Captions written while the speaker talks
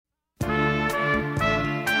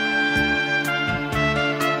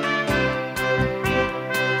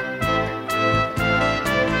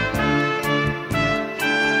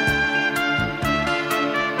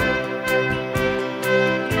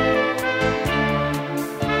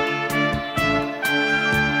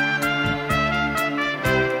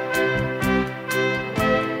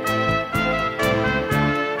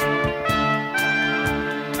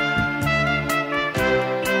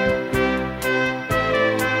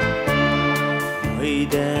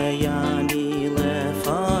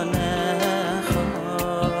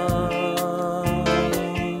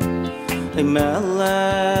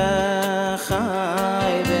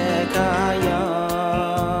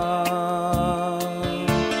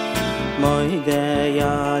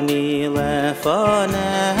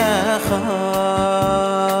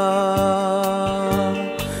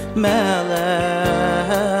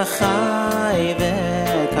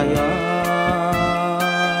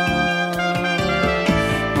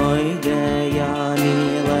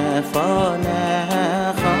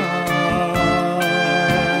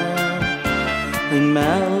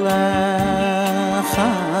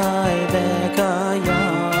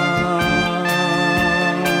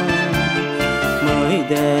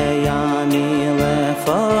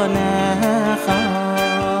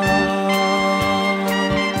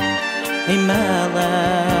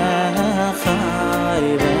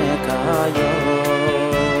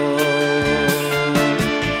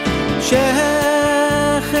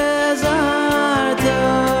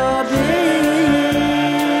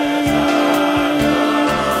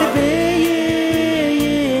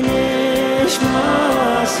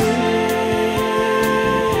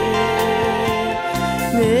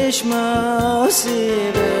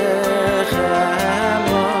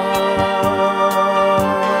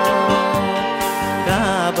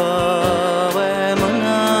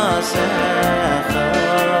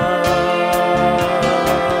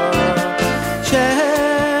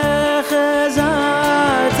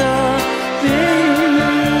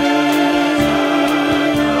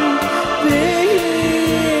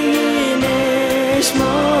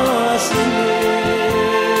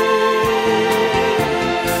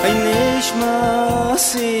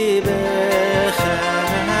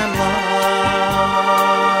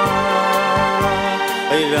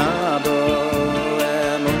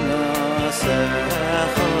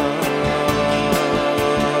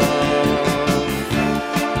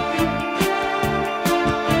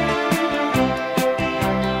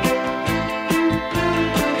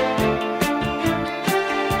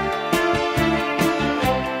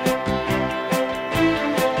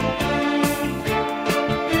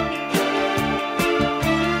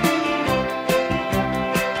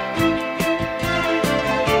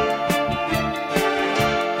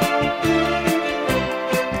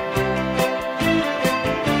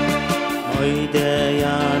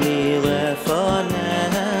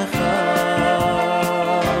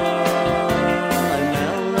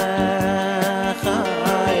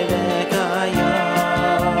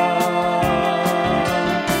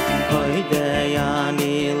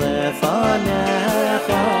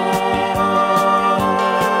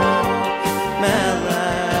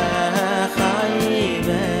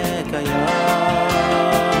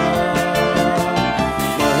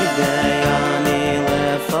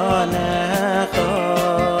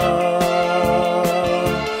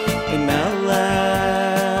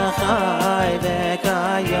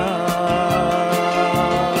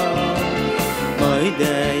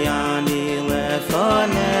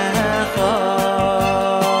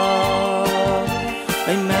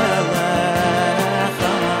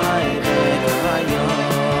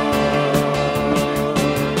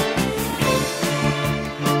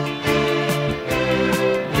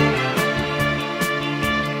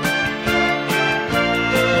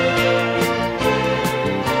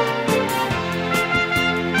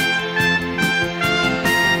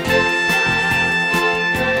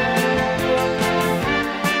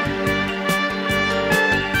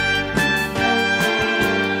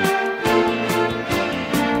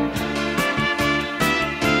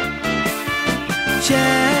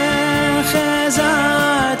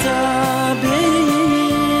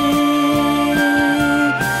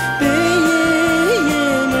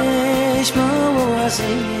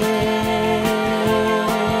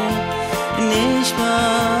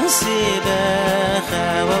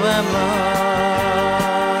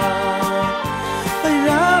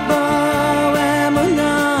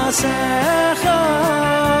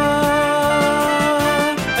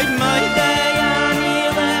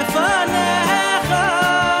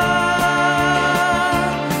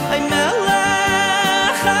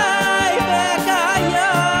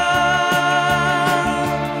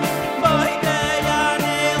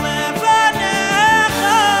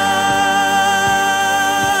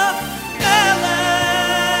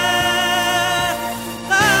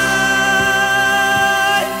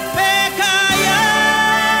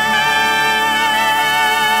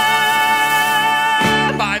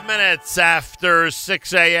After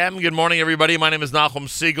 6 a.m. Good morning, everybody. My name is Nachum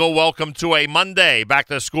Siegel. Welcome to a Monday. Back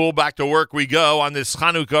to school, back to work we go on this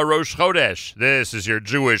Chanukah Rosh Chodesh. This is your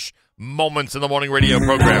Jewish Moments in the Morning radio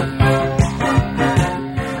program.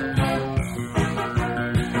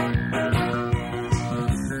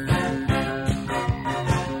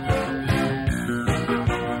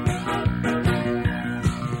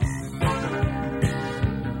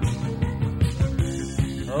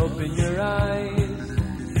 Open your eyes,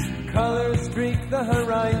 colors streak the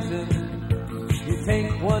horizon. You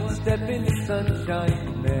take one step into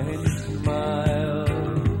sunshine, then you smile.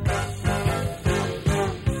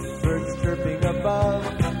 Birds chirping above,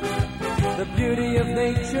 the beauty of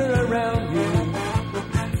nature around you.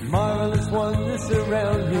 Marvelous wonders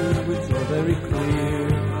surround you, it's so very clear,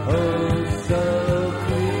 oh so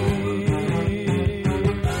clear.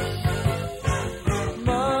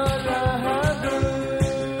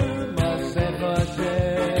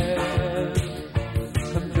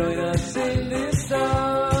 Come join us in this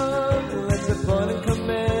song, let's have fun and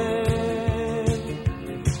command.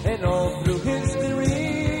 And all through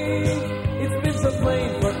history, it's been so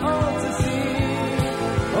plain for all to see.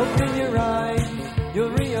 Open your eyes,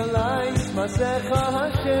 you'll realize Masecha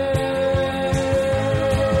Hashem.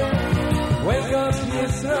 Wake up,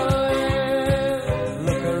 Yisrael,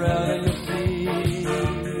 look around and you'll see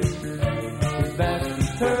His vast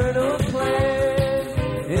eternal plan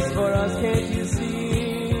is for us, can't you see?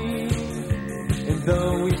 And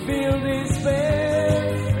though we feel despair,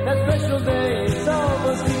 that special day is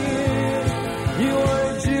almost here. You are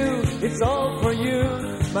a Jew, it's all for you,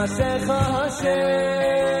 Masecha Hashem.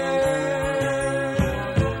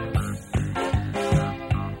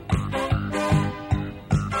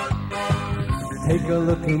 Take a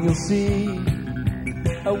look and you'll see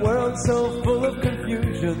a world so full of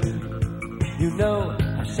confusion. You know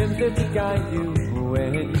Hashem's there to guide you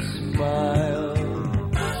when you smile.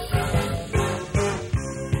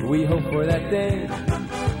 We hope for that day.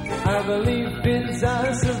 Our belief is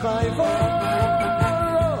our survival.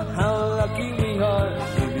 How lucky we are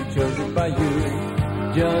to be chosen by you,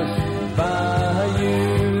 just by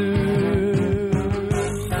you.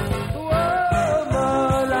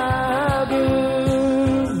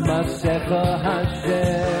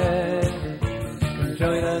 Hashem, come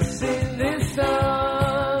join us in this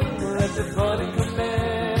song, let's have fun and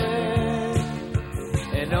command.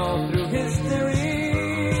 And all through history,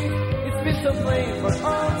 it's been so plain for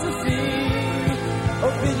all to see.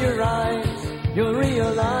 Open your eyes, you'll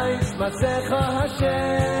realize Masecha Hashem.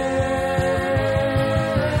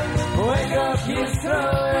 Wake up,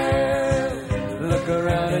 Yisrael, look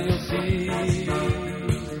around and you'll see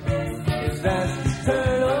His vast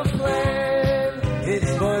eternal plan,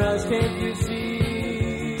 it's for us, can't you see?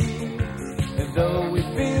 And though we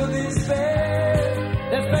feel despair,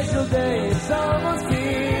 that special day is almost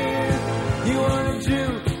here. You are a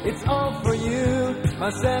Jew, it's all for you,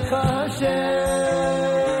 Masecha Hashem.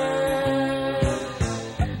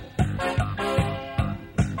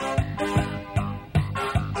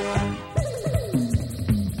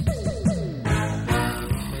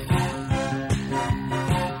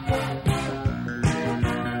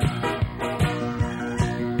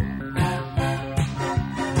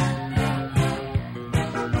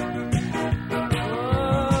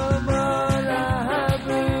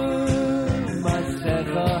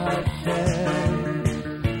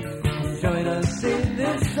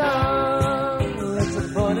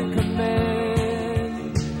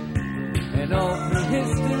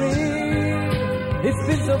 It's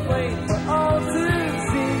been so plain for all to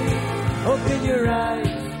see. Open your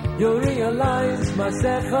eyes, you'll realize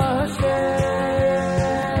Masecha Hashem.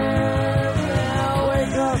 Now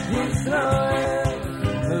wake up, Yisrael,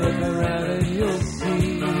 look around and you'll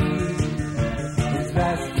see His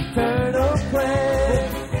vast eternal plan.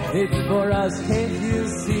 It's for us, can't you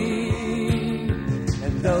see?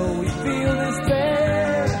 And though we feel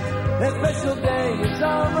despair, that special day is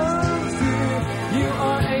almost here. You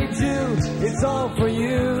are a Jew, it's all for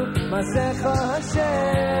you, Masecha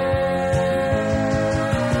Hashem.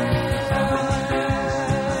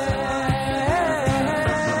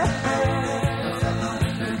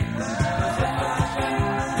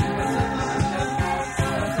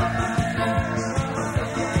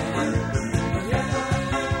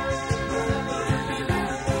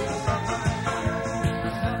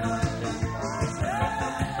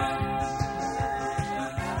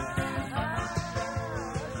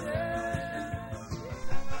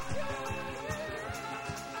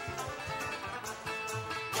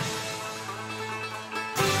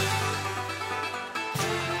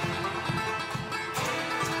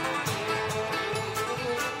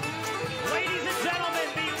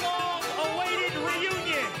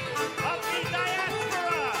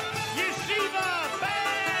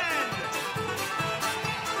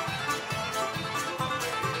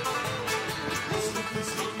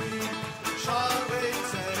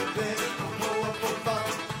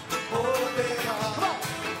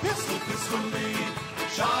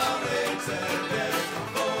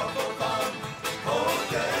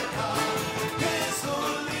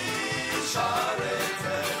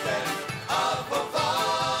 Sharet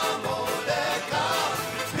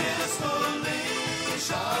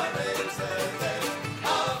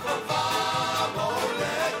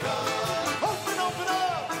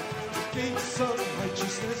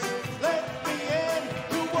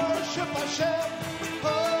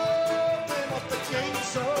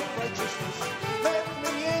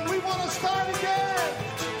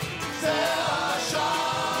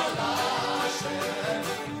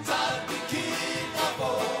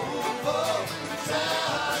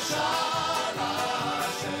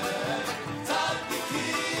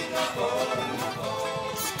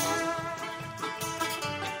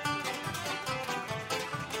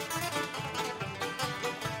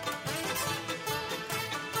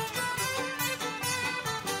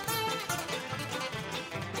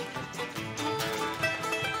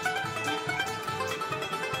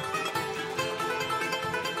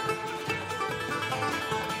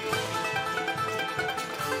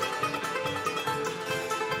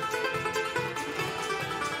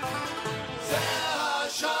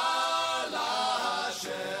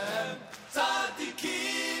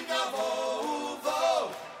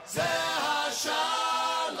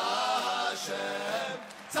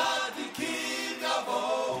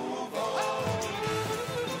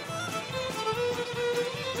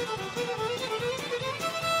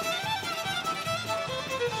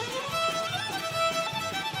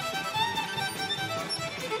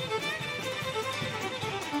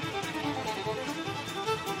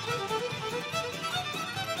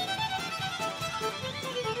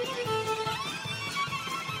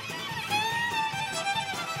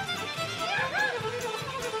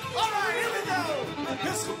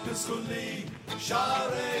פיסקו פיסקו לי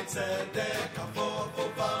שערי צדק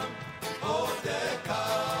כפופם עודקה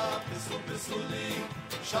פיסקו פיסקו לי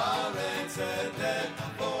שערי צדק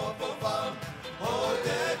כפופם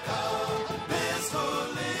עודקה פיסקו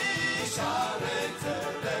לי שערי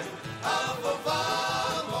צדק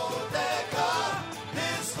כפופם עודקה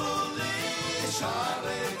פיסקו לי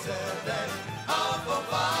שערי צדק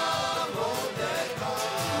כפופם עודקה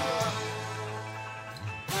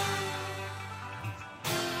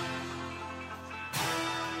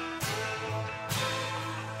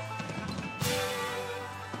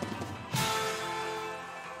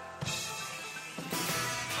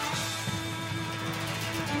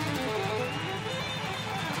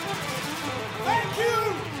Thank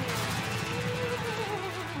you!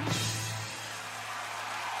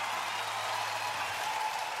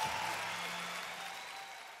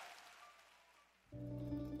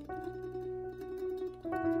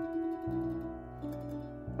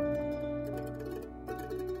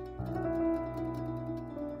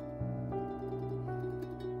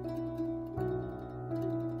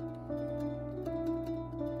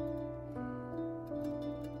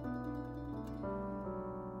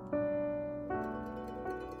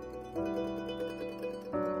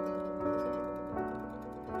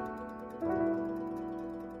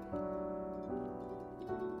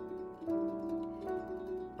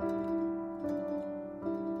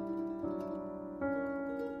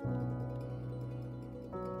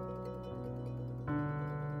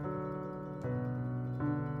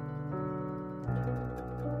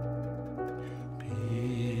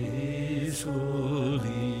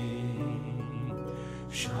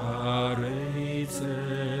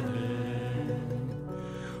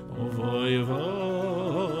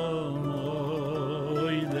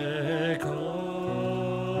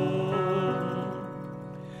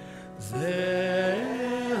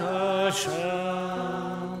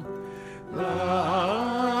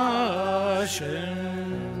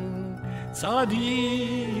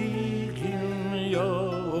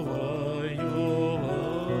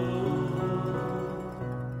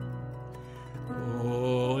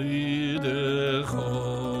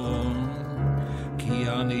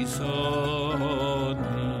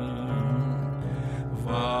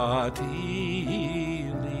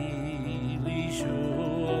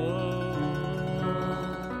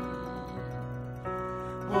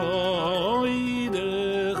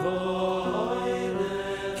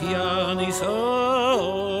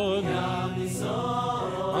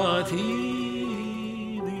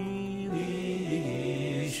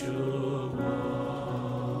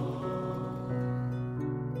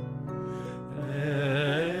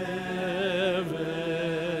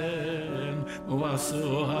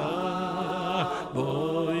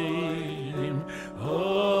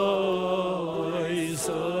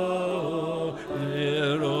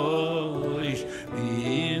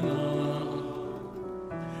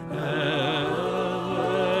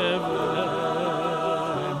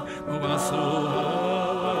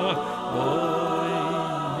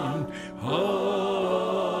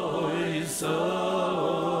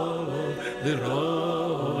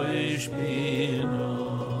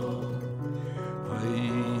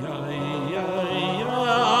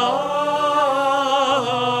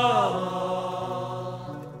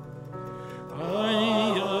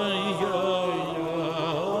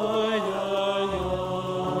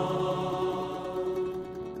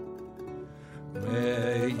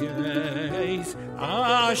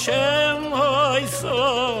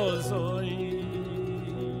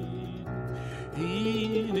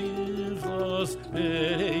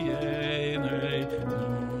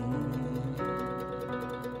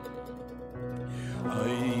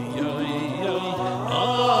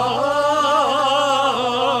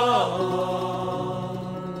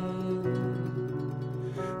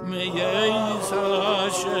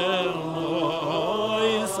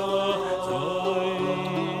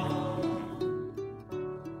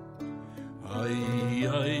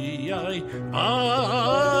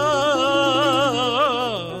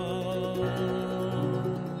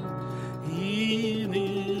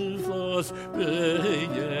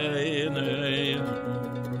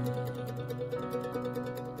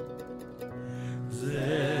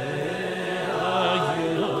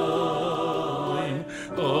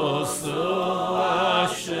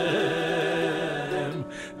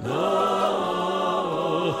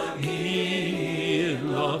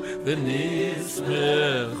 Denis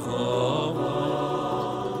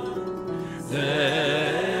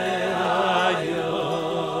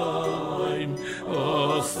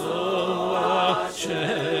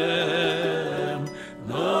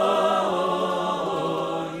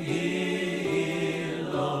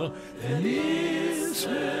No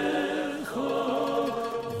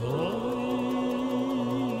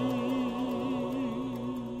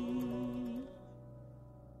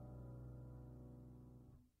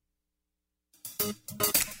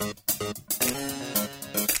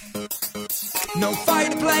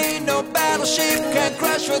fighter plane, no battleship can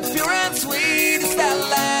crush what's pure and sweet. It's that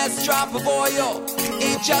last drop of oil,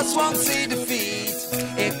 it just won't see defeat.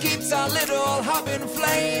 It keeps our little hub in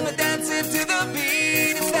flame and dancing to the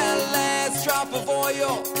beat. It's that last drop of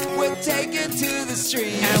oil, we'll take it to the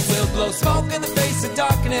street. And we'll blow smoke in the face of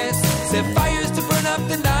darkness, set fires to burn up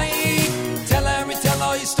the night. Tell and retell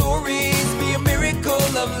all your stories, be a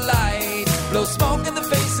miracle of light. Blow smoke in the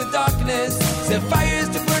face of darkness, set fires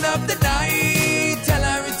to burn up the night. Tell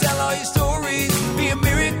and retell all your stories, be a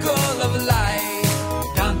miracle of light.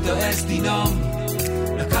 Canto estinom,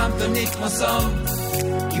 no canto nikmasom,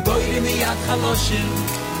 giboyri miyad chaloshim,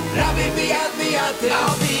 Rabbi biyad biyad.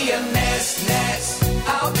 I'll be a nest,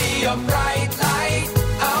 I'll be a bright light,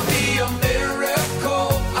 I'll be a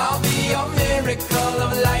miracle, I'll be a miracle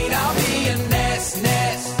of light. I'll be a nest,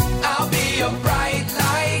 I'll be a bright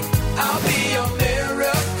light, I'll be a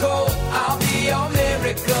miracle, I'll be a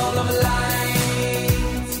miracle of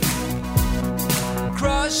light.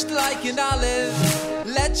 Crushed like an olive,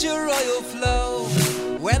 let your oil flow.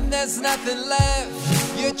 When there's nothing left,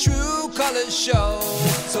 your true colors show.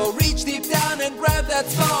 So reach deep down and grab that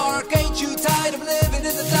spark. Ain't you tired of living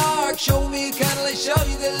in the dark? Show me a candle, I show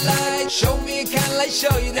you the light. Show me a candle, I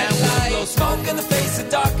show you that light. We'll blow smoke in the face of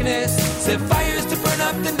darkness, set fires to burn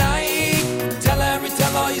up the night. Tell and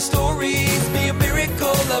retell all your stories, be a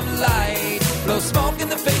miracle of light. Blow smoke in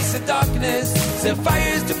the face of darkness, set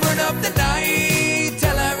fires to burn up the night.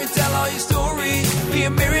 Tell and retell all your stories, be a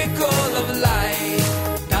miracle of light.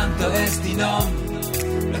 Canto estinom,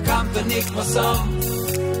 no canto nikmasom,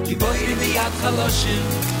 giboyri biyad chaloshim,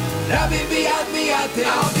 Rabbi biyad biyad.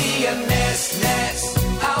 I'll be a nest,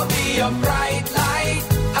 I'll be a bright light,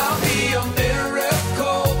 I'll be a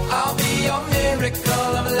miracle, I'll be a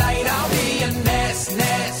miracle of light. I'll be a nest,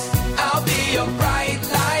 I'll be a bright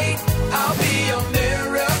light, I'll be a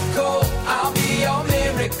miracle, I'll be a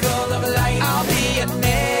miracle of light. I'll be a nest,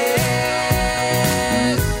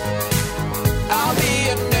 I'll be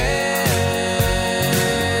a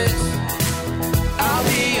nest, I'll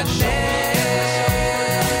be a nest,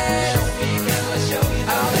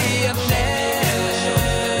 I'll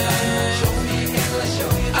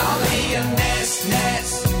be a nest,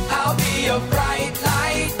 I'll be a bright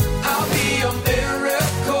light, I'll be a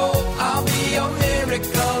miracle, I'll be a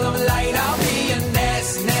miracle of light. I'll be a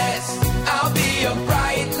nest, I'll be a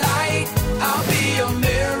bright light, I'll be a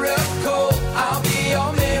miracle, I'll be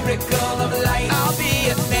a miracle of light. I'll be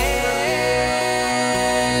a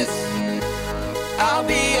nest, I'll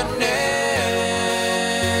be a nest,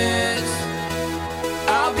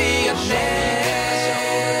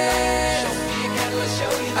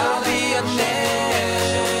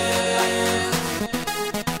 I'll be a nest, I'll be a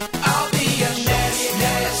nest, I'll be a nest,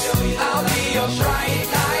 I'll be a bright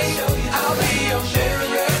light, I'll be a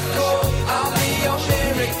miracle, I'll be a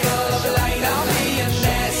miracle of light. I'll be a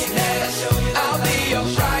nest, I'll be a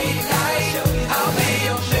bright light, I'll be a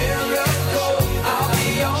miracle, I'll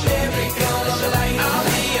be a miracle of light. I'll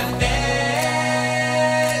be a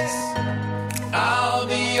nest, I'll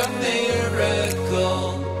be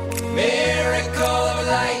a miracle of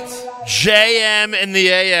light. JM in the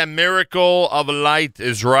AM, Miracle of Light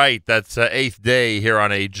is right. That's 8th day here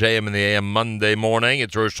on a JM in the AM Monday morning.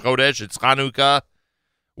 It's Rosh Chodesh, it's Chanukah.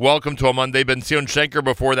 Welcome to a Monday. Ben Zion Shenker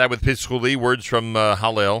before that with Pischuli, words from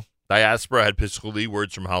Hallel. Diaspora had Pischuli,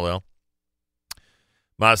 words from Hallel.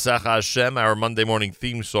 Masach Hashem, our Monday morning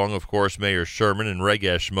theme song, of course, Mayor Sherman and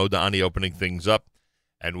Regesh Modani opening things up.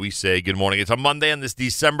 And we say good morning. It's a Monday on this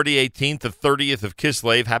December the 18th, the 30th of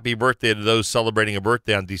Kislev. Happy birthday to those celebrating a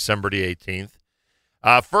birthday on December the 18th.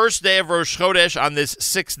 First day of Rosh Chodesh on this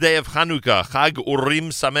 6th day of Chanukah. Chag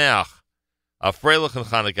Urim Sameach. Freilich and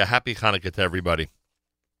Chanukah. Happy Chanukah to everybody.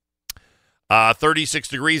 36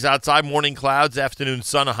 degrees outside, morning clouds, afternoon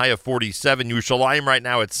sun, a high of 47. Yerushalayim right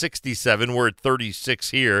now at 67. We're at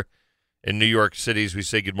 36 here in New York City as we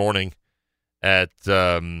say good morning at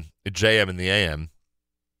JM in the AM.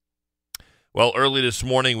 Well, early this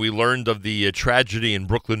morning we learned of the tragedy in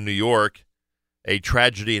Brooklyn, New York, a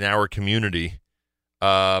tragedy in our community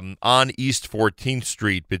on East 14th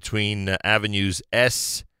Street between Avenues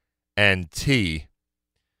S and T.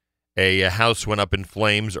 A house went up in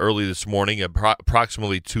flames early this morning,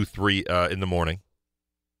 approximately 2-3 in the morning.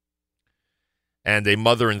 And a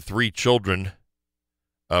mother and 3 children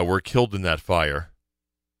were killed in that fire.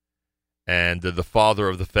 and the father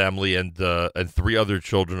of the family and 3 other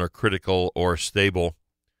children are critical or stable,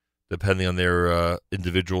 depending on their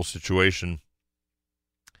individual situation.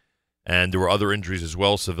 And there were other injuries as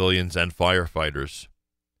well, civilians and firefighters.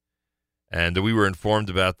 And we were informed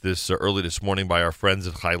about this early this morning by our friends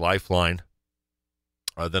at Chai Lifeline.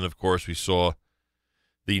 Then, of course, we saw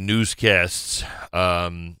the newscasts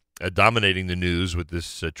dominating the news with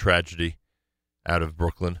this tragedy out of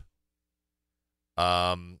Brooklyn.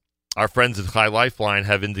 Our friends at Chai Lifeline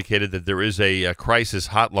have indicated that there is a crisis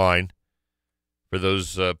hotline for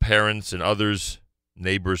those parents and others,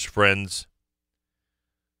 neighbors, friends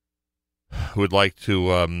who would like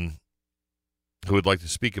to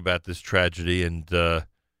speak about this tragedy and,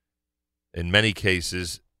 in many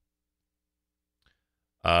cases,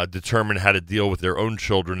 determine how to deal with their own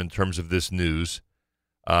children in terms of this news.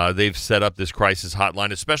 They've set up this crisis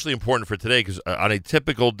hotline, especially important for today because on a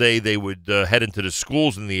typical day they would head into the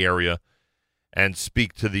schools in the area and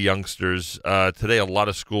speak to the youngsters. Today a lot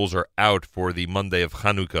of schools are out for the Monday of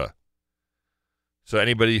Chanukah. So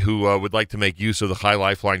anybody who would like to make use of the Chai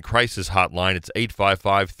Lifeline crisis hotline, it's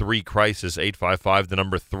 855-3-CRISIS, 855 the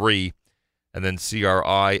number 3, and then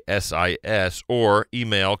CRISIS, or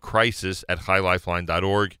email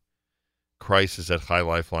crisis@ChaiLifeline.org.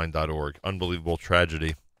 crisis@ChaiLifeline.org. Unbelievable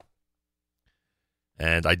tragedy.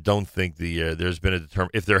 And I don't think there's been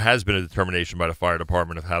if there has been a determination by the fire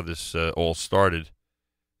department of how this all started,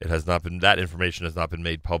 it has not been. That information has not been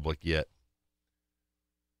made public yet.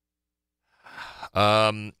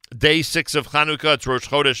 Day 6 of Chanukah. It's Rosh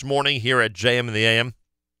Chodesh morning here at JM in the AM.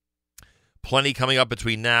 Plenty coming up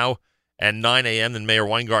between now and 9 a.m. Then Mayor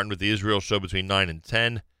Weingarten with the Israel show between 9 and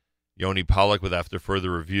 10. Yoni Pollack with After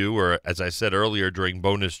Further Review, or as I said earlier during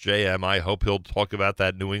Bonus JM, I hope he'll talk about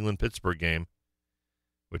that New England-Pittsburgh game,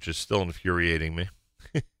 which is still infuriating me.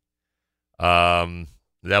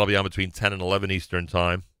 That'll be on between 10 and 11 Eastern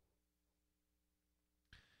Time.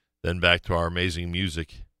 Then back to our amazing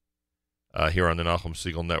music here on the Nachum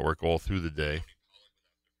Segal Network all through the day.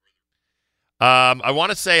 I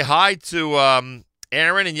want to say hi to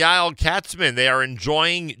Aaron and Yael Katzman. They are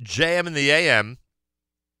enjoying JM in the AM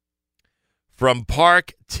from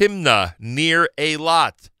Park Timna near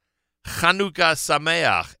Eilat. Chanukah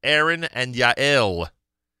Sameach, Aaron and Yael,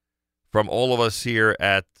 from all of us here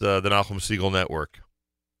at the Nachum Segal Network.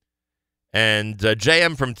 And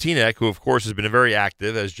JM from Teaneck, who of course has been very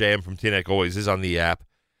active, as JM from Teaneck always is on the app,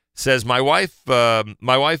 says, my wife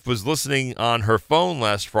was listening on her phone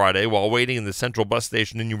last Friday while waiting in the central bus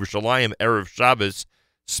station in Yerushalayim, Erev Shabbos,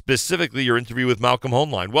 specifically your interview with Malcolm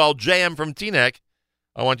Hoenlein. Well, JM from Teaneck,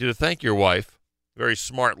 I want you to thank your wife, very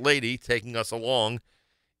smart lady, taking us along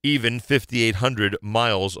even 5,800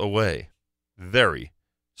 miles away. Very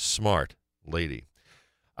smart lady.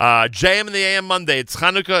 JM in the AM Monday. It's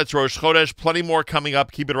Chanukah. It's Rosh Chodesh. Plenty more coming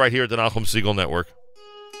up. Keep it right here at the Nachum Segal Network.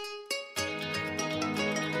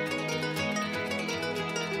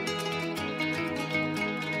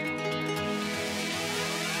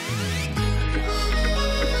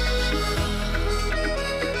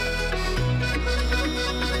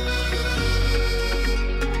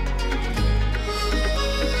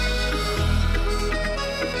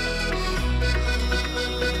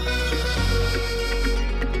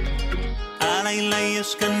 הלילה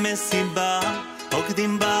יש כאן מסיבה,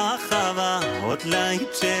 עוקדים ברחבה, עוד להיט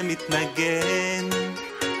שמתנגן.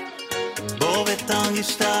 בוא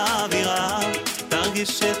ותרגיש את האווירה,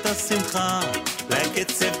 תרגיש את השמחה,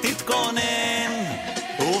 לקצב תתכונן.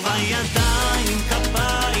 ובידיים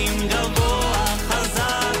כפיים גבוה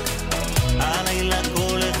חזק, הלילה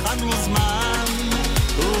כל אחד מוזמן,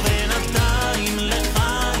 ובינתיים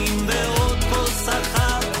לחיים ועוד כוס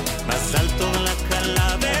אחת, מזל טוב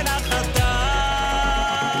לכלה ולחתן.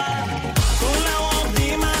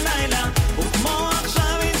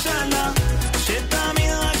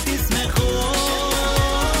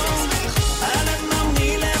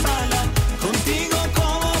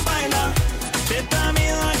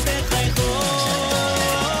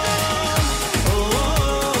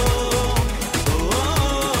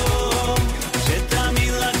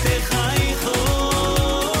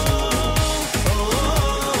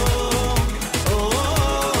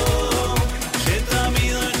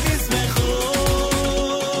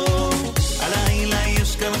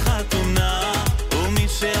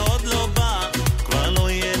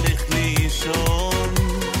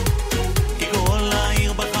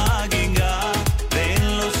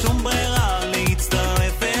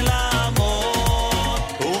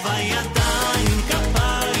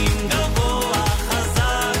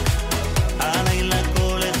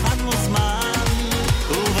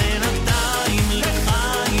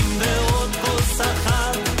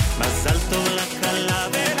 Salto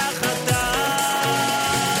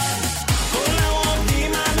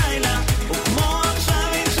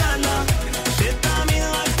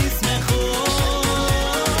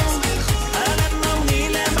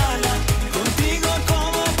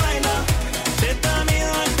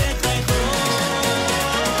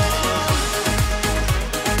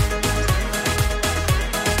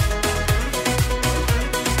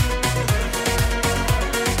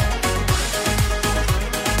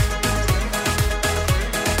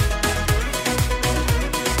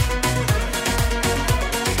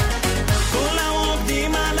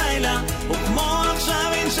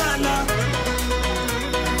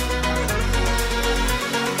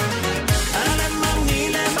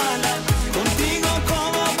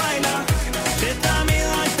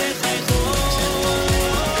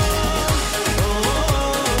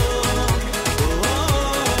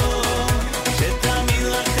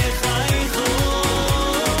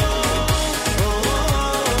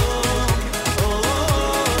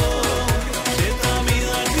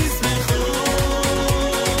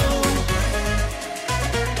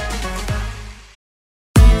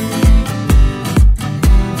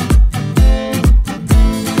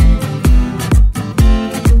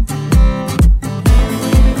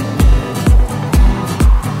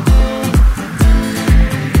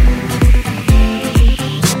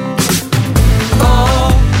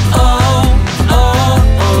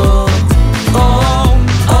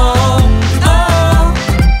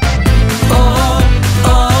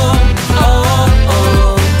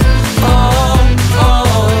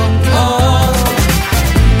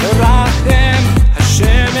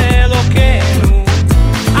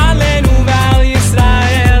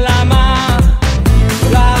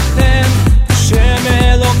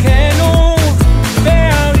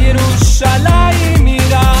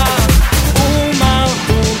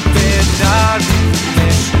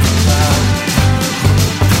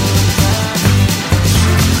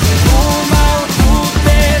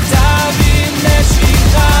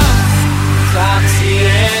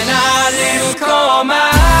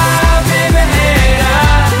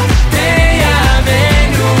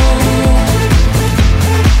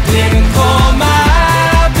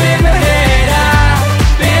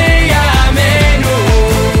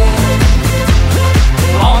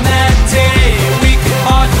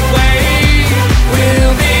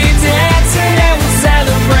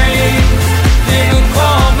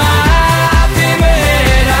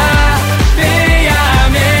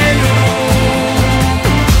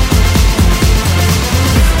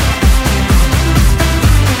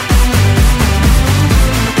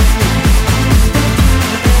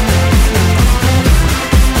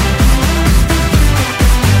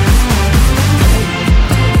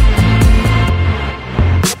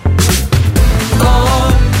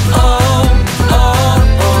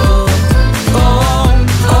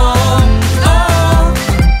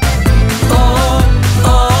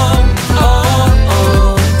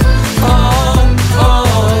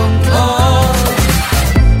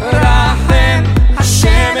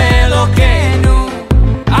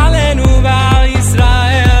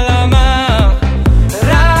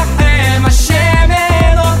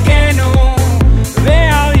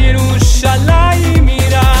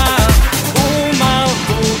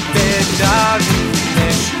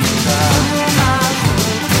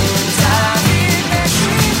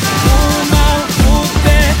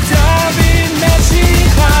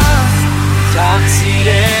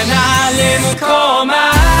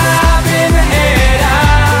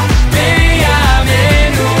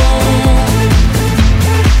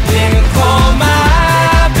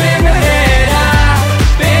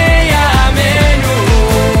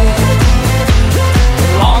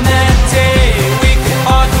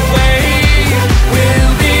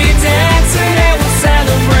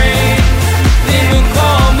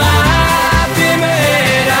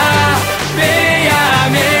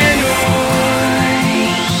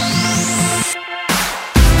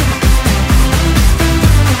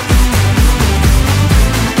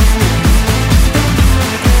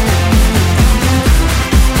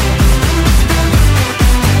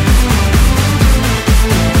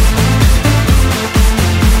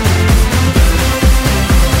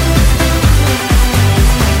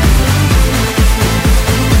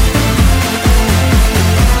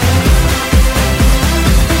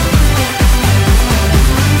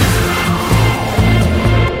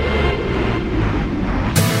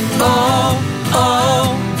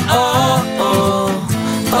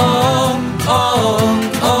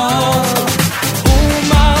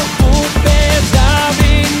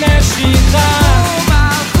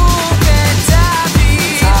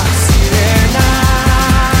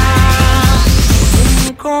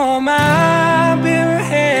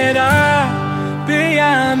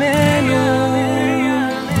בימינו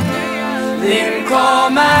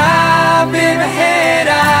למקומה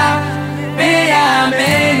במהרה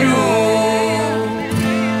בימינו.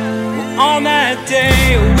 On that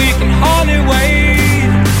day we can hardly wait.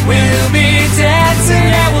 We'll be dancing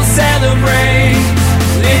and we'll celebrate.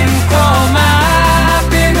 למקומה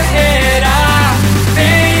במהרה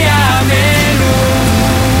בימינו.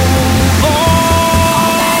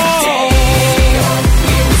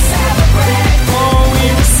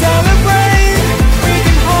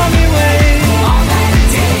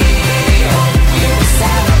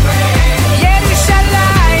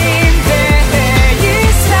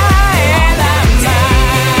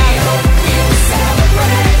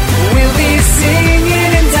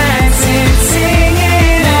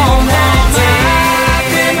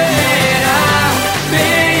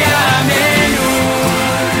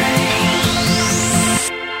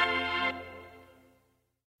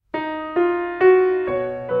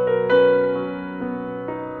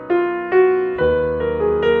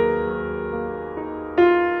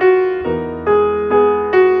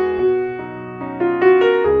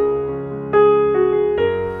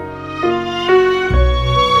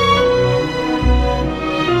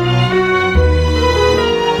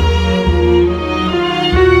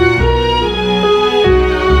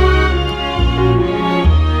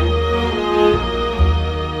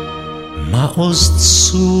 מעוז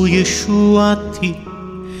צור ישועתי,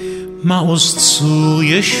 מעוז צור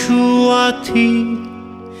ישועתי,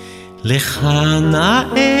 לך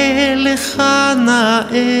נאה, לך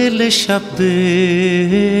נאה לשבח,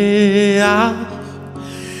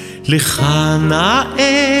 לך נאה,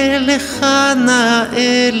 לך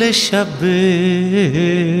נאה לשבח.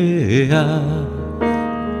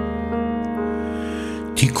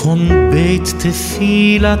 תיקון בית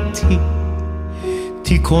תפילתי,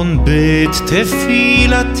 תיקון בית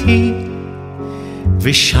תפילתי,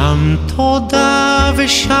 ושם תודה,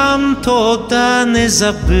 ושם תודה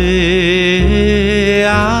נזבח,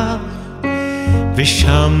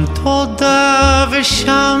 ושם תודה,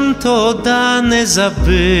 ושם תודה נזבח.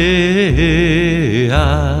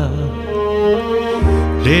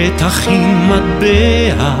 לתכין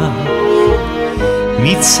מטבע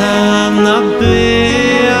מצם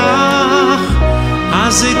נבח,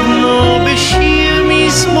 אז אגמור בשיר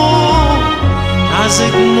מזמור, אז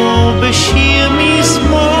אגמור בשיר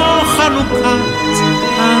מזמור, חנוכת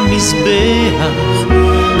המזבח,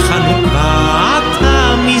 חנוכת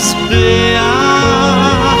המזבח.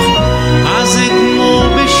 אז אגמור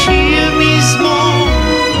בשיר מזמור,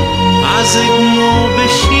 אז אגמור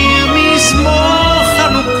בשיר מזמור,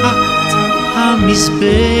 חנוכת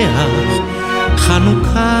המזבח,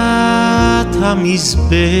 חנוכת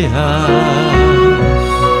המזבח.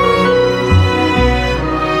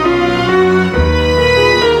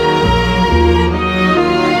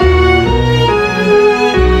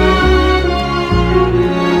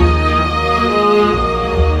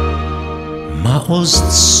 מעוז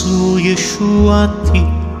צור ישועתי,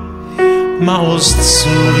 מעוז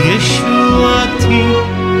צור ישועתי,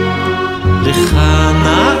 לך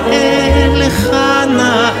נאה, לך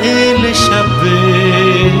נאה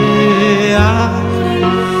לשבח,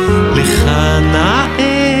 לך נאה,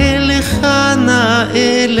 לך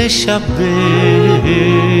נאה לשבח.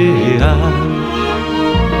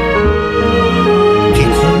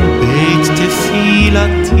 תיקון בית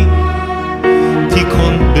תפילתי,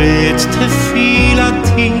 תיקון בית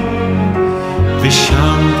תפילתי,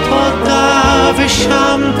 ושם תודה,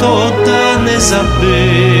 ושם תודה נזבח,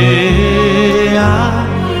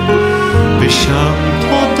 ושם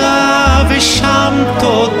תודה, ושם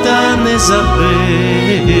תודה נזבח.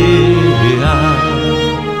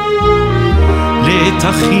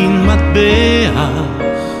 לתכין מטבע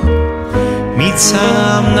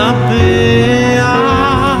מצם נבח,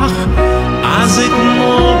 אז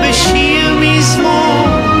אגמור בשיר מזמור,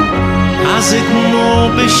 אז אגמור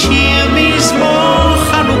בשיר מזמור,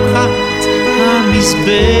 חנוכת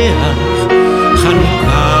המזבח,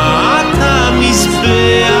 חנוכת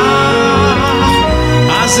המזבח.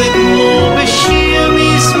 אז אגמור בשיר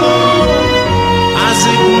מזמור, אז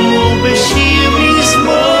אגמור בשיר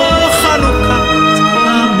מזמור, חנוכת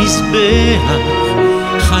המזבח,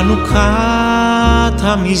 חנוכת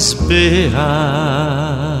המזבח.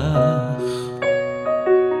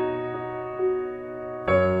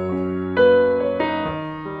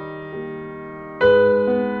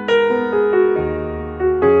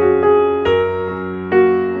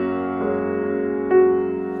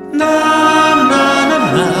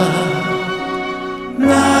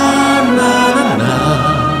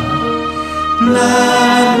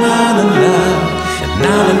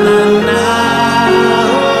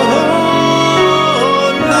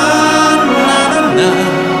 Na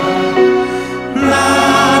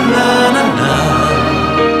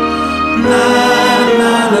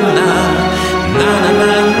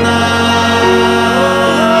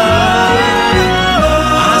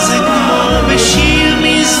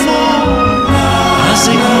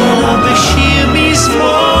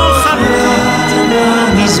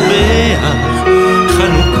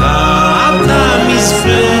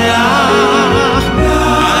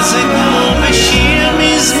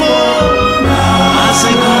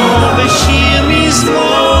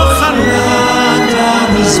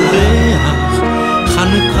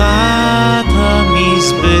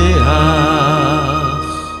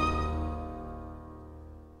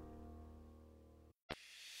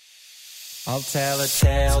I'll tell a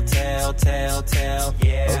tale,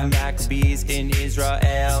 yeah, of Maccabees in Israel,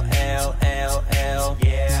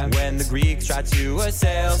 yeah, when the Greeks tried to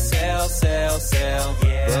sail,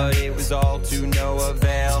 yeah, but it was all to no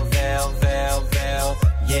avail,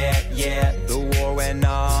 yeah, the war went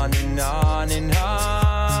on and on and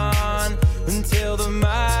on, until the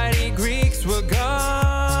mighty Greeks were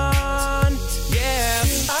gone, yeah.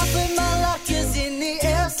 I put my lockers in the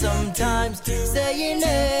air sometimes, saying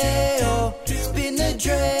hey-oh, spin the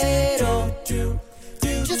dreidel.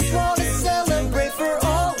 Just wanna celebrate for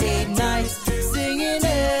all 8 nights, singing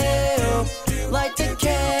hey-oh, light the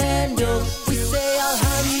candle. We say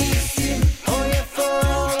Al-Hamisim, oh yeah, for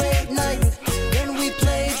all 8 nights. Then we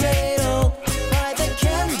play dreidel by the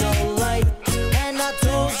candlelight. And I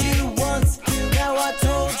told you once, now I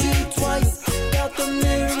told you twice, about the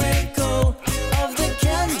miracle of the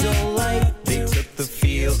candlelight. They took the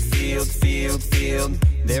field.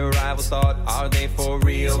 Their rivals thought, are they for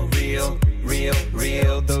real?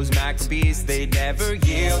 Those Maccabees, they never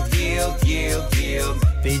yield.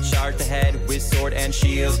 They charged ahead with sword and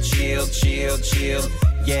shield.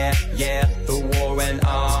 Yeah, the war went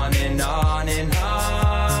on and on and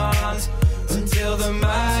on, until the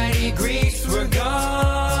mighty Greeks were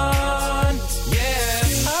gone.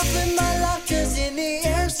 Yeah, I put my lockers in the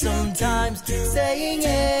air sometimes, saying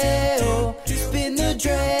hey-oh, spin the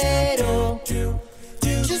dreidel.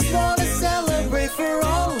 Just wanna celebrate for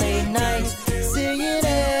all 8 nights, singing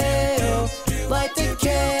hey-oh, light the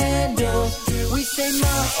candle. We say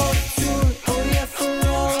ma'otun, oh yeah, for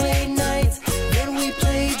all 8 nights. Then we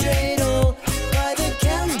play dreidel by the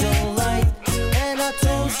candlelight. And I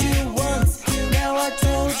told you once, now I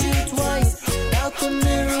told you twice, about the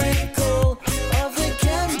miracle of the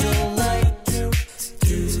candlelight.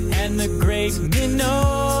 And the great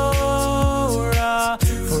menorah,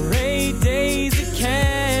 for 8 days it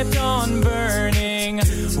kept on burning.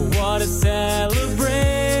 What a celebration,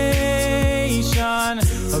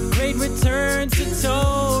 a great return to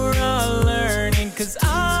Torah learning. 'Cause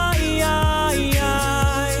I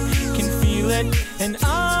can feel it, and I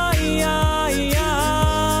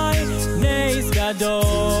Nes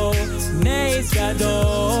Gadol, Nes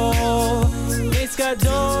Gadol, Nes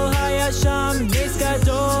Gadol Hayasham, Nes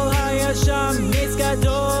Gadol Hayasham, Nes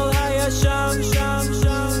Gadol Hayasham, sham.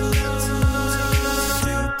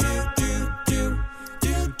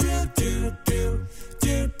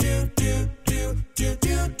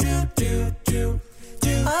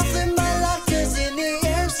 I put my lockers in the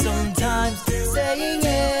air sometimes, saying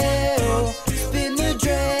hey-oh, spin the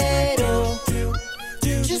dreidel.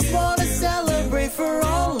 Just wanna celebrate for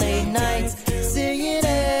all 8 nights, singing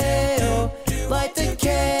hey-oh, light the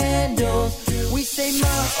candle. We say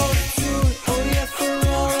ma'otun, oh yeah, for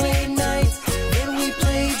all 8 nights. Then we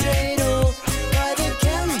play dreidel by the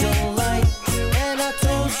candlelight. And I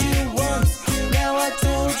told you once, now I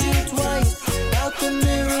told you twice, about the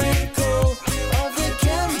miracle of the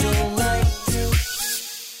candlelight.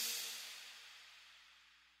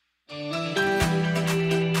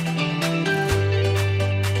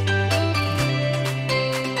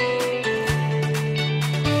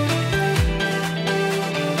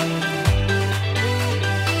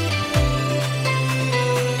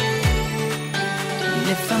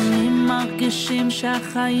 לפעמים מרגישים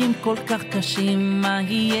שהחיים כל כך קשים, מה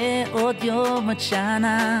יהיה עוד יום עד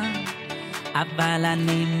שנה? אבל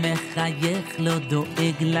אני מחייך, לא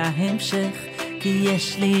דואג להמשך, כי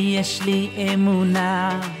יש לי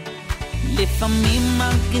אמונה. לפעמים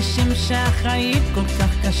מרגישים שהחיים כל כך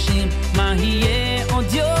קשים, מה יהיה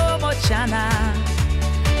עוד יום עוד שנה?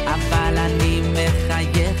 אבל אני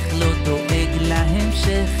מחייך, לא דואג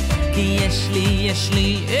להמשך, כי יש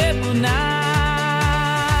לי אמונה.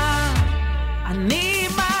 אני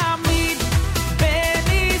מאמין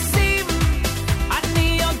בניסים,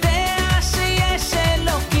 אני יודע שיש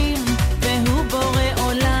אלוקים, והוא בורא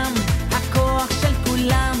עולם, הכוח של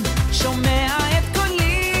כולם, שומע את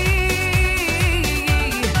קולי.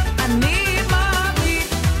 אני מאמין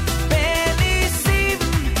בניסים,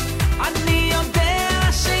 אני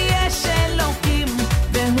יודע שיש אלוקים,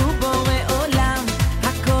 והוא בורא עולם,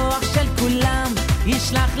 הכוח של כולם,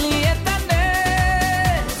 ישלח לי את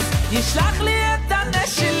הנס, ישלח לי את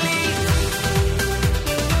הנס שלי.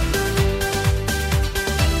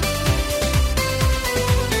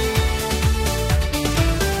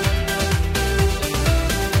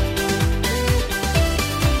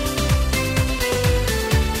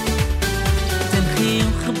 תן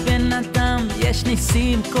חיוך בן אדם, יש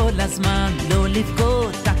ניסים כל הזמן, לא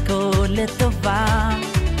לבכות, הכל לטובה.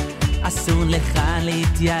 אסור לך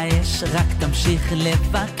להתייאש, רק תמשיך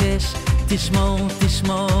לבקש,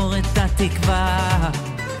 תשמור את התקווה.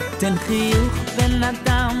 תן חיוך בן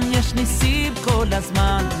אדם, יש ניסים כל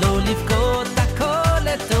הזמן, לא לבכות, הכל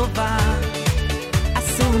לטובה.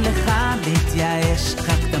 אסור לך להתייאש,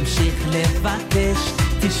 רק תמשיך לבקש,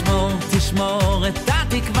 תשמור את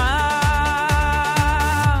התקווה.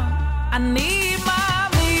 אני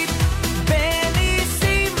מאמין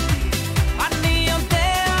בניסים, אני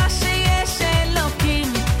יודע שיש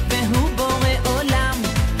אלוקים, והוא בורא עולם,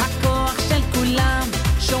 הכוח של כולם,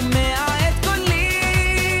 שומע את קולי.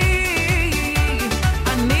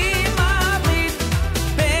 אני מאמין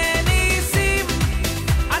בניסים,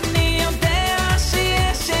 אני יודע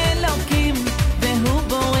שיש אלוקים, והוא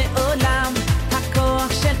בורא עולם,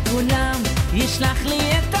 הכוח של כולם, ישלח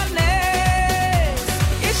לי את הנס,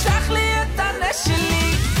 ישלח לי את הנס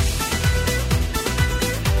שלי.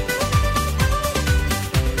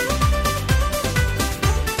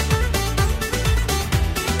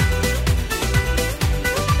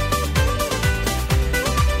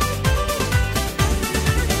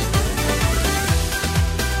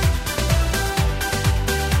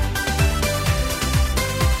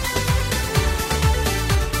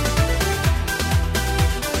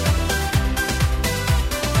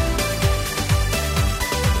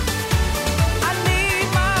 אני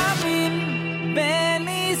מאמין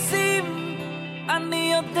בניסים,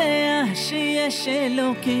 אני יודע שיש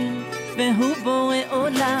אלוקים, והוא בורא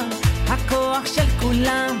עולם, הכוח של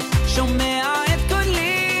כולם, שומע את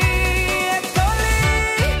קולי, את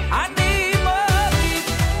קולי. אני מאמין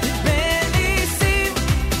בניסים,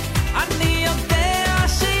 אני יודע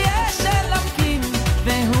שיש אלוקים,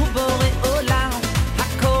 והוא בורא עולם,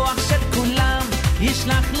 הכוח של כולם,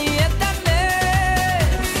 ישלח לי את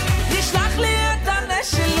הנס, ישלח לי את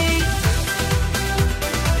הנס שלי.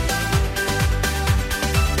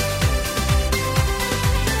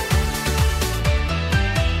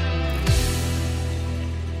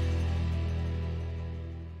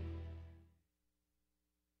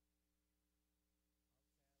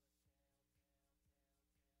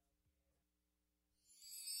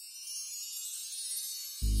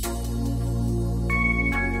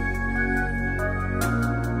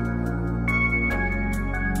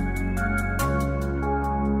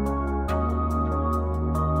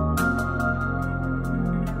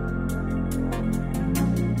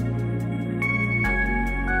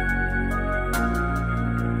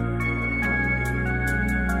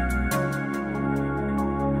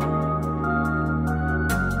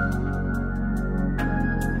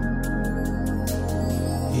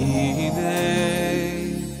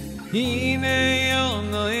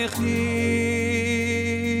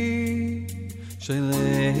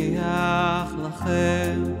 שולח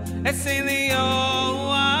לכם את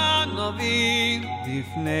סיליו הנביא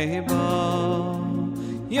לפני בו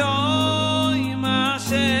יום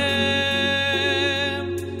השם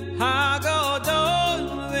הגדול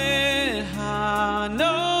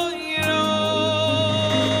והנוירו.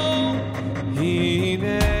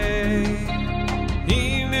 הנה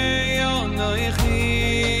יונכי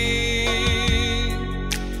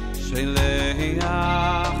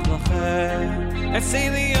שולח לכם את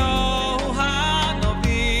סיליו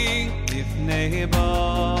הנביא לפני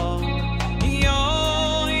בו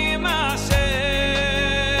יום השם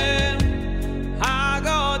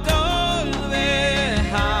הגדול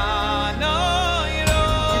והנוירו.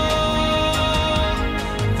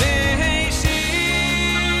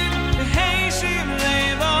 והשיב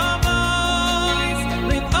לב אבויס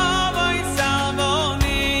לב אבויס על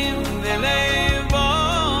בונים ולב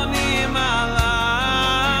בונים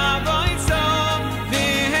עליו אויסו.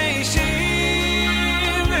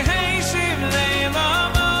 והשיב לב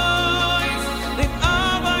אבויס לב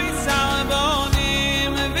אבויס על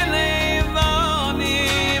בונים ולב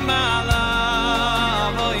בונים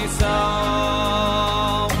עליו אויסו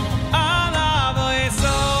עליו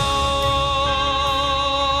אויסו.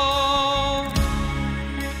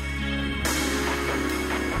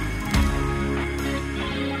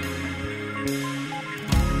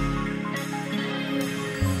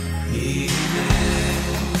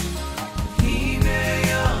 הנה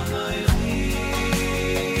יונכי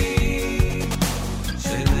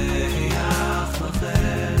שולח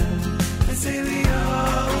לכם את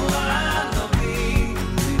סיליו הנביא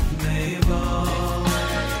לפני בו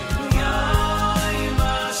יום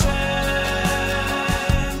השם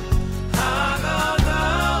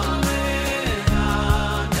הגדול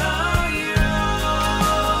והנוירו.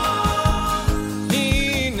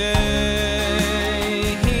 הנה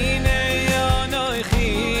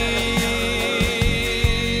יונכי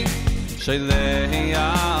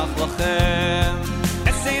שולח לכם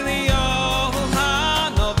את סיליו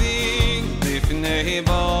הנביא לפני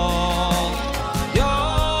בו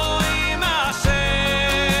יום השם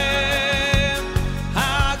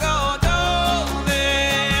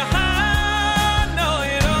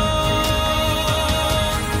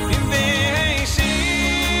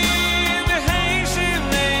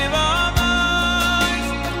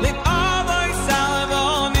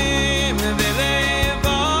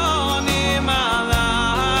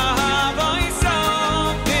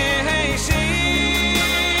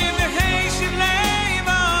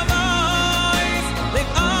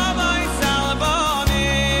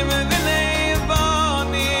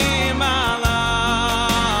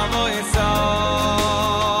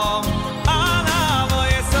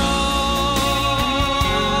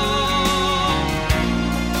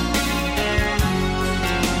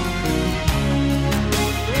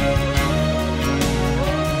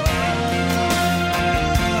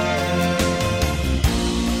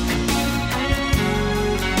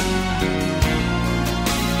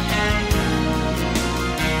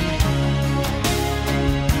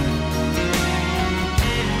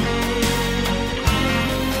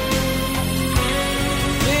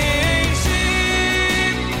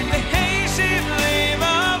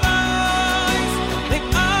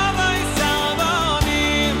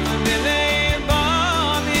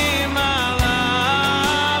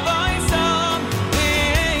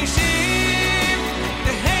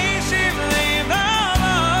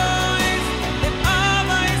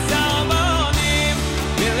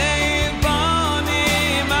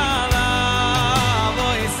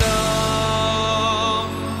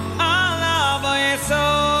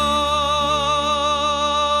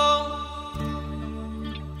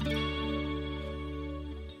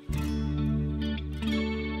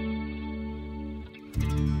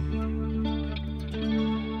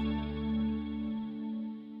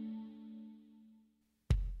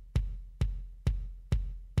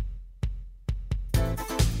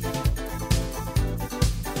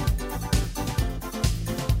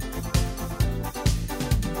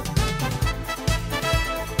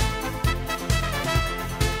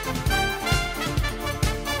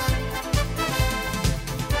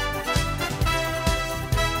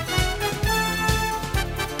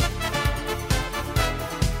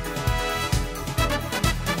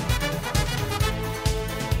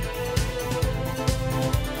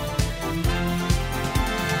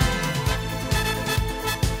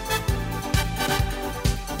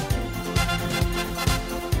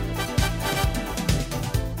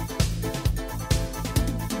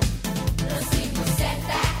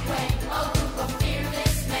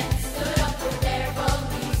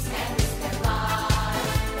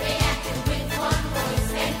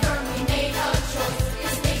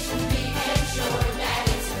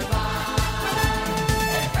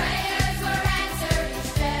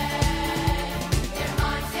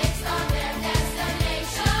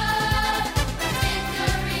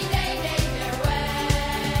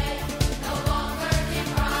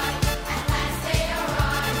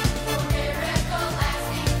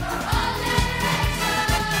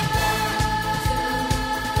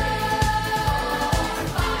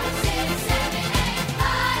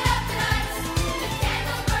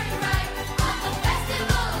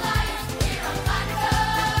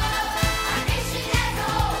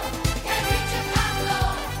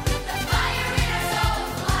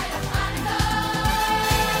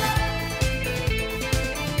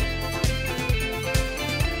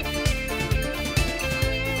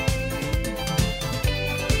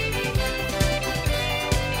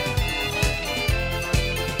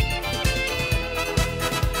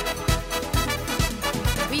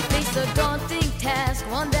It's a daunting task,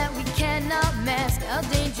 one that we cannot mask. Our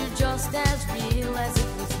danger just as real as it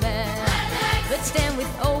was meant. But stand with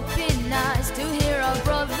open eyes to hear our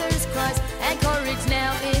brothers' cries, and courage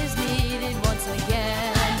now is needed once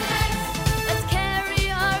again. Let's carry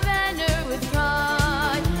our banner with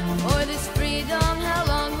pride for this freedom. How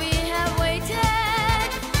long we have waited,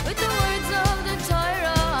 with the words of the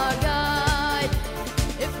Torah, our guide.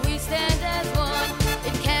 If we stand as one,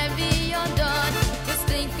 it can be undone. Just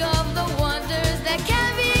think of the wonders that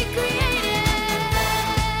can be created.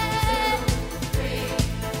 2, 3,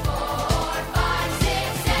 4, 5,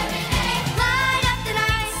 6, 7, 8. Light up the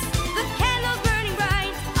nights, the candles burning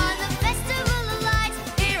bright on the festival of lights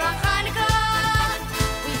here on Chanukah.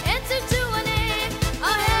 We enter to an end,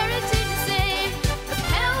 our heritage is saved. The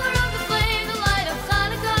power of the flame, the light of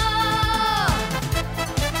Chanukah.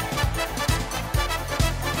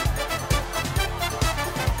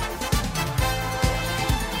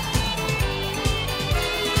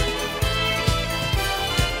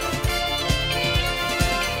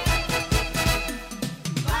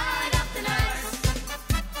 Light up the nights,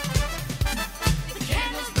 the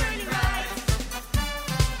candles burning bright on the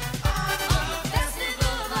festival of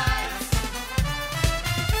lights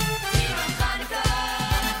here on Chanukah.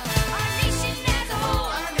 Our nation as a whole,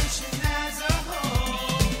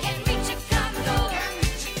 can reach a common goal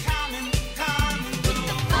with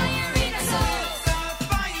the fire in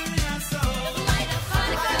our souls, the light of Chanukah.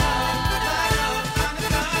 Light up the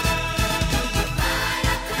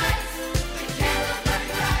nights, the candles burning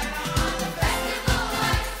bright on the festival of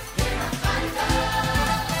lights here on Chanukah.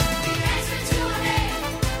 The answer to our name,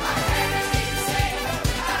 our heritage is saved. The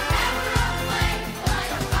power of the flame, the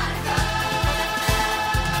light of Chanukah.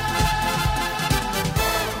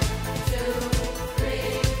 1, 2,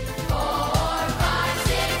 3, 4, 5,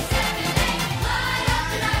 6, 7, 8. Light up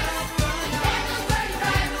the nights, the candles burning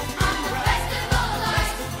bright on the festival of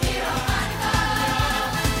lights here on Chanukah.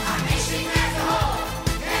 Our nation as a whole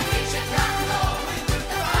can reach a common goal with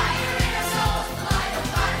the fire in our souls, the light of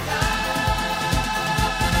Chanukah. Light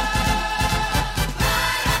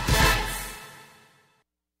up the nights.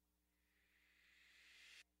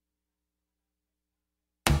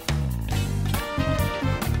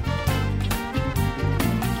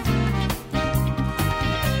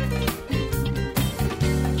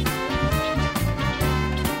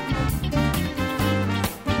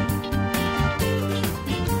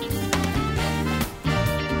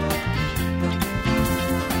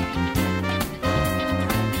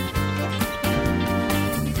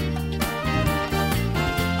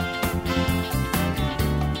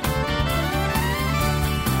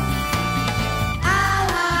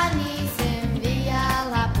 Ala nisim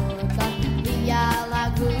viala purkan viala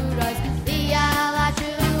guros viala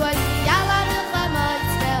chuos viala milchamot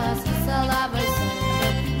speos salavos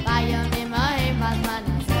bayamim mahim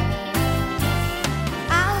mazmanazeh.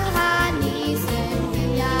 Ala nisim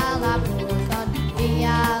viala purkan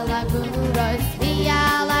viala guros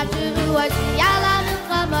viala chuos viala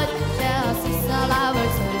milchamot speos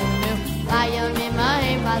salavos bayamim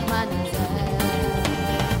mahim mazmanazeh.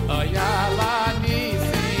 Yala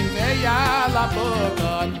nisim veyala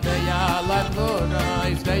bogon veyala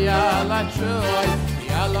nunois veyala chois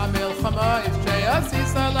yala milchamois sheyasi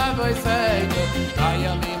salavoy seigo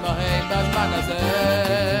ayamim oheim bazman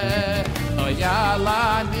hazeh. Yala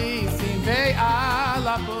nisim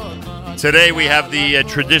veyala bogon. Today we have the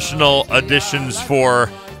traditional additions for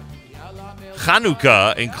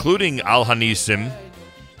Chanukah, including Al Hanisim,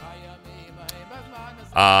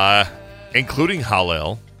 including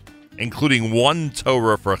Hallel, including one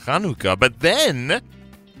Torah for Chanukah, but then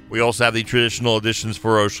we also have the traditional additions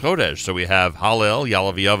for Rosh Chodesh. So we have Hallel,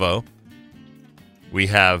 Yalav Yavo. We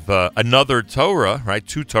have another Torah, right?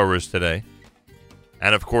 2 Torahs today.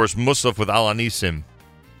 And of course, Musaf with Al Hanisim.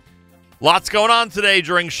 Lots going on today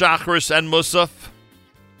during Shacharis and Musaf,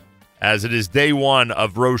 as it is day 1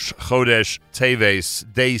 of Rosh Chodesh Teves,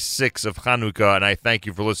 day 6 of Chanukah, and I thank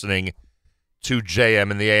you for listening to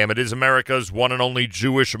JM in the AM. It is America's one and only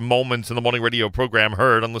Jewish Moments in the Morning radio program,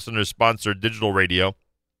 heard on listeners-sponsored digital radio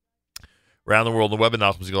around the world on the web at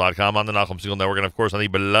NachumSegal.com, on the Nachum Segal Network, and of course on the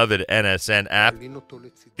beloved NSN app.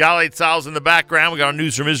 Galei Tzal's in the background. We got our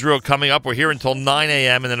news from Israel coming up. We're here until 9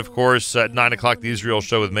 a.m., and then of course at 9 o'clock, the Israel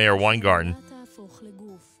show with Mayor Weingarten.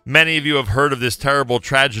 Many of you have heard of this terrible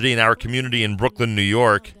tragedy in our community in Brooklyn, New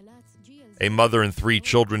York. A mother and 3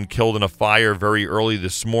 children killed in a fire very early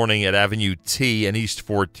this morning at Avenue T and East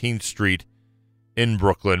 14th Street in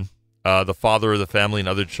Brooklyn. The father of the family and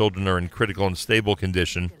other children are in critical and stable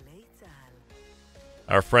condition.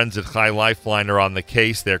 Our friends at Chai Lifeline are on the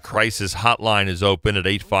case. Their crisis hotline is open at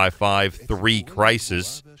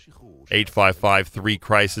 855-3-CRISIS.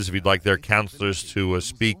 855-3-CRISIS if you'd like their counselors to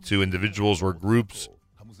speak to individuals or groups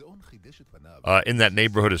in that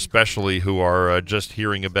neighborhood especially who are just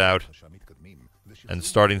hearing about and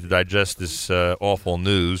starting to digest this awful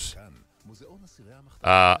news.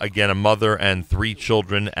 Again, a mother and 3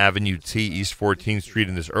 children, Avenue T, East 14th Street,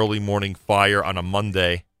 in this early morning fire on a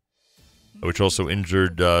Monday, which also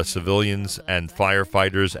injured civilians and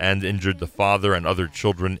firefighters and injured the father and other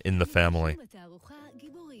children in the family.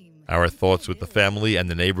 Our thoughts with the family and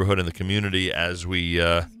the neighborhood and the community as we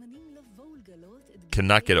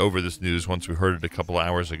cannot get over this news once we heard it a couple of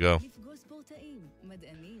hours ago.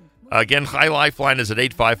 Again, Chai Lifeline is at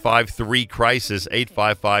 855-3-CRISIS,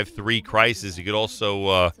 855-3-CRISIS. You could also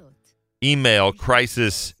email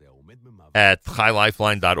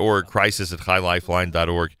crisis@chailifeline.org,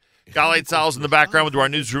 crisis@chailifeline.org. Galei Tzahal in the background with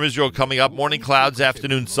our news from Israel coming up. Morning clouds,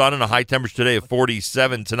 afternoon sun, and a high temperature today of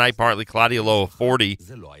 47. Tonight, partly cloudy, a low of 40.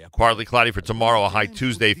 Partly cloudy for tomorrow, a high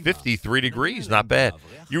Tuesday, 53 degrees. Not bad.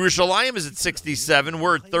 Yerushalayim is at 67.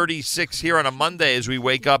 We're at 36 here on a Monday as we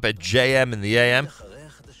wake up at JM in the AM.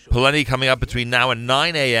 Plenty coming up between now and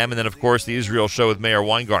 9 a.m. And then, of course, the Israel Show with Mayor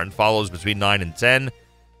Weingarten follows between 9 and 10.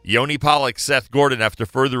 Yoni Pollack, Seth Gordon after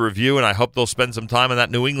further review, and I hope they'll spend some time on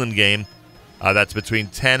that New England game. That's between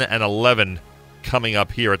 10 and 11 coming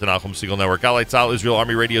up here at the Nachum Segal Network. Galei Tzahal, Israel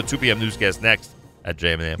Army Radio, 2 p.m. newscast next at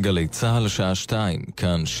JM. גלי צהל שעה 2,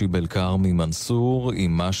 כאן שיבל קרמי מנסור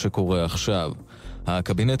עם מה שקורה עכשיו.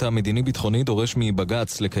 הקבינט המדיני-ביטחוני דורש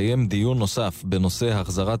מבג"ץ לקיים דיון נוסף בנושא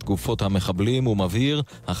החזרת גופות המחבלים ומבהיר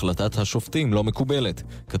החלטת השופטים לא מקובלת.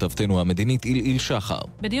 כתבתנו המדינית איל שחר.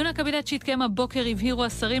 בדיון הקבינט שהתקיים הבוקר הבהירו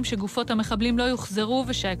השרים שגופות המחבלים לא יוחזרו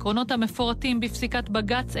ושהעקרונות המפורטים בפסיקת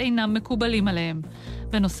בג"ץ אינם מקובלים עליהם.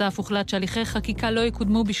 בנוסף הוחלט שהליכי חקיקה לא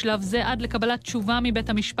יקודמו בשלב זה עד לקבלת תשובה מבית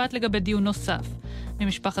המשפט לגבי דיון נוסף.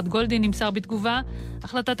 ממשפחת גולדין נמסר בתגובה,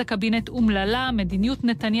 החלטת הקבינט אומללה, מדיניות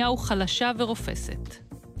נתניהו חלשה ורופסת.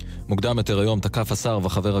 מוקדם יותר היום תקף השר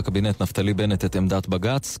וחבר הקבינט נפתלי בנט את עמדת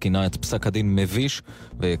בג"ץ, כינה את פסק הדין מביש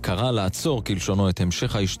וקרא לעצור כלשונו את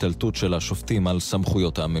המשך ההשתלטות של השופטים על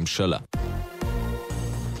סמכויות הממשלה.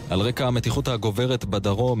 על רקע המתיחות הגוברת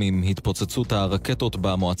בדרום עם התפוצצות הרקטות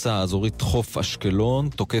במועצה האזורית חוף אשקלון,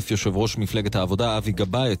 תוקף יושב ראש מפלגת העבודה אבי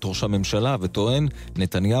גבאי את ראש הממשלה וטוען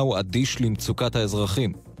נתניהו אדיש למצוקת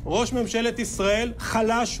האזרחים. ראש ממשלת ישראל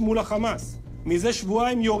חלש מול החמאס. מזה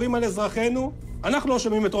שבועיים יורים על אזרחינו. אנחנו לא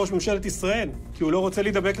שומעים את ראש ממשלת ישראל, כי הוא לא רוצה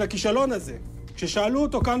להידבק לכישלון הזה. כששאלו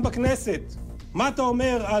אותו כאן בכנסת, מה אתה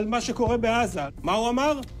אומר על מה שקורה בעזה? מה הוא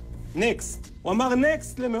אמר? נקסט. הוא אמר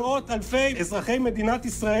נקסט למאות אלפי אזרחי מדינת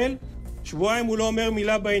ישראל. שבועיים הוא לא אומר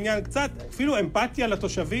מילה בעניין. קצת, אפילו אמפתיה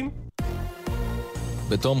לתושבים.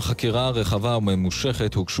 בתום חקירה רחבה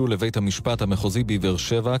וממושכת הוגשו לבית המשפט המחוזי בבאר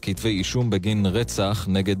שבע כתבי אישום בגין רצח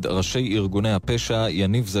נגד ראשי ארגוני הפשע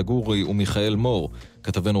יניב זגורי ומיכאל מור.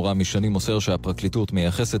 כתבנו רמי שני מוסר שהפרקליטות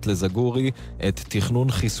מייחסת לזגורי את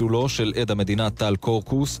תכנון חיסולו של עד המדינה טל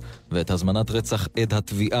קורקוס ואת הזמנת רצח עד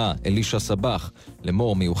התביעה אלישה סבח.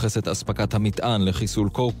 למור מיוחסת אספקת המטען לחיסול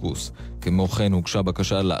קורקוס. כמו כן הוגשה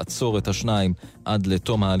בקשה לעצור את השניים עד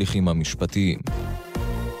לתום ההליכים המשפטיים.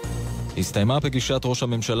 הסתיימה פגישת ראש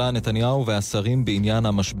הממשלה נתניהו והשרים בעניין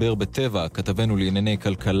המשבר בטבע. כתבנו לענייני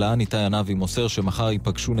כלכלה ניתאי ענבי מוסר שמחר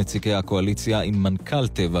ייפגשו נציגי הקואליציה עם מנכ"ל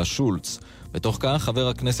טבע שולץ. בתוך כך חבר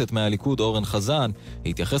הכנסת מהליכוד אורן חזן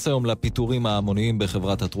התייחס היום לפיטורים ההמוניים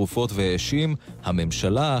בחברת התרופות והאשים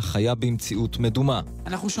הממשלה חיה במציאות מדומה.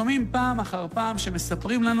 אנחנו שומעים פעם אחר פעם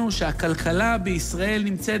שמספרים לנו שהכלכלה בישראל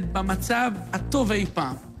נמצאת במצב הטוב אי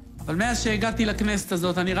פעם. אבל מאז שהגעתי לכנסת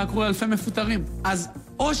הזאת אני רק רואה אלפי מפוטרים. אז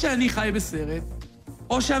או שאני חי בסרט,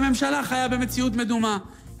 או שהממשלה חיה במציאות מדומה.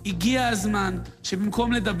 הגיע הזמן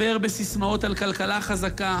שבמקום לדבר בסיסמאות על כלכלה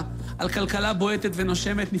חזקה, על כלכלה בועטת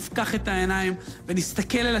ונושמת, נפתח את העיניים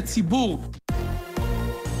ונסתכל על הציבור.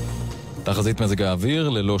 תחזית מזג האוויר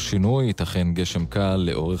ללא שינוי, ייתכן גשם קל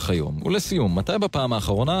לאורך היום. ולסיום, מתי בפעם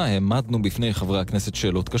האחרונה העמדנו בפני חברי הכנסת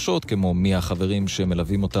שאלות קשות, כמו מי החברים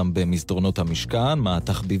שמלווים אותם במסדרונות המשכן, מה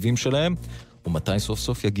התחביבים שלהם, ומתי סוף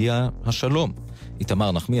סוף יגיע השלום.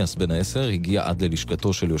 איתמר נחמיאס בן 10 הגיע עד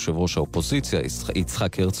ללשכתו של יושב ראש האופוזיציה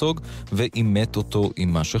יצחק הרצוג ואימת אותו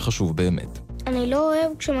עם מה שחשוב באמת. אני לא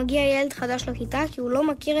אוהב כשמגיע ילד חדש לכיתה כי הוא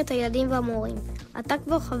לא מכיר את הילדים והמורים. אתה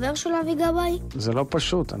כבר חבר של אבי גבאי? זה לא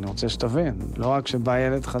פשוט, אני רוצה שתבין. לא רק שבא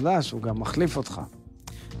ילד חדש, הוא גם מחליף אותך.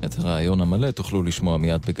 את הרעיון המלא תוכלו לשמוע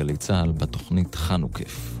מיד בגלי צהל בתוכנית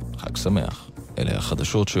חנוכף. חג שמח. אלה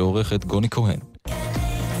החדשות שעורכת גוני כהן.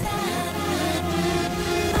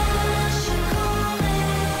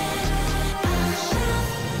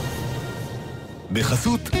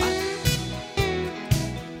 בחסות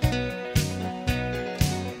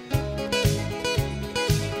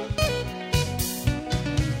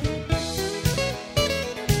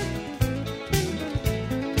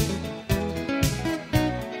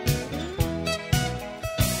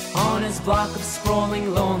block of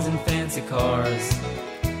sprawling lawns and fancy cars.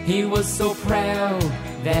 He was so proud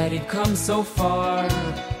that he'd come so far.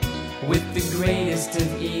 With the greatest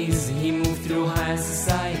of ease, he moved through high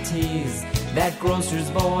societies. That grocer's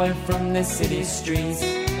boy from the city streets.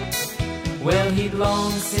 Well, he'd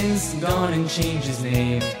long since gone and changed his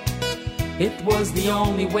name. It was the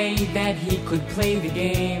only way that he could play the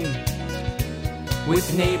game.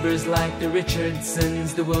 With neighbors like the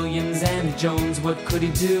Richardsons, the Williams and the Jones, what could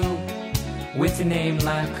he do with a name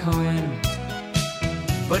like Cohen?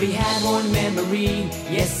 But he had one memory,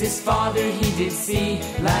 yes, his father he did see,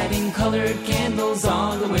 lighting colored candles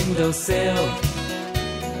on the windowsill.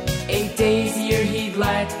 8 days a year he'd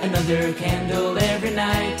light another candle every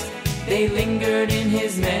night. They lingered in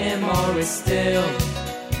his memory still.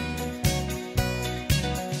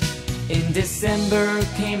 In December,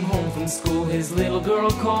 came home from school his little girl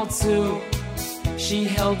called Sue. She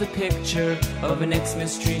held a picture of an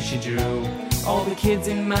Xmas tree she drew. All the kids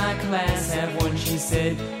in my class have one, she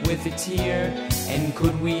said, with a tear. And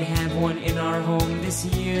could we have one in our home this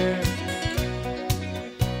year?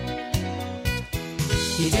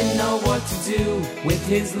 He didn't know what to do with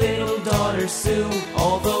his little daughter Sue,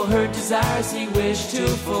 although her desires he wished to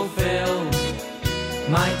fulfill.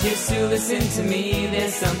 My dear Sue, listen to me,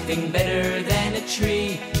 there's something better than a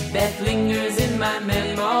tree that lingers in my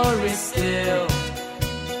memory still.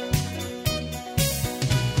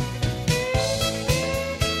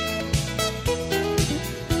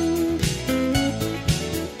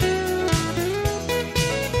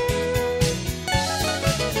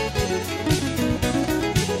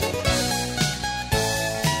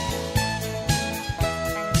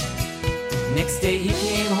 Next day he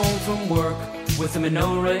came home from work with a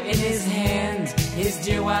menorah in his hand. His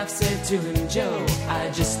dear wife said to him, Joe, I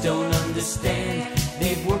just don't understand.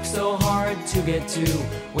 They've worked so hard to get to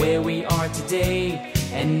where we are today.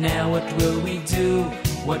 And now what will we do?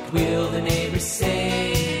 What will the neighbors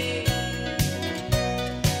say?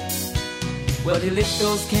 Well, he lit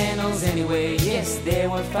those candles anyway. Yes, there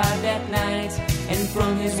were 5 that night. And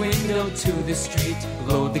from his window to the street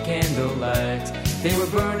glowed the candlelight. They were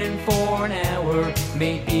burning for an hour,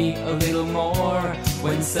 maybe a little more,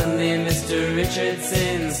 when suddenly Mr.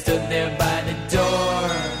 Richardson stood there by the door.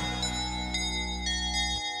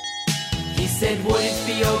 He said, would it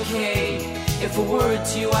be okay if a word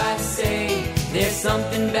to you I say? There's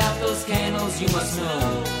something about those candles you must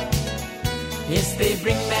know. Yes, they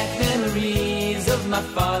bring back memories of my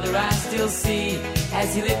father I still see,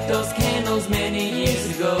 as he lit those candles many years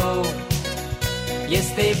ago. Yes,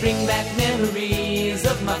 they bring back memories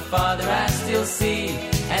of my father I still see,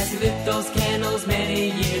 as he lit those candles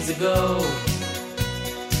many years ago.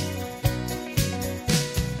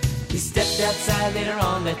 He stepped outside later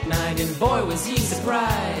on that night, and boy was he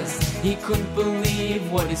surprised. He couldn't believe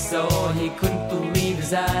what he saw, he couldn't believe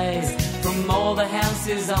his eyes. From all the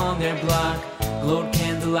houses on their block glowed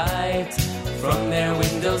candlelight, from their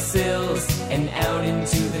windowsills and out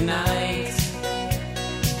into the night.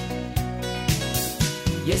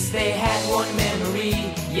 Yes, they had one memory,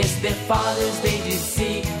 yes, their fathers they did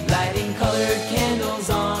see, lighting colored candles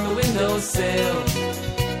on the windowsill.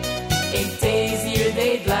 8 days a year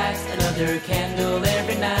they'd light another candle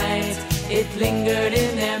every night. It lingered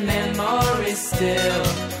in their memory still.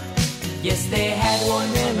 Yes, they had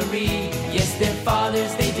one memory, yes, their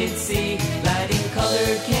fathers they did see, lighting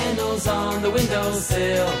colored candles on the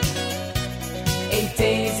windowsill. 8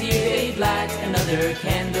 days a year they'd light another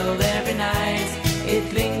candle every night.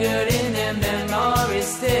 It lingered in their memory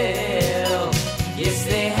still. Yes,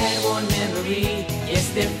 they had one memory, yes,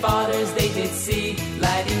 their fathers they did see,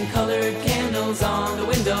 lighting colored candles on the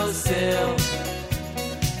windowsill.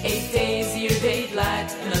 8 days a year they'd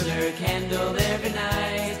light another candle every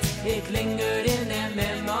night. It lingered in their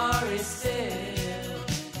memory still.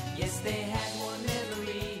 Yes, they had one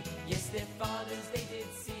memory, yes, their fathers they did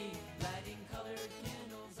see, lighting colored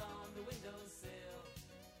candles on the windowsill.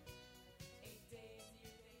 8 days a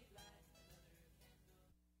year they'd light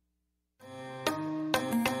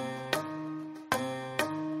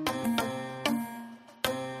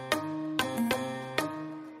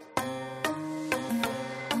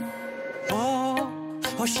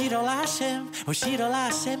Hoshiro Lashem, Hoshiro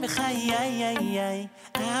Lashem, Chai,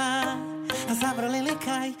 Azabra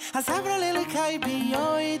Lilikai, Azabra Lilikai,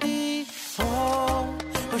 Bioidi. Oh,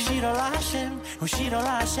 Hoshiro Lashem, Chai,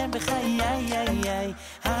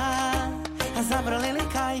 Azabra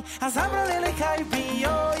Lilikai, Azabra Lilikai,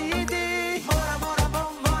 Bioidi. Mora, mora,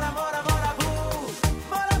 bom, mora, mora, mora, boo.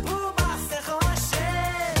 Mora, boo, Masech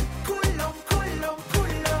Lashem. Kulom, kulom,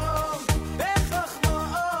 kulom. Bechachmo,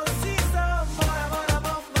 Ozizom. Mora, mora,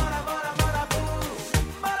 bom, mora, mora, mora, boo.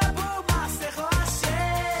 Mora, boo,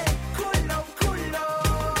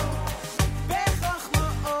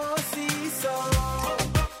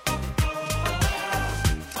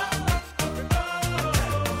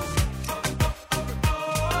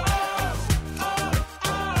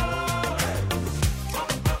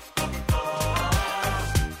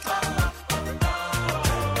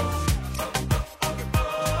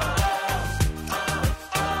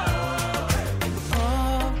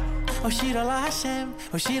 Oshira la Hashem,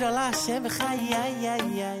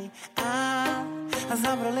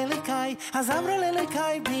 Chai, Azamra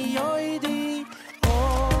lelekai, biyoidi.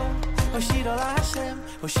 Oh, Oshira la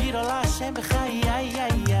Hashem,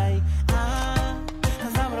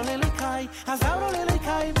 Chai, Azamra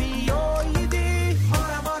lelekai, biyoidi.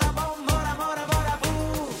 Mora, mora, bom, mora, mora, mora,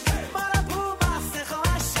 boo. Mora, boo, masecho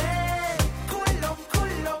Hashem. Kulom,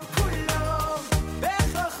 kulom, kulom.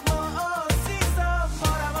 Bechachmo osiso.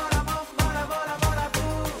 Mora, mora, bom, mora, mora, mora,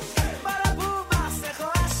 boo. Mora, boo, masecho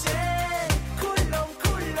Hashem. Kulom,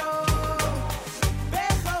 kulom.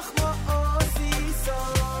 Bechachmo osiso.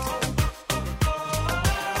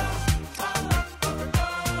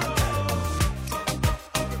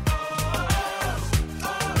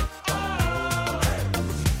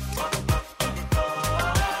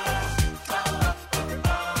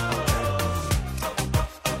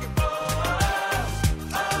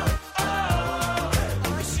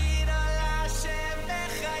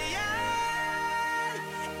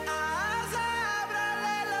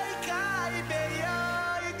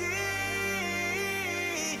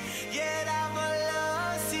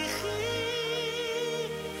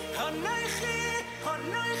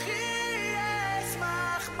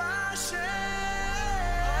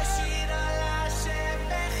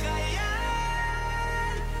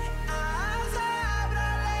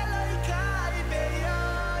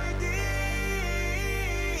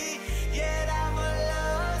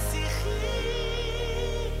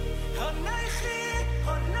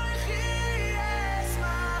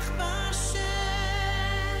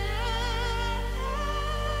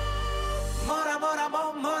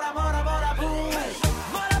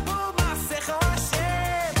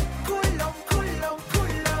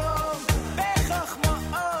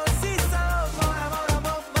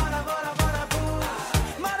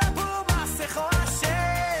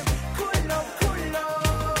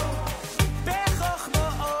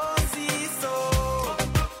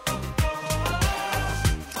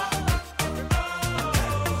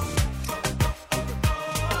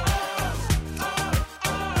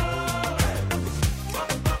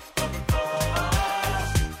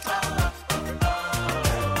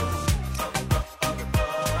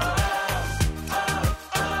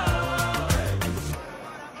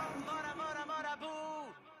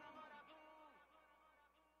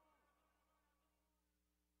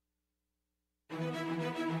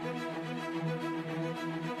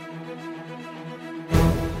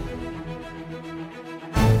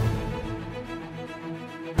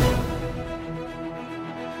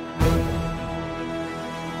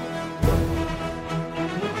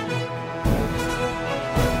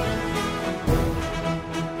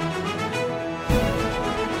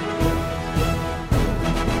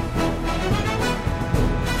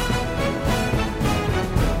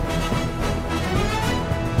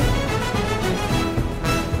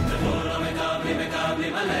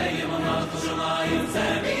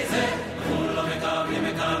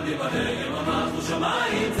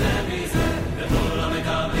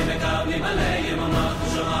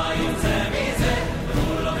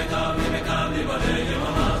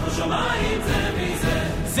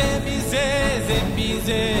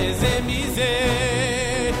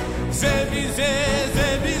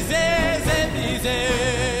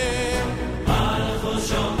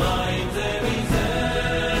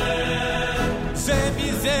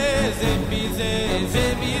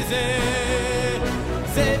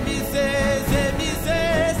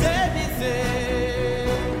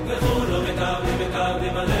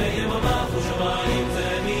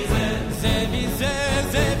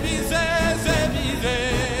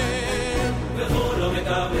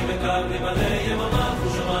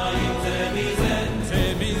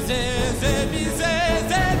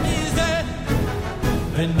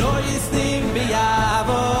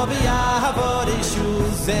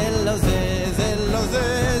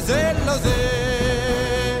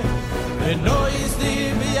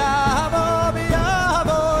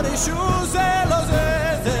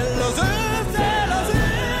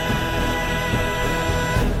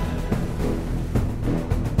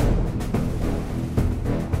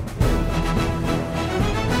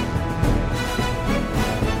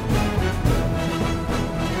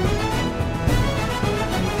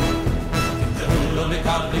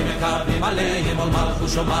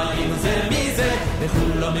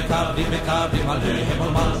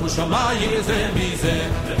 מלכות שמיים זה מזה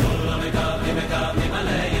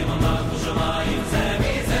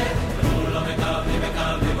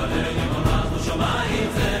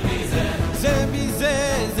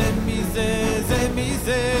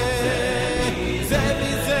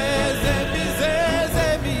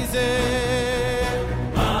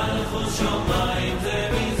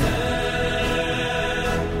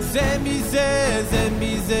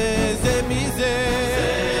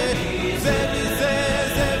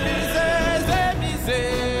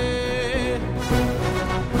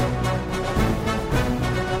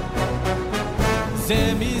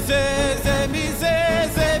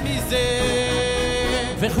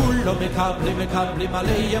כולו מקבלים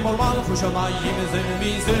עליהם עול מלכות שמיים זה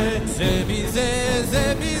מזה זה מזה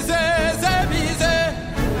זה מזה זה מזה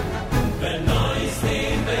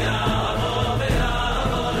ונויסטים ביעבו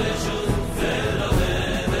ביעבו לשוט זה לא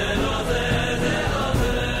זה זה לא זה זה לא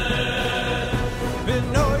זה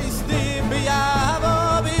ונויסטים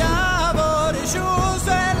ביעבו ביעבו לשוט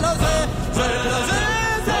זה לא זה זה לא זה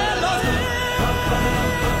זה לא זה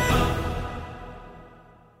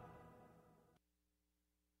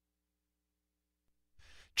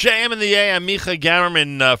JM in the AM, Micha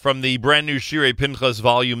Gamerman from the brand new Shirei Pinchas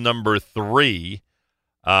volume number 3.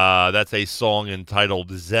 That's a song entitled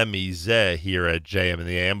Zemi Zeh here at JM in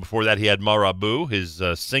the AM. Before that, he had Marabu, his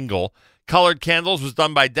single. Colored Candles was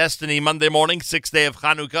done by Destiny Monday morning, 6th day of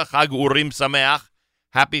Chanukah, Chag Urim Sameach.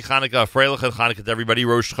 Happy Chanukah, Freilich and Chanukah to everybody.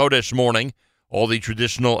 Rosh Chodesh morning. All the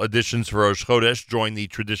traditional editions for Rosh Chodesh join the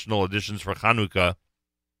traditional editions for Chanukah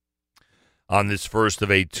on this first of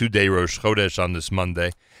a 2-day Rosh Chodesh on this Monday.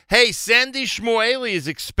 Hey, Sandy Shmueli is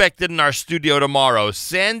expected in our studio tomorrow.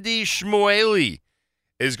 Sandy Shmueli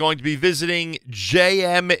is going to be visiting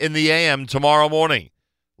JM in the AM tomorrow morning.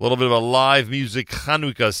 A little bit of a live music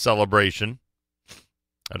Chanukah celebration.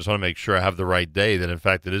 I just want to make sure I have the right day, that in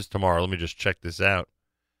fact it is tomorrow. Let me just check this out.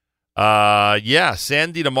 Yeah,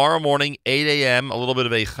 Sandy tomorrow morning, 8 a.m., a little bit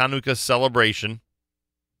of a Chanukah celebration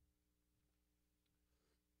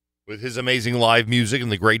with his amazing live music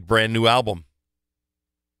and the great brand new album.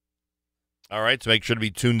 All right, so make sure to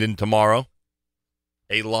be tuned in tomorrow.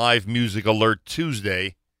 A live music alert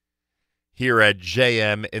Tuesday here at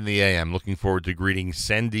JM in the AM. Looking forward to greeting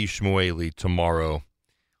Sandy Shmueli tomorrow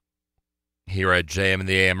here at JM in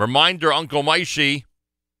the AM. Reminder, Uncle Maishi,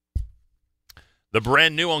 the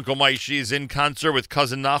brand new Uncle Maishi, is in concert with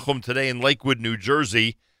Cousin Nachum today in Lakewood, New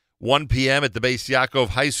Jersey. 1 p.m. at the Beis Yaakov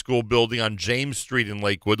High School building on James Street in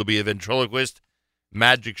Lakewood. There'll be a ventriloquist,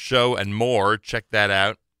 magic show, and more. Check that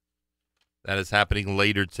out. That is happening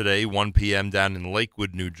later today, 1 p.m. down in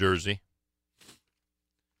Lakewood, New Jersey.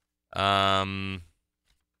 That's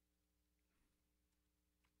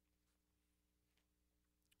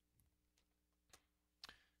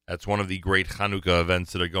one of the great Chanukah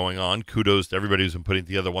events that are going on. Kudos to everybody who's been putting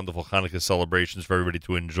together wonderful Chanukah celebrations for everybody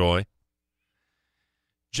to enjoy.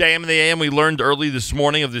 JM in the AM, we learned early this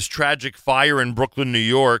morning of this tragic fire in Brooklyn, New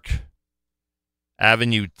York,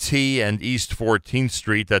 Avenue T and East 14th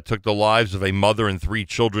Street, that took the lives of a mother and 3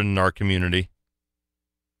 children in our community.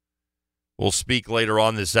 We'll speak later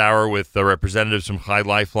on this hour with the representatives from Chai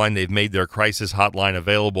Lifeline. They've made their crisis hotline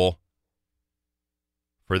available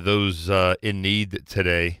for those in need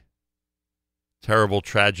today. Terrible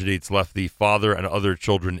tragedy. It's left the father and other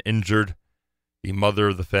children injured. The mother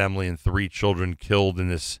of the family and 3 children killed in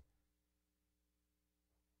this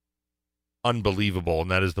unbelievable, and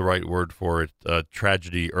that is the right word for it,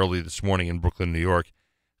 tragedy early this morning in Brooklyn, New York.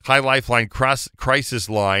 Chai Lifeline crisis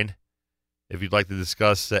line, if you'd like to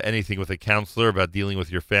discuss anything with a counselor about dealing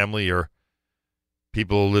with your family or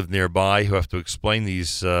people who live nearby who have to explain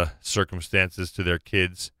these circumstances to their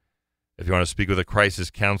kids. If you want to speak with a crisis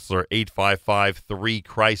counselor,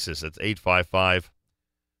 855-3-CRISIS. That's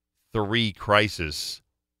 855-3-CRISIS.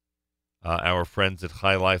 Our friends at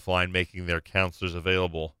Chai Lifeline making their counselors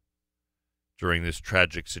available during this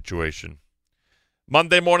tragic situation.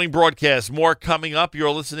 Monday morning broadcast. More coming up.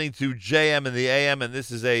 You're listening to JM in the AM, and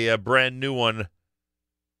this is a brand new one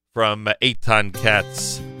from Eitan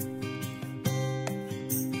Katz.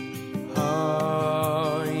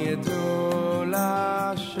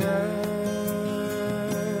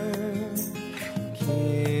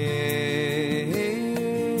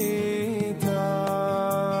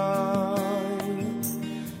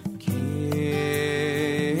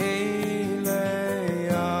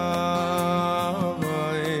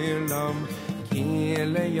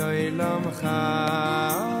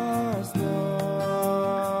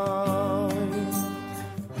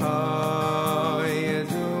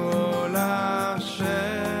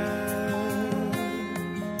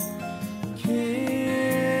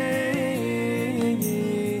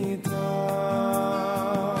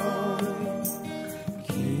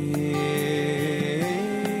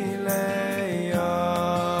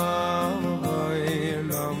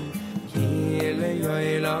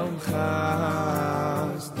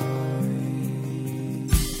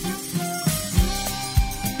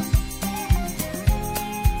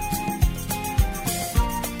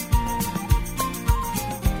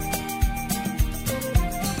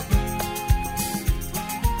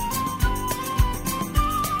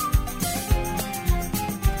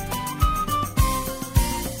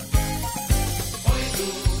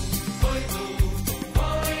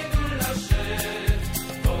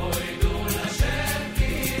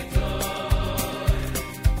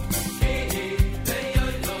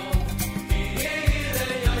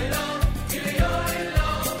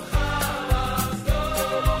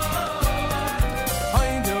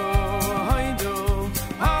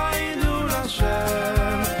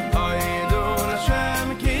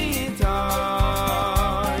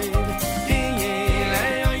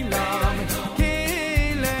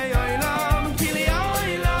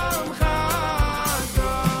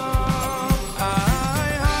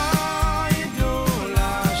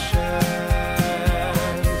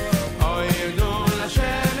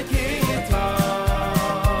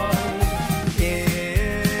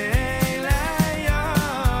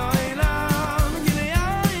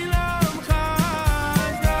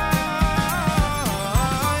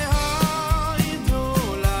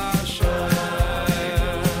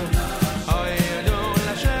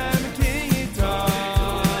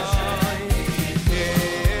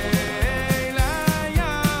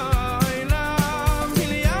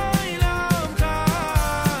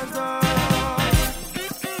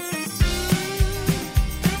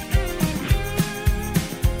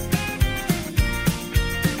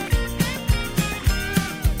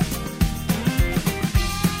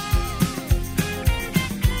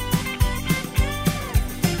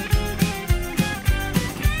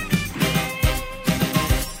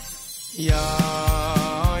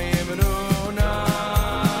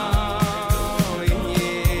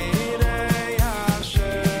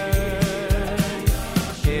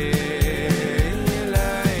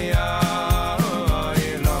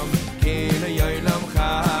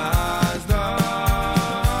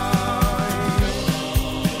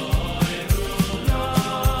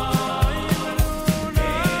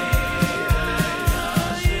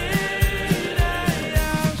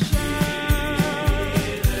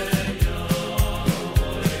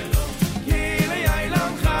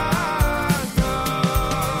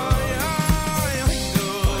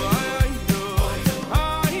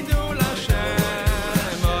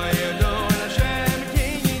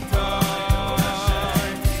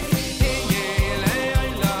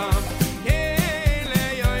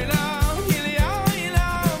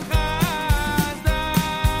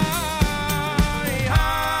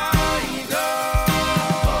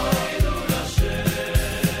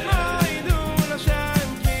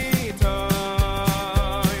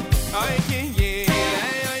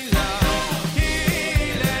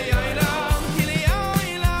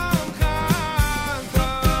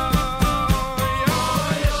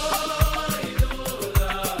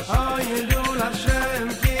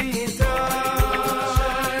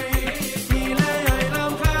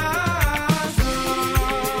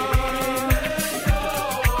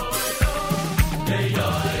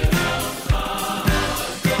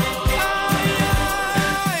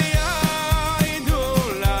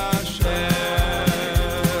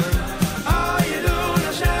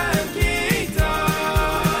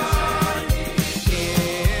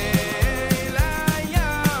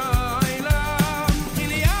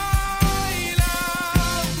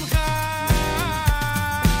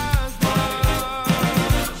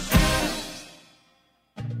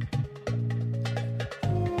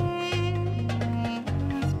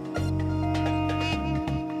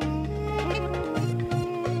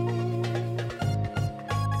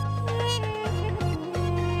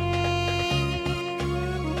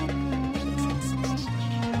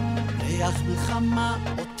 ריח מלחמה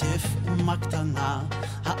עוטף אומה קטנה,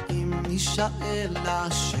 האם נשאר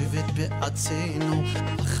לשבת בארצנו?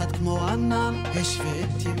 פחד כמו ענן,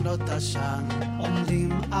 השבטים לא תשן,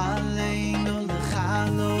 עומדים עלינו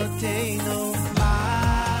לכלותנו.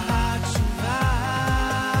 מה התשובה?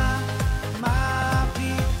 מה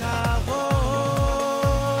הפתרון?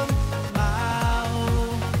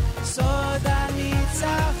 מהו סוד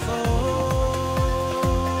הניצחון?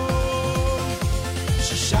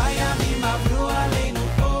 6 ימים עברו עלינו,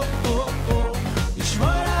 לשמור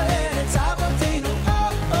על ארץ אבותינו,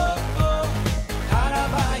 הר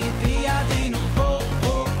הבית בידינו,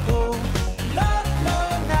 לא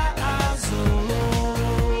נעזוב.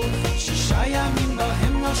 6 ימים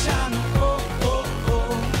בהם נושענו,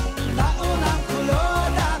 לעולם כולו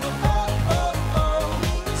הודענו,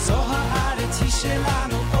 זו הארץ היא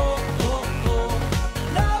שלנו,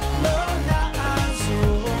 לא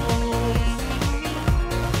נעזוב.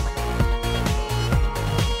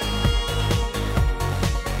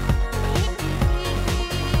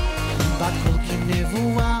 בכל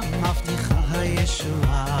כנבואה מבטיחה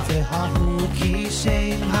הישועה, והוא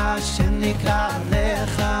כשם השם נקרא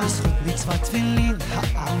לך. בזכות מצוות תפילין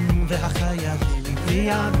העם והחיילים,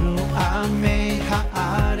 ויעברו עמי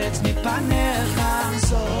הארץ מפניך.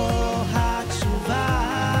 זו התשובה,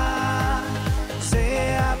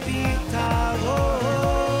 זה הפתרון,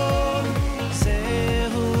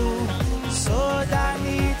 זהו סוד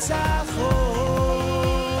הניצחון.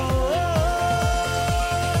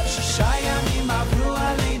 6 ימים עברו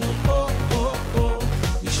עלינו,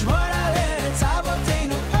 לשמור על ארץ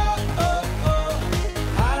אבותינו,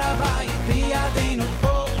 הר הבית בידינו,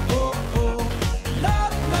 לא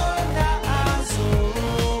נעזוב.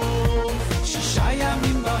 6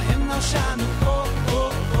 ימים בהם נושענו,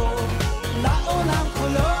 לעולם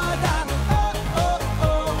כולו הודענו,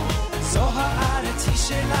 זו הארץ היא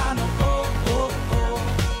שלנו,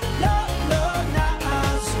 לא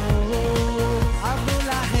נעזוב. עברו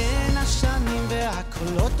להן השנים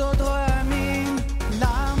והקולות עוד רועמים,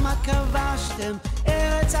 למה כבשתם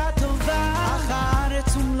ארץ הטובה? אך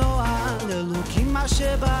הארץ ומלואה לאלוקים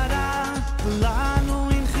אשר ברא, לנו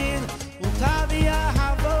הנחיל אותה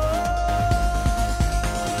ויאהבו.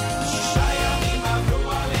 6 ימים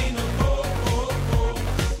עברו עלינו,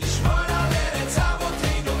 לשמור על ארץ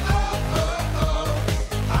אבותינו,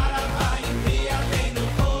 הר הבית בידינו,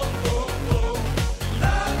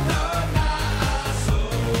 לא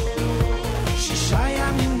נעזוב. 6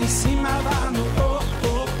 ימים ניסים עברנו,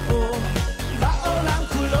 לעולם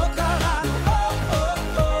כולו קראנו,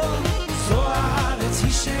 זו הארץ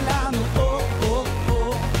היא שלנו,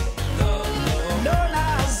 לא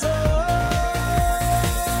נעזוב.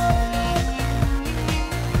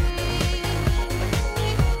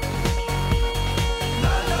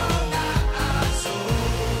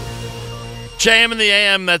 JM in the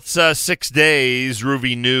AM, that's 6 days.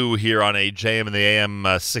 Ruvi New here on a JM in the AM,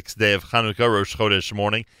 6th day of Chanukah, Rosh Chodesh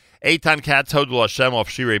morning. Eitan Katz, Hodul Hashem, off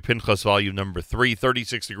Shirei Pinchas, volume number 3.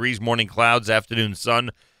 36 degrees, morning clouds, afternoon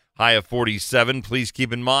sun, high of 47. Please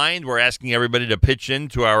keep in mind, we're asking everybody to pitch in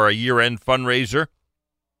to our year-end fundraiser.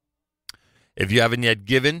 If you haven't yet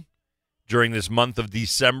given during this month of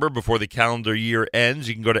December, before the calendar year ends,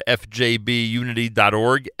 you can go to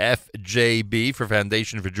fjbunity.org, FJB for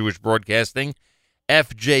Foundation for Jewish Broadcasting,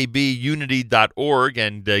 fjbunity.org,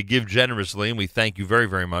 and give generously, and we thank you very,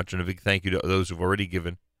 very much, and a big thank you to those who've already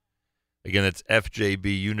given. Again, that's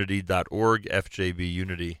fjbunity.org,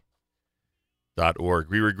 fjbunity.org.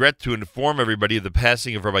 We regret to inform everybody of the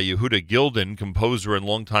passing of Rabbi Yehuda Gilden, composer and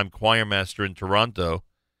longtime choir master in Toronto,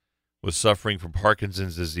 was suffering from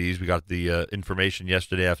Parkinson's disease. We got the information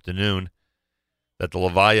yesterday afternoon that the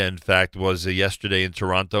Levaya, in fact, was yesterday in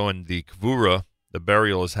Toronto, and the Kvura, the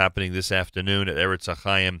burial, is happening this afternoon at Eretz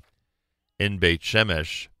HaChaim in Beit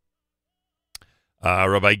Shemesh.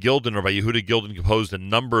 Rabbi Yehuda Gilden, composed a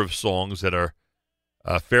number of songs that are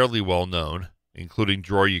fairly well known, including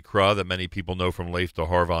Dror Yikra, that many people know from Leif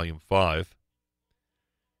Tahar, Volume 5.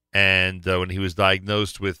 And when he was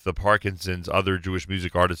diagnosed with the Parkinson's, other Jewish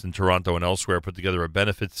music artists in Toronto and elsewhere put together a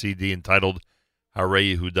benefit CD entitled Hare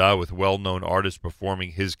Yehuda, with well-known artists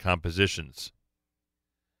performing his compositions.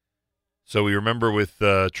 So we remember with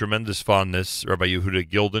tremendous fondness Rabbi Yehuda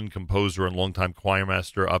Gilden, composer and longtime choir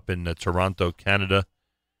master up in Toronto, Canada.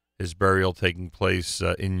 His burial taking place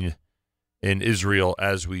in Israel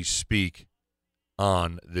as we speak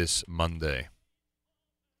on this Monday.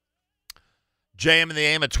 JM in the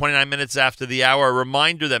AM at 29 minutes after the hour. A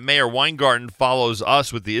reminder that Mayor Weingarten follows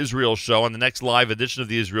us with the Israel Show on the next live edition of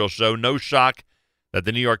the Israel Show. No shock that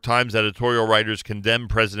the New York Times editorial writers condemn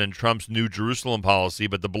President Trump's new Jerusalem policy,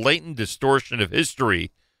 but the blatant distortion of history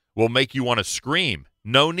will make you want to scream.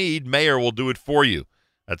 No need. Meir will do it for you.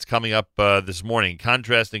 That's coming up this morning.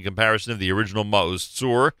 Contrast and comparison of the original Ma'oz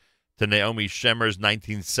Tzur to Naomi Shemer's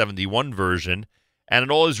 1971 version, and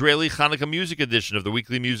an all-Israeli Chanukah music edition of the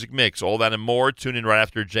weekly music mix. All that and more. Tune in right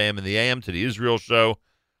after JM in the AM to the Israel Show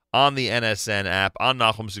on the NSN app, on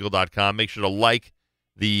NachumSegal.com. Make sure to like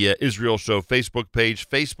the Israel Show Facebook page,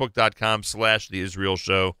 facebook.com/The Israel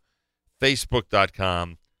Show,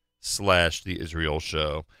 facebook.com/The Israel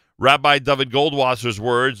Show. Rabbi Dovid Goldwasser's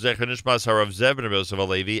words, Zecher Nishmas Harav Zev ben Rabbi Yosef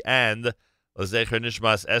Halevi, and Zecher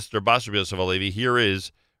Nishmas Esther Bas Rabbi Yosef Halevi. Here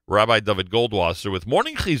is Rabbi Dovid Goldwasser with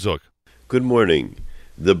Morning Chizuk. Good morning.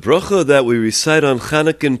 The bracha that we recite on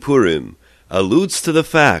Chanukah and Purim alludes to the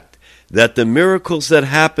fact that the miracles that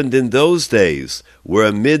happened in those days were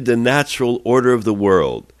amid the natural order of the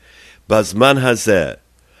world. Bazman hazeh,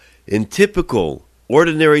 in typical,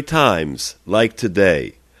 ordinary times like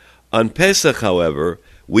today. On Pesach, however,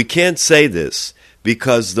 we can't say this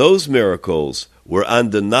because those miracles were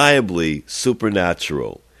undeniably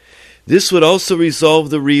supernatural. This would also resolve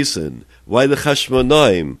the reason why the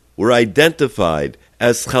Chashmonaim were identified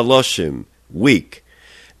as chaloshim, weak.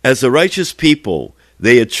 As a righteous people,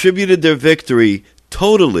 they attributed their victory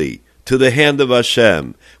totally to the hand of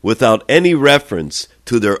Hashem, without any reference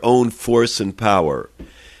to their own force and power.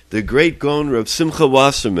 The great Gaon Rav Simcha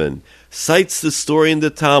Wasserman cites the story in the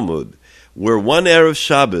Talmud, where one Erev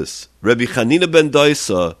Shabbos, Rabbi Chanina ben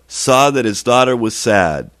Doisa saw that his daughter was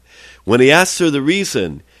sad. When he asked her the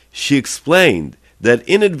reason, she explained that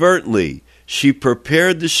inadvertently she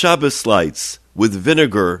prepared the Shabbos lights with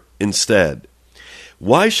vinegar instead.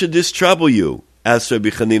 Why should this trouble you? Asked Rabbi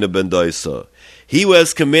Chanina ben Doisa. He who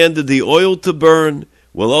has commanded the oil to burn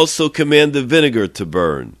will also command the vinegar to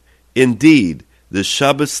burn. Indeed, the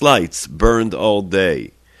Shabbos lights burned all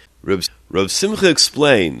day. Rav Simcha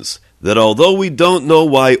explains that although we don't know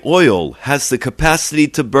why oil has the capacity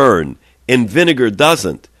to burn and vinegar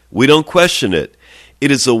doesn't, we don't question it. It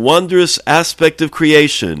is a wondrous aspect of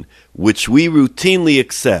creation which we routinely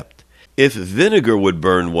accept. If vinegar would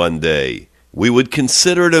burn one day, we would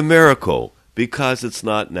consider it a miracle because it's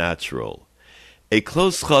not natural. A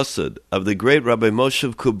close chassid of the great Rabbi Moshe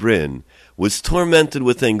of Kubrin was tormented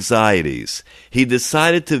with anxieties. He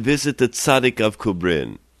decided to visit the tzaddik of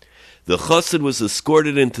Kubrin. The chassid was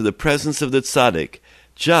escorted into the presence of the tzaddik,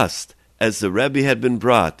 just as the Rebbe had been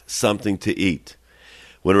brought something to eat.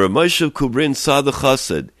 When Rabbi Moshe of Kubrin saw the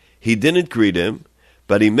chassid, he didn't greet him,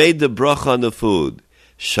 but he made the bracha on the food,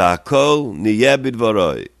 Sha'akol niyeh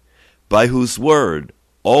bidvaroi, by whose word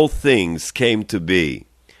all things came to be.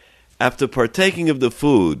 After partaking of the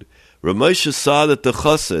food, Rabbi Moshe saw that the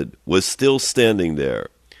chassid was still standing there.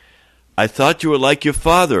 I thought you were like your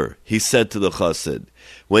father, he said to the chassid.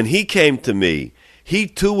 When he came to me, he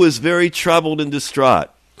too was very troubled and distraught.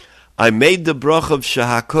 I made the bracha of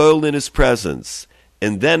Sha'akol in his presence,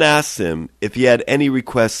 and then asked him if he had any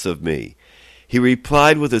requests of me. He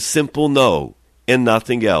replied with a simple no, and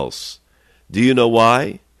nothing else. Do you know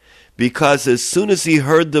why? Because as soon as he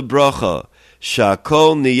heard the bracha,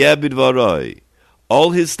 Sha'akol niyeh bidvaroi,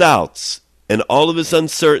 all his doubts and all of his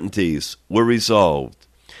uncertainties were resolved.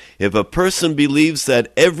 If a person believes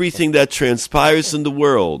that everything that transpires in the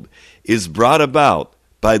world is brought about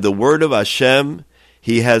by the word of Hashem,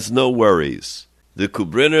 he has no worries. The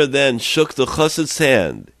Kubriner then shook the chassid's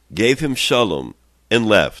hand, gave him shalom, and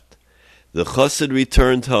left. The chassid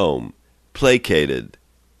returned home, placated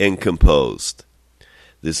and composed.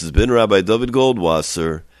 This has been Rabbi Dovid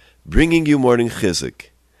Goldwasser, bringing you Morning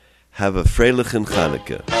Chizuk. Have a freilichen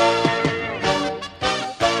Chanukah.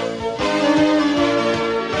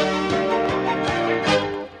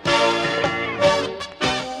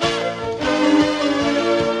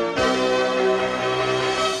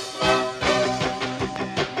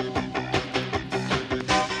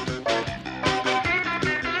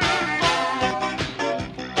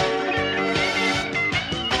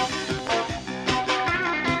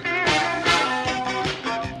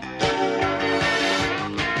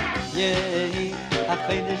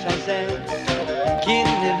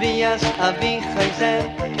 Avi chayzeh,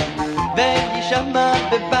 ben yishama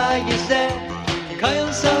bebayizeh, koyel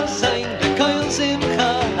so sein, koyel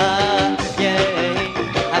simcha, yay.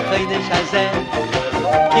 Achodesh hazeh,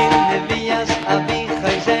 kin nevias avi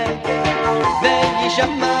chayzeh, ben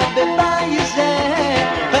yishama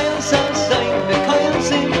bebayizeh, koyel so sein, koyel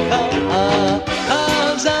simcha,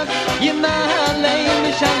 chazak yimalei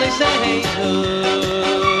mishalei seinu.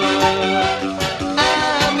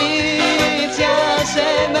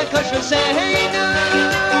 Kosher Seinu,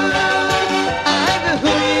 I be who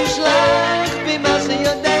yishlach b'maseh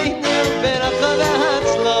yodeinu v'rachol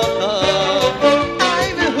ha'atzlocha. I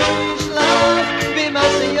be who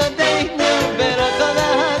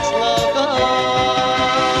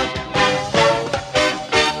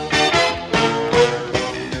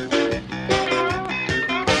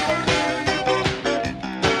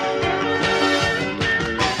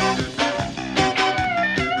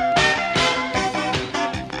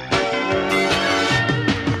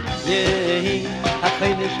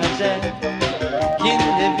הזה kin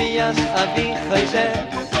devias avi khoyze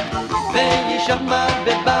ve yishma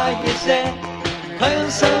bebay ze koil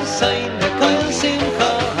so sein de koil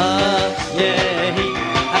simcha yehi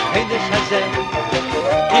a hedesh הזה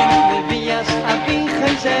kin devias avi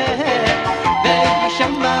khoyze ve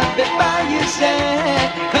yishma bebay ze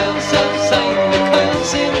koil so sein de koil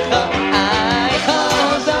simcha ay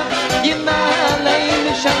khaza yimalay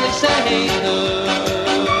mishal seinu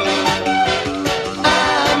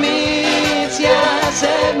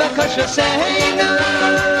Makasha seinu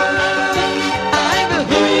I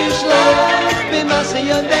behu yishlach b'masa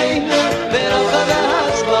yadeinu v'rocha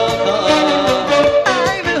v'hatzlacha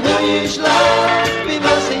I behu yishlach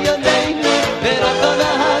b'masa yadeinu v'rocha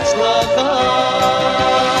v'hatzlacha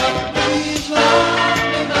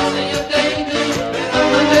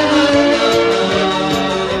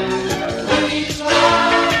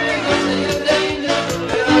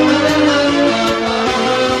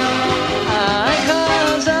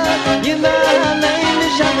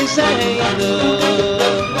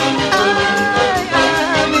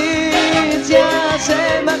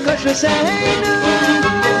Seinu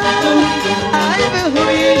I behu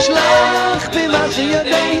yishlach b'masa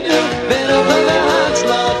yadeinu v'rocha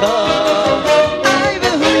v'hatzlacha I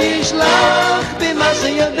behu yishlach b'masa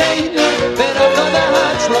yadeinu v'rocha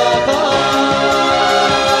v'hatzlacha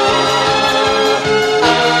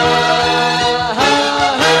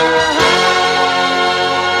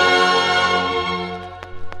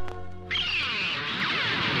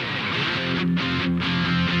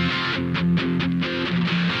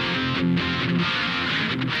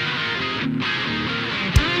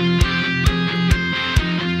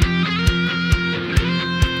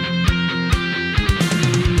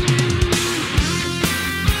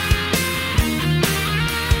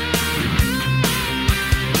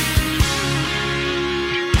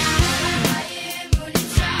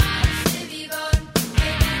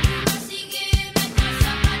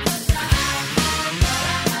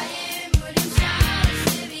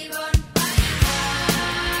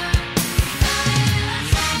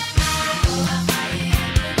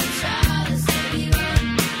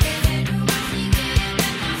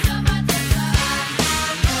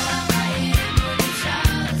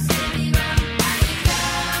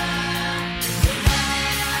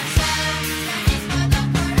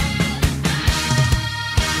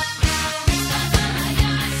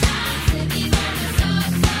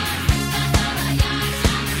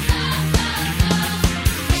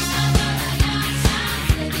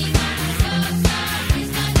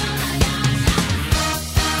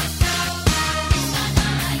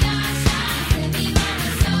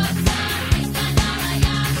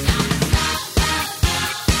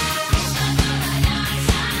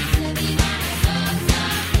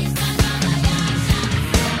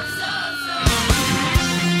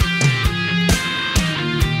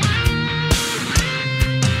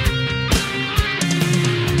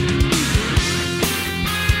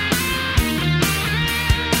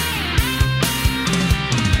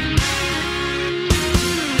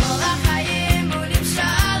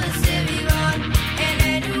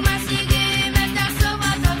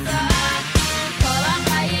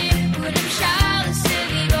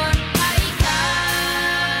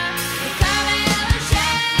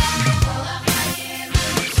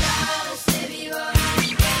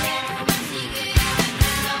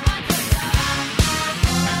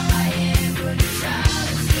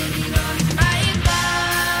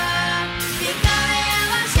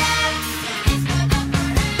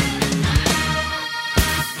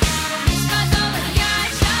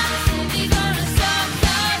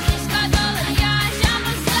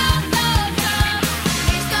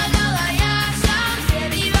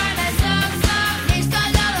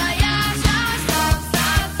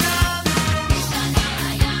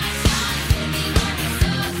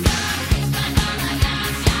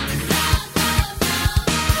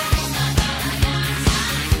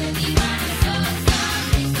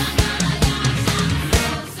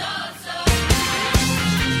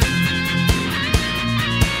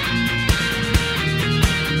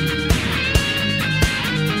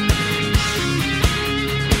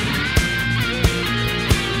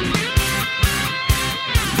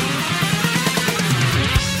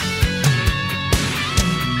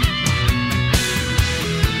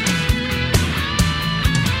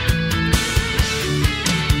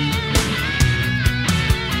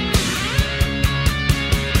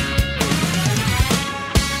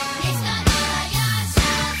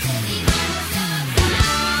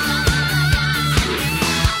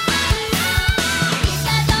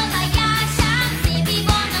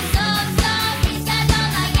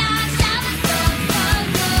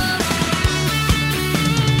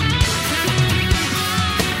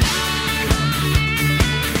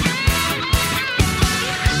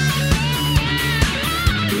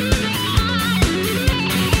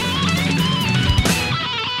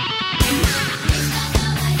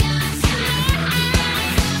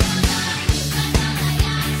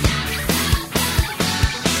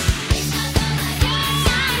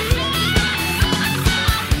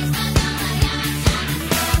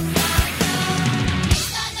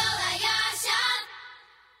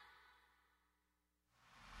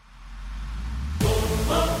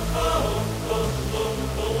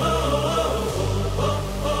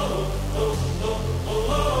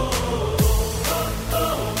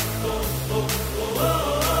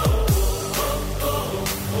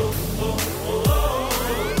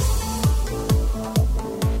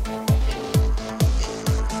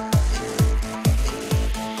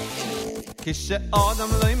כשאדם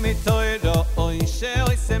לא מתוירו אוי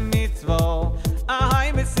שעושה מצוו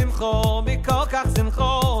אהי בשמחו מכל כך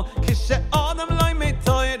שמחו כשאדם לא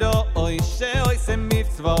מתוירו אוי שעושה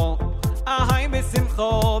מצוו אהי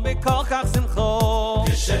בשמחו מכל כך שמחו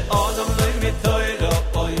כשאדם לא מתוירו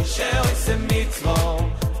אוי שעושה מצוו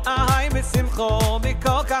אהי בשמחו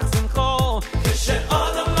מכל כך שמחו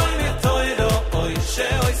כשאדם לא מתוירו אוי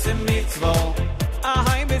שעושה מצוו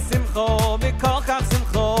אהי בשמחו מכל כך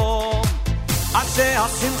שמחו עד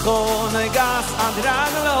שהשמחו נגס עד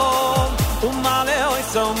רגלו ומעלה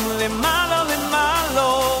אויסום למעלה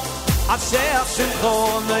למעלו עד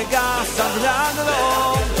שהשמחו נגס עד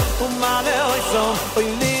רגלו ומעלה אויסום אוי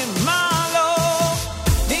למעלו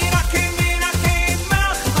נרקי נרקי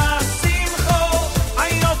מחמא שמחו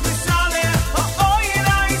עיוב מסלח אוי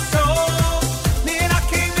רייסו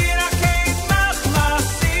נרקי נרקי מחמא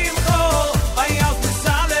שמחו עיוב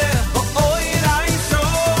מסלח אוי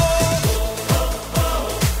רייסו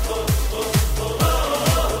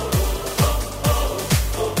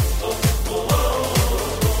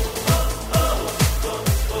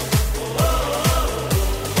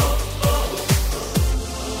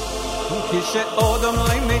כשאודם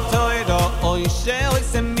לא מתוירו אוי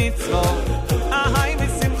שעושה מצוו אהי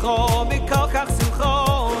בשמחו מכל כך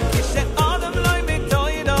שמחו כשאודם לא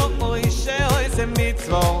מתוירו אוי שעושה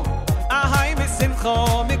מצוו אהי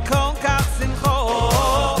בשמחו מכל כך שמחו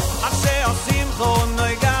עד שהשמחו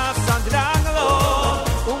נגס עד רגלו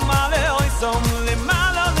ומעלה אויסום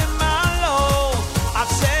למעלה למעלו עד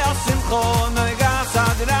שהשמחו נגס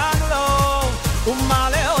עד רגלו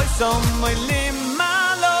ומעלה אויסום למעלו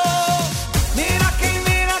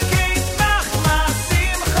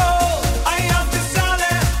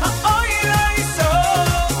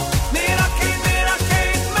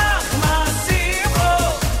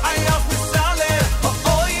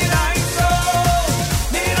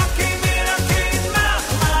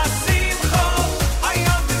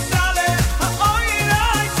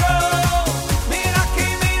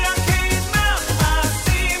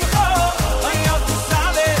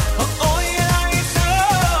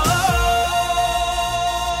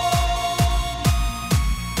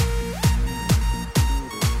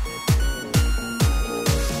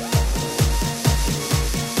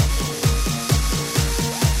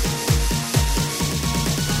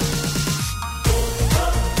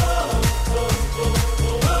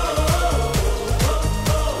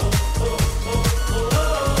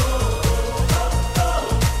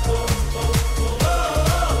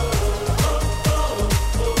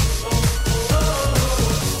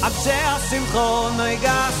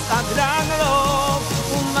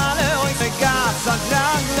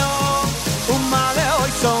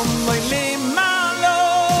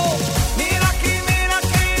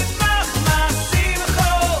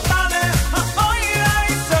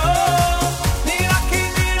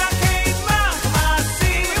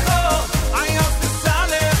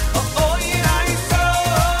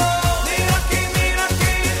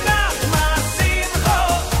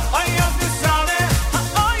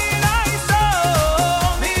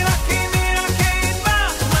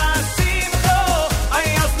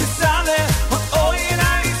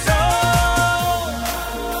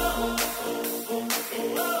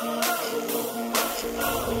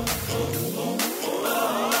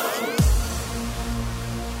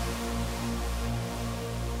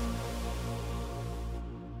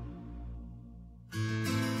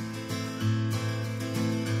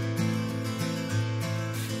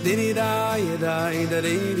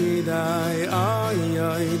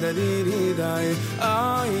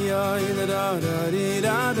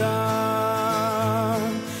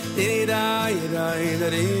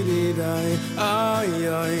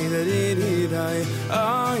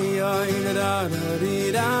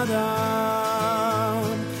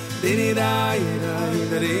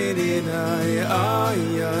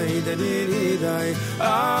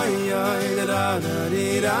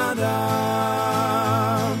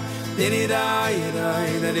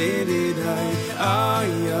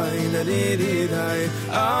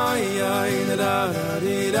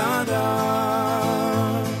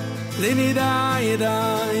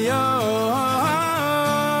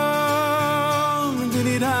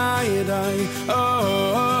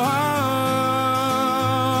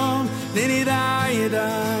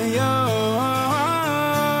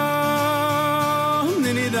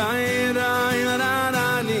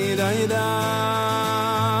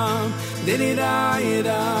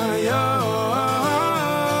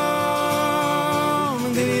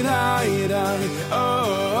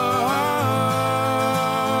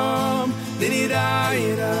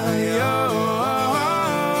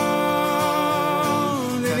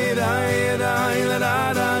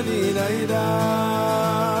da da da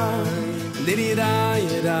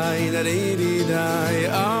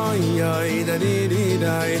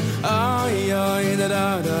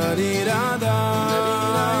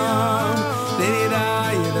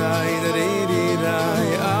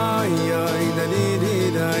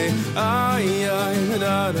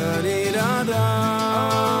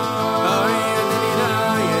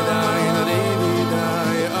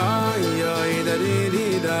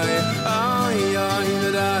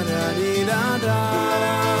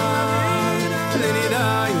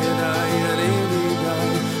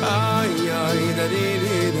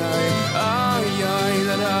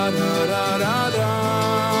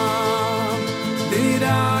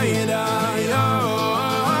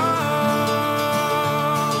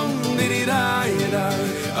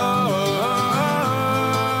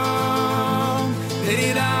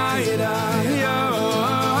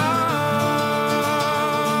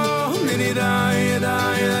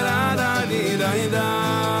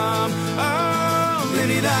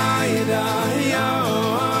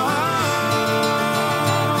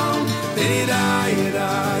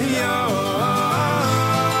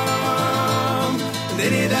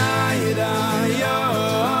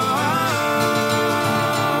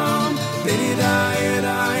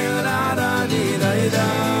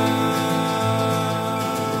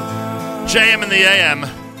JM in the AM.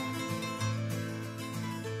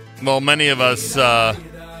 Well, many of us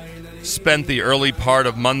spent the early part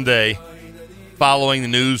of Monday following the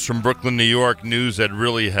news from Brooklyn, New York, news that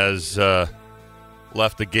really has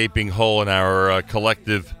left a gaping hole in our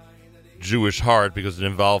collective Jewish heart because it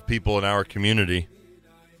involved people in our community.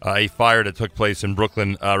 A fire that took place in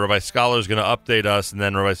Brooklyn. Rabbi Scholar is going to update us, and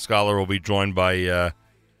then Rabbi Scholar will be joined by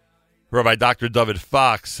Rabbi Dr. Dovid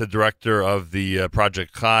Fox, the director of the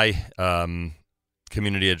Project Chai,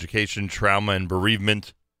 Community Education, Trauma and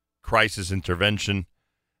Bereavement, Crisis Intervention,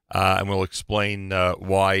 and we'll explain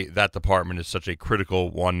why that department is such a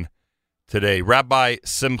critical one today. Rabbi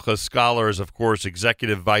Simcha Scholar is, of course,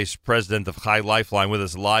 Executive Vice President of Chai Lifeline, with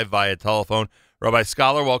us live via telephone. Rabbi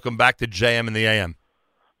Scholar, welcome back to JM in the AM.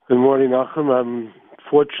 Good morning, Nachum.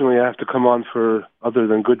 Unfortunately, I have to come on for other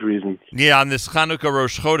than good reasons. Yeah, on this Chanukah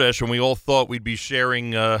Rosh Chodesh, when we all thought we'd be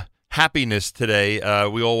sharing happiness today,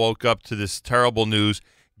 we all woke up to this terrible news.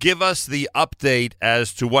 Give us the update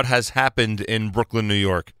as to what has happened in Brooklyn, New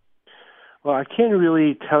York. Well, I can't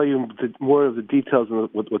really tell you more of the details of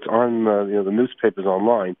what's on the newspapers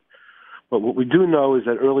online. But what we do know is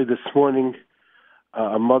that early this morning,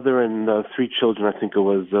 a mother and 3 children, I think it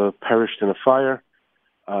was, perished in a fire.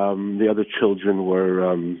 The other children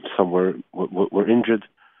were were injured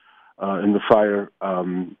in the fire.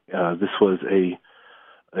 This was a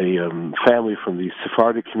family from the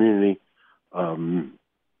Sephardic community,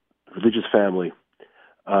 religious family,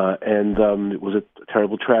 and it was a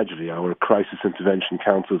terrible tragedy. Our crisis intervention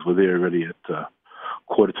counselors were there already at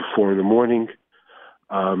 3:45 in the morning,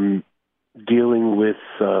 dealing with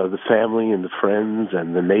the family and the friends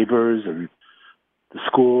and the neighbors and the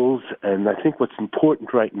schools. And I think what's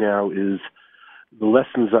important right now is the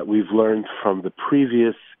lessons that we've learned from the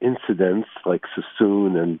previous incidents like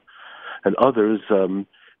Sassoon and others,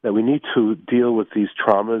 that we need to deal with these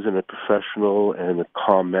traumas in a professional and a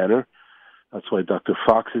calm manner. That's why Dr.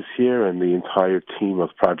 Fox is here and the entire team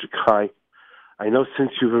of Project Chai. I know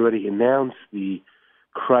since you've already announced the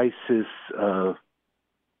crisis line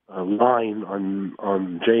on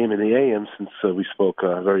JM and the AM, since we spoke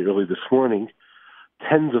very early this morning,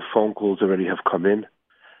 tens of phone calls already have come in.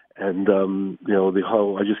 And,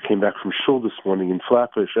 I just came back from Shul this morning in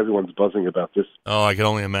Flatbush. Everyone's buzzing about this. Oh, I can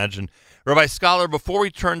only imagine. Rabbi Scholar, before we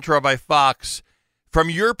turn to Rabbi Fox, from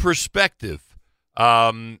your perspective,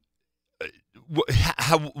 why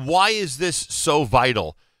is this so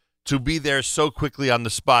vital to be there so quickly on the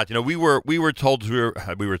spot? You know,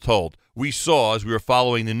 we saw as we were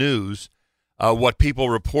following the news, what people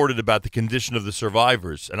reported about the condition of the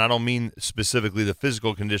survivors. And I don't mean specifically the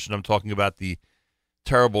physical condition. I'm talking about the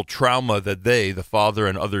terrible trauma that the father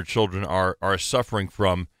and other children are suffering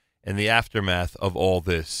from in the aftermath of all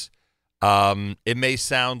this. It may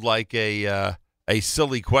sound like a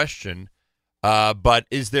silly question, but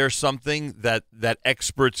is there something that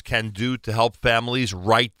experts can do to help families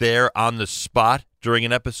right there on the spot during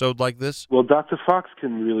an episode like this? Well, Dr. Fox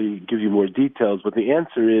can really give you more details, but the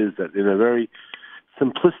answer is that in a very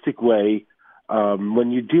simplistic way,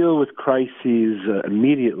 when you deal with crises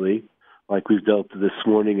immediately, like we've dealt this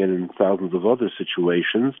morning and in thousands of other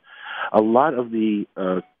situations, a lot of the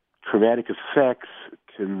traumatic effects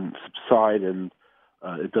can subside and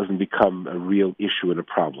it doesn't become a real issue and a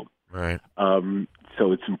problem. Right.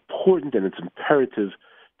 So it's important and it's imperative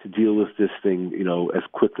to deal with this thing, as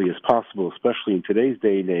quickly as possible, especially in today's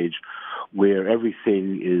day and age where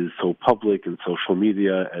everything is so public and social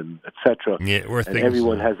media and et cetera. Yeah, and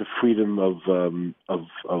everyone has the freedom of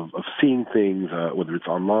seeing things, whether it's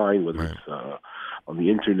online, whether it's on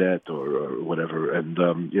the internet or whatever.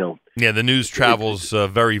 And, yeah, the news travels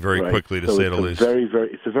very, very quickly, to say the least.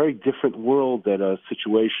 It's a very different world than a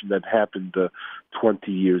situation that happened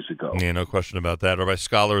 20 years ago. Yeah, no question about that. Rabbi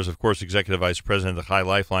Scholar is, of course, Executive Vice President of the Chai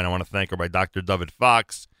Lifeline. I want to thank Rabbi Dr. Dovid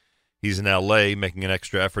Fox. He's in L.A., making an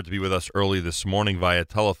extra effort to be with us early this morning via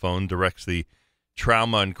telephone, directs the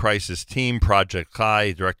Trauma and Crisis Team, Project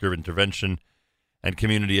Chai, Director of Intervention and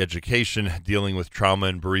Community Education, dealing with trauma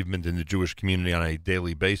and bereavement in the Jewish community on a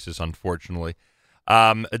daily basis, unfortunately.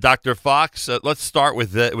 Dr. Fox, let's start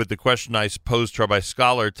with the question I posed to Rabbi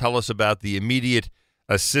Scholar. Tell us about the immediate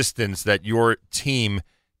assistance that your team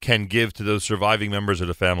can give to those surviving members of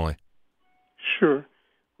the family. Sure.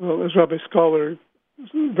 Well, as Rabbi Scholar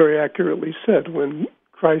very accurately said, when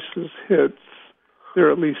crisis hits, there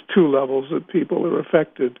are at least two levels that people are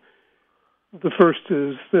affected. The first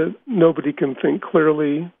is that nobody can think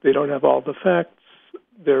clearly. They don't have all the facts.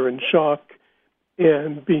 They're in shock.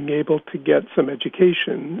 And being able to get some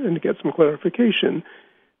education and to get some clarification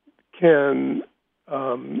can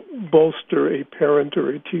bolster a parent or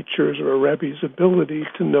a teacher's or a Rabbi's ability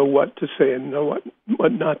to know what to say and know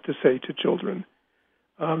what not to say to children.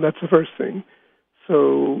 That's the first thing.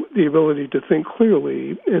 So the ability to think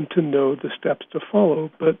clearly and to know the steps to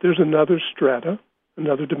follow. But there's another strata,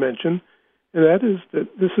 another dimension, and that is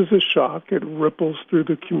that this is a shock. It ripples through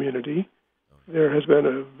the community. There has been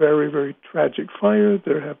a very, very tragic fire.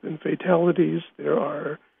 There have been fatalities. There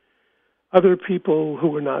are other people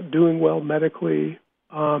who are not doing well medically.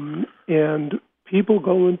 And people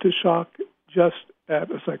go into shock just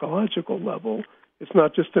at a psychological level. It's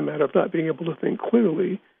not just a matter of not being able to think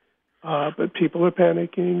clearly, but people are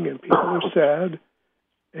panicking and people are sad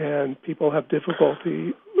and people have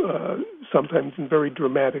difficulty, sometimes in very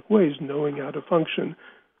dramatic ways, knowing how to function.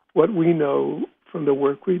 What we know from the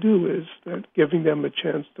work we do is that giving them a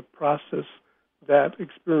chance to process that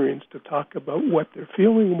experience, to talk about what they're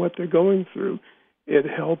feeling and what they're going through, it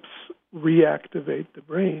helps reactivate the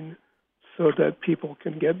brain so that people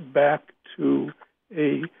can get back to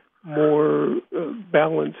a more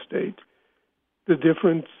balanced state. The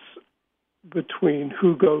difference between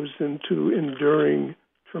who goes into enduring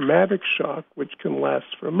traumatic shock, which can last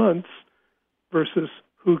for months, versus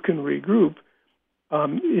who can regroup,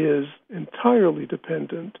 is entirely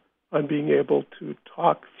dependent on being able to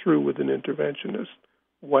talk through with an interventionist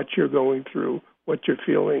what you're going through, what you're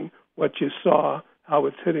feeling, what you saw, how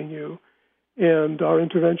it's hitting you. And our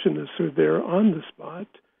interventionists are there on the spot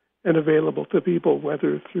and available to people,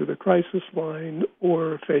 whether through the crisis line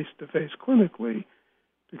or face-to-face clinically.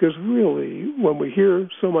 Because really, when we hear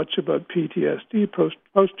so much about PTSD,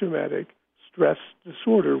 post-traumatic stress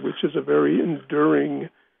disorder, which is a very enduring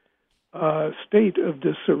state of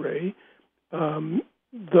disarray,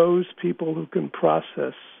 those people who can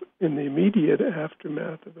process in the immediate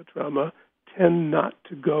aftermath of a trauma tend not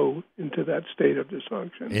to go into that state of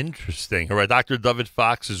dysfunction. Interesting. All right, Dr. Dovid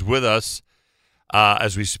Fox is with us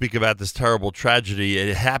as we speak about this terrible tragedy.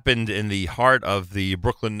 It happened in the heart of the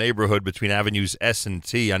Brooklyn neighborhood between Avenues S and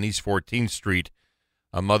T on East 14th Street.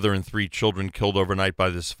 A mother and 3 children killed overnight by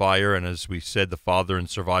this fire, and as we said, the father and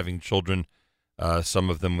surviving children, some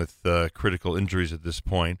of them with critical injuries at this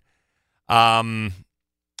point.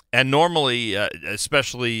 And normally,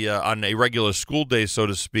 especially on a regular school day, so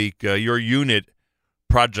to speak, your unit,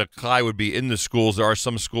 Project Chai, would be in the schools. There are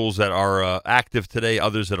some schools that are active today,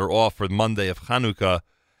 others that are off for Monday of Chanukah.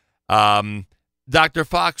 Dr.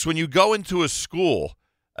 Fox, when you go into a school,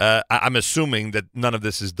 I'm assuming that none of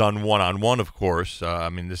this is done one-on-one, of course. I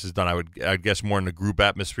mean, this is done, I guess, more in a group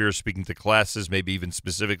atmosphere, speaking to classes, maybe even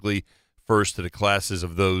specifically first to the classes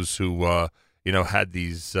of those who had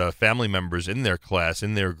these family members in their class,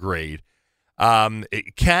 in their grade.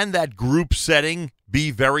 Can that group setting be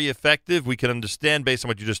very effective? We can understand, based on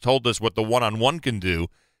what you just told us, what the one-on-one can do.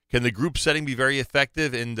 Can the group setting be very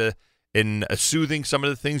effective in soothing some of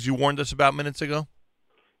the things you warned us about minutes ago?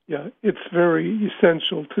 Yeah, it's very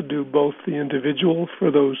essential to do both the individual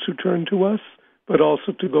for those who turn to us, but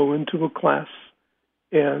also to go into a class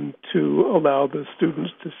and to allow the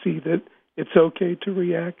students to see that it's okay to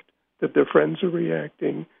react, that their friends are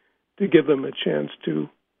reacting, to give them a chance to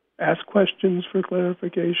ask questions for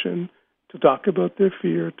clarification, to talk about their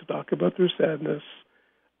fear, to talk about their sadness.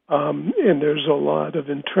 And there's a lot of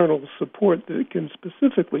internal support that can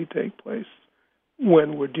specifically take place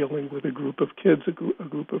when we're dealing with a group of kids, a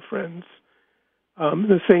group of friends.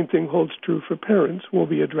 The same thing holds true for parents. We'll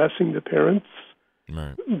be addressing the parents,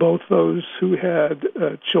 right, both those who had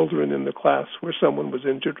children in the class where someone was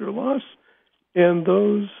injured or lost, and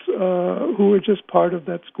those who were just part of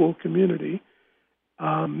that school community.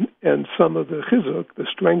 And some of the chizuk, the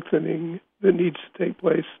strengthening that needs to take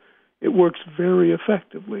place, it works very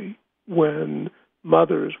effectively when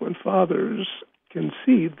mothers, when fathers can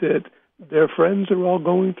see that their friends are all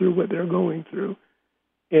going through what they're going through.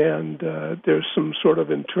 And there's some sort of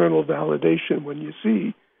internal validation when you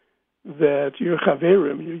see that your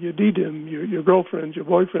chaverim, your yedidim, your girlfriends, your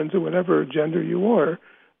boyfriends, or whatever gender you are,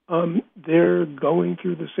 they're going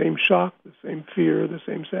through the same shock, the same fear, the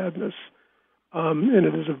same sadness. And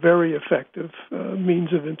it is a very effective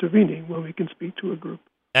means of intervening when we can speak to a group.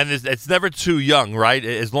 And it's never too young, right?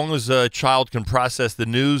 As long as a child can process the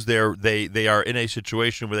news, they are in a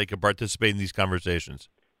situation where they can participate in these conversations.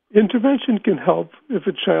 Intervention can help if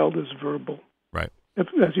a child is verbal. Right.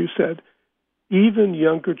 As you said, even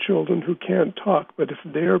younger children who can't talk, but if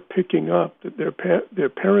they're picking up that their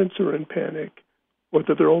parents are in panic or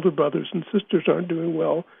that their older brothers and sisters aren't doing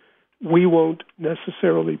well, we won't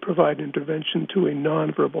necessarily provide intervention to a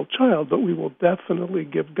nonverbal child, but we will definitely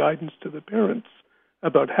give guidance to the parents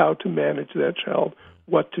about how to manage that child,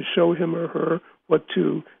 what to show him or her, what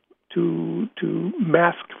to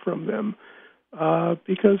mask from them.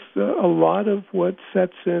 Because a lot of what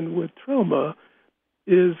sets in with trauma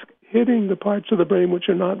is hitting the parts of the brain which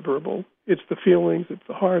are not verbal. It's the feelings, it's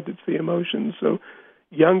the heart, it's the emotions. So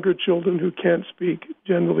younger children who can't speak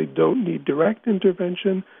generally don't need direct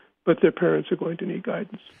intervention, but their parents are going to need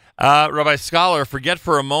guidance. Rabbi Scholar, forget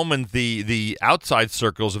for a moment the outside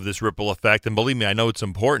circles of this ripple effect, and believe me, I know it's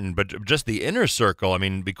important, but just the inner circle. I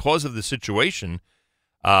mean, because of the situation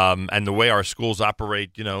and the way our schools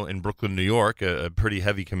operate, in Brooklyn, New York, a pretty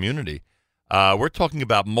heavy community, we're talking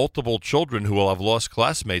about multiple children who will have lost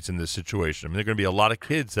classmates in this situation. I mean, there are going to be a lot of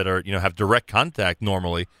kids that are, have direct contact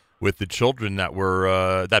normally with the children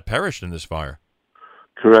that perished in this fire.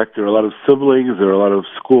 Correct. There are a lot of siblings. There are a lot of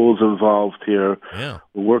schools involved here. Yeah.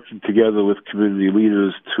 We're working together with community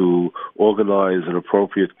leaders to organize an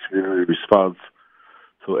appropriate community response.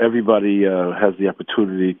 So everybody has the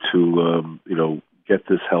opportunity to, get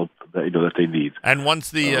this help that they need. And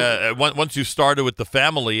once once you started with the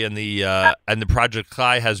family and the Project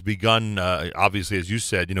Chai has begun, obviously, as you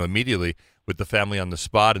said, immediately with the family on the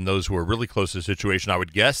spot and those who are really close to the situation, I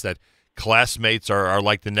would guess that classmates are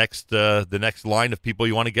like the next line of people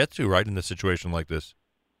you want to get to, right, in a situation like this.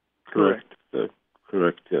 Correct.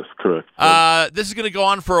 Correct. Yes, correct. This is going to go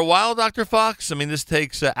on for a while, Dr. Fox? I mean, this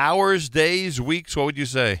takes hours, days, weeks. What would you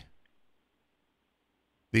say?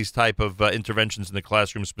 These type of interventions in the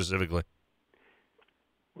classroom specifically.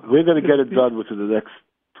 We're going to get it done within the next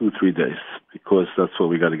 2-3 days because that's what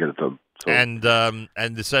we got to get it done. So, and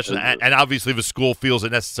the session, and obviously the school feels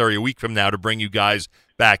it necessary a week from now to bring you guys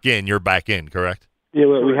back in. You're back in, correct? Yeah,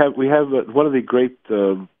 well, we have one of the great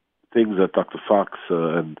things that Dr. Fox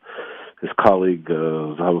and his colleague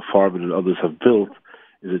Zahava Farman and others have built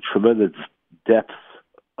is a tremendous depth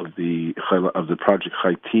of the Project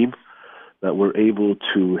Chai team that we're able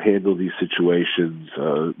to handle these situations,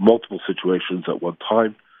 multiple situations at one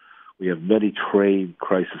time. We have many trained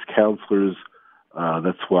crisis counselors.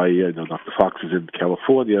 That's why Dr. Fox is in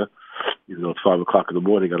California. Even though it's 5 o'clock in the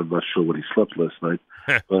morning, I'm not sure when he slept last night.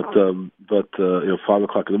 But 5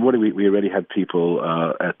 o'clock in the morning, we already had people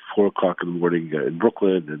at 4 o'clock in the morning in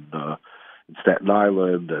Brooklyn and in Staten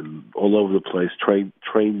Island and all over the place. Trained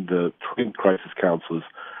crisis counselors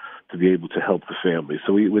to be able to help the family.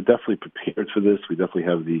 So we're definitely prepared for this. We definitely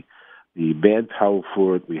have the manpower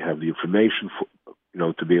for it. We have the information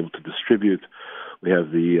for, to be able to distribute. We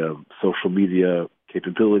have the social media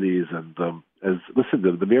capabilities, and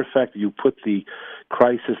the mere fact that you put the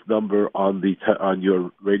crisis number on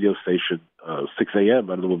your radio station 6 a.m.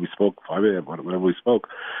 I don't know when we spoke, 5 a.m. whenever we spoke.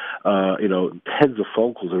 Tens of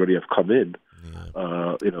phone calls already have come in.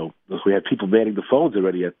 We had people manning the phones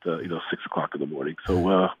already at 6 o'clock in the morning.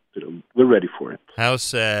 So we're ready for it. How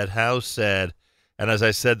sad! And as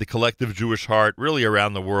I said, the collective Jewish heart, really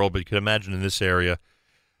around the world, but you can imagine in this area,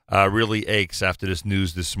 really aches after this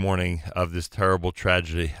news this morning of this terrible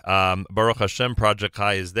tragedy. Baruch Hashem, Project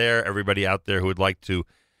Chai is there. Everybody out there who would like to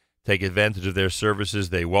take advantage of their services,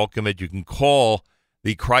 they welcome it. You can call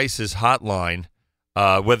the crisis hotline,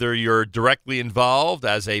 whether you're directly involved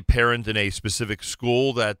as a parent in a specific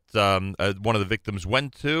school that one of the victims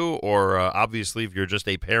went to, or obviously if you're just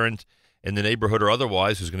a parent in the neighborhood or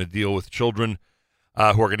otherwise who's going to deal with children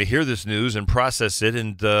who are going to hear this news and process it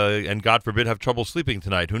and God forbid, have trouble sleeping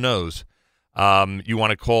tonight. Who knows? You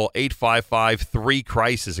want to call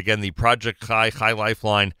 855-3-CRISIS. Again, the Project Chai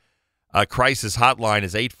Lifeline crisis hotline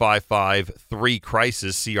is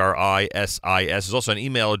 855-3-CRISIS, CRISIS. There's also an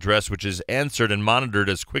email address which is answered and monitored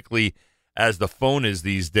as quickly as the phone is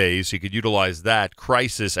these days, so you could utilize that,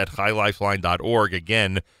 crisis@chailifeline.org.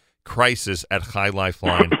 Again,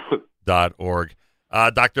 crisis@chailifeline.org.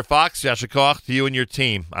 Dr. Fox, Yashikoch, to you and your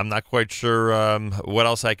team. I'm not quite sure what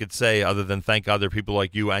else I could say other than thank God there are people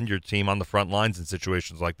like you and your team on the front lines in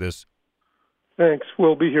situations like this. Thanks.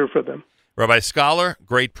 We'll be here for them. Rabbi Scholar,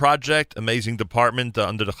 great project, amazing department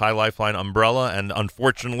under the Chai Lifeline umbrella, and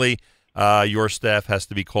unfortunately, your staff has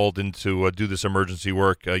to be called in to do this emergency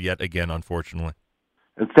work yet again, unfortunately.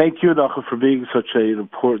 And thank you, Nacha, for being such an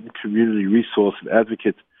important community resource and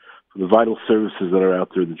advocate for the vital services that are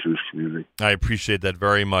out there in the Jewish community. I appreciate that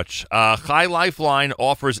very much. Chai Lifeline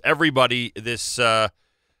offers everybody this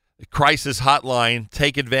crisis hotline.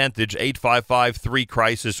 Take advantage,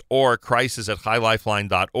 855-3-CRISIS or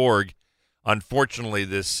crisis@chailifeline.org. Unfortunately,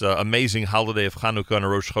 this amazing holiday of Chanukah and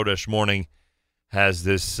Rosh Chodesh morning has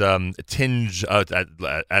this tinge,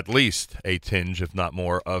 at least a tinge, if not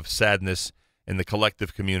more, of sadness in the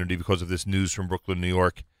collective community because of this news from Brooklyn, New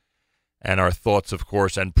York. And our thoughts, of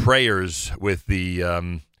course, and prayers with the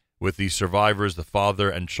survivors, the father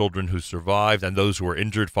and children who survived, and those who were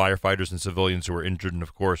injured, firefighters and civilians who were injured. And,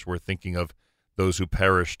 of course, we're thinking of those who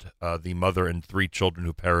perished, the mother and 3 children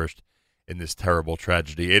who perished in this terrible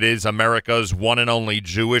tragedy. It is America's one and only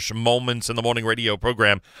Jewish Moments in the Morning radio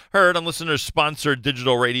program, heard on listeners-sponsored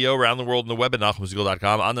digital radio around the world on the web at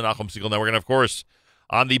NachumSegal.com, on the Nachum Segal Network, and, of course,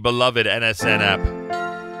 on the beloved NSN app.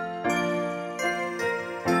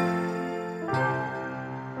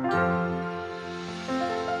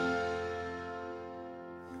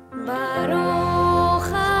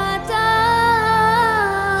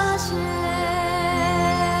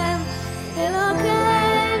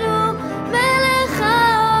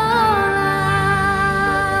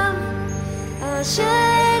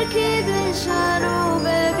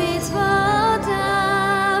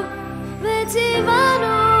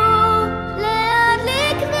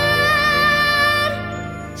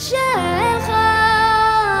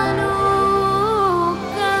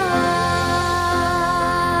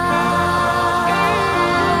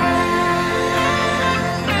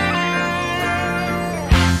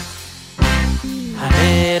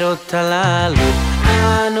 הללו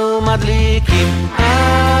אנו מדליקים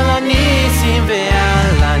על הניסים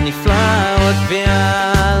ועל הנפלאות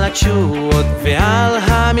ועל התשועות ועל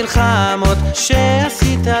המלחמות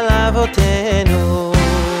שעשית לאבותינו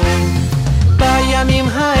בימים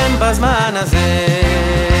ההם בזמן הזה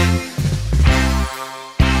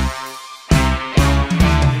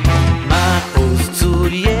מעוז צור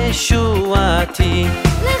ישועתי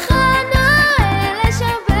לך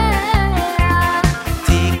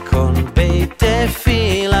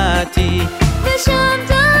תפילתי ושם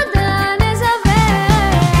תודה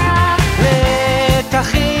נזבח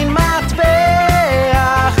ותכין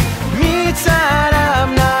מטבח מצלם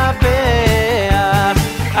נבח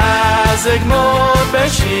אז אגמור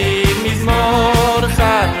בשיר מזמור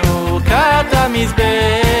חנוכת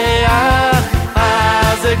המזבח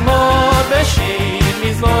אז אגמור בשיר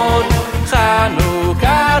מזמור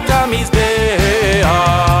חנוכת המזבח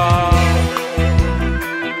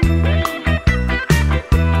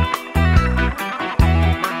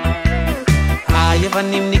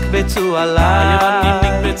היוונים נקבצו עליי,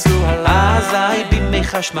 אזי בימי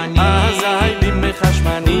חשמני,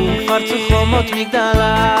 פרצו חומות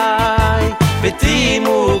מגדלי,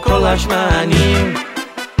 וטימו כל השמנים.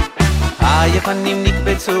 היוונים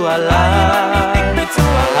נקבצו עליי,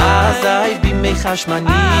 אזי בימי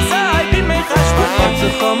חשמני, ופרצו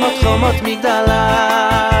חומות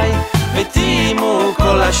מגדלי, וטימו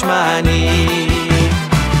כל השמנים.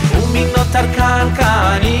 ומגנות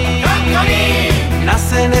קנקני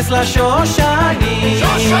נעשה נס לשושני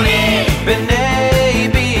בני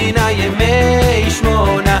בינה ימי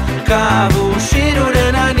שמונה קבו שירו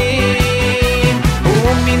רננים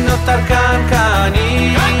ומגנות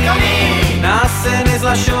קנקני נעשה נס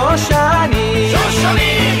לשושני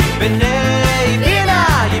בני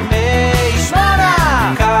בינה ימי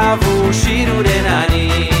שמונה קבו שירו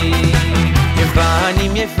רננים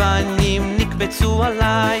יוונים נקבצו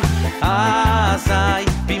עליי אזי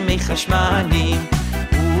בימי חשמנים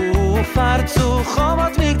ופרצו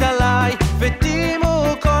חומות מגדלי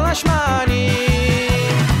וטימו כל השמנים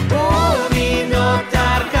ומינות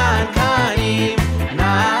קנקנים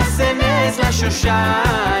נעשה נס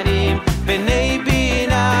לשושנים בני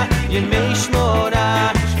בינה ימי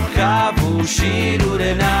שמונה קבו שירו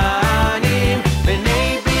רננים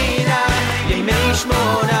בני בינה ימי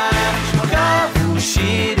שמונה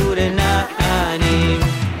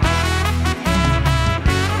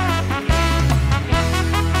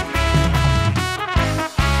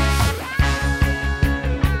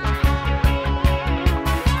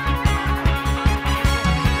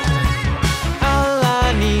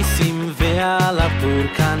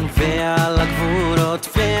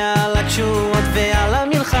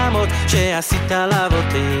שעשית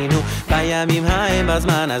לאבותינו בימים ההם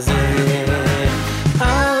בזמן הזה.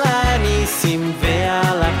 על הניסים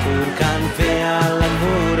ועל הפורקן ועל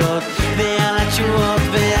הגבורות ועל התשועות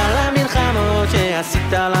ועל המלחמות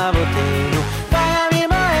שעשית לאבותינו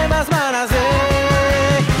בימים ההם בזמן הזה.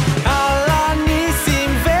 על הניסים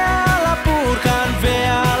ועל הפורקן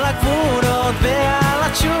ועל הגבורות ועל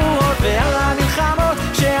התשועות ועל המלחמות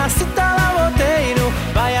שעשית לאבותינו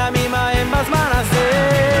בימים ההם בזמן הזה.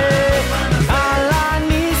 על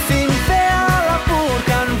הניסים ועל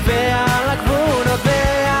הפורקן ועל הגבורות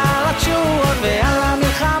ועל התשועות ועל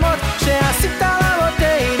המלחמות שעשית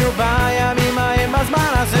לאבותינו בימים ההם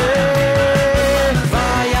בזמן הזה.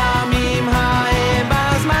 בימים ההם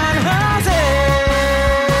בזמן הזה.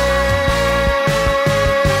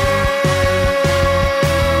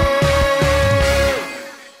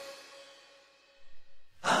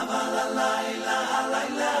 אבל הלילה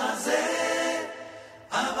הזה,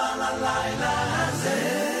 אבל הלילה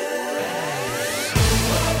הזה.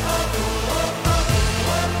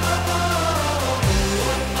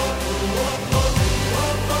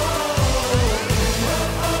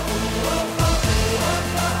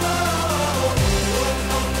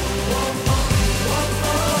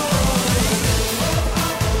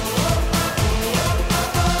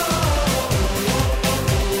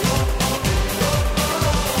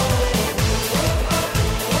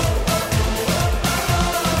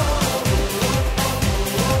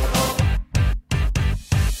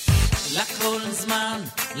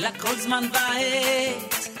 לכל זמן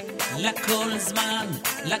ועת, לכל זמן,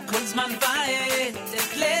 לכל זמן ועת,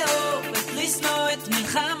 את לאהוב, את לשנוא, את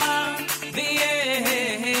מלחמה,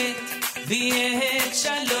 ויית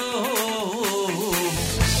שלום.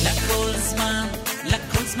 לכל זמן,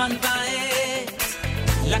 לכל זמן ועת,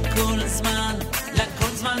 לכל זמן,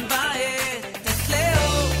 לכל זמן ועת, את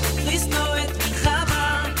לאהוב, את לשנוא, את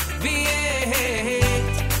מלחמה,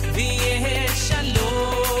 ויית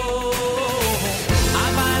שלום.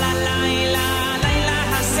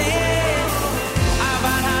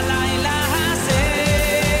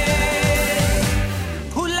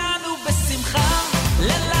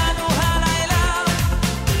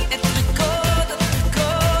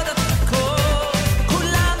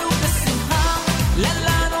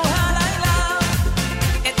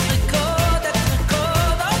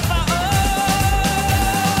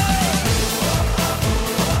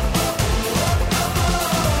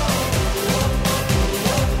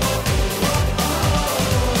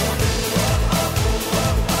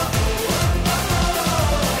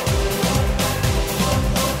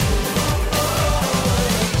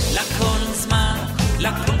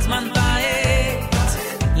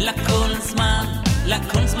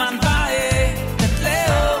 לכל זמן בעת, את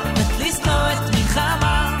לאהוב, את לשנוא, את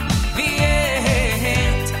מלחמה,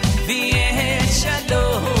 ויית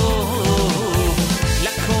שלום.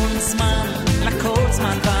 לכל זמן, לכל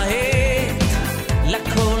זמן בעת,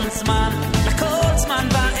 לכל זמן, לכל זמן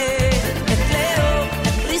בעת, את לאהוב,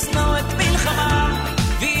 את לשנוא, את מלחמה,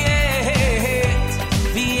 ויית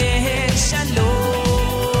שלום.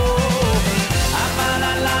 אבל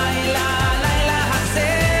הלילה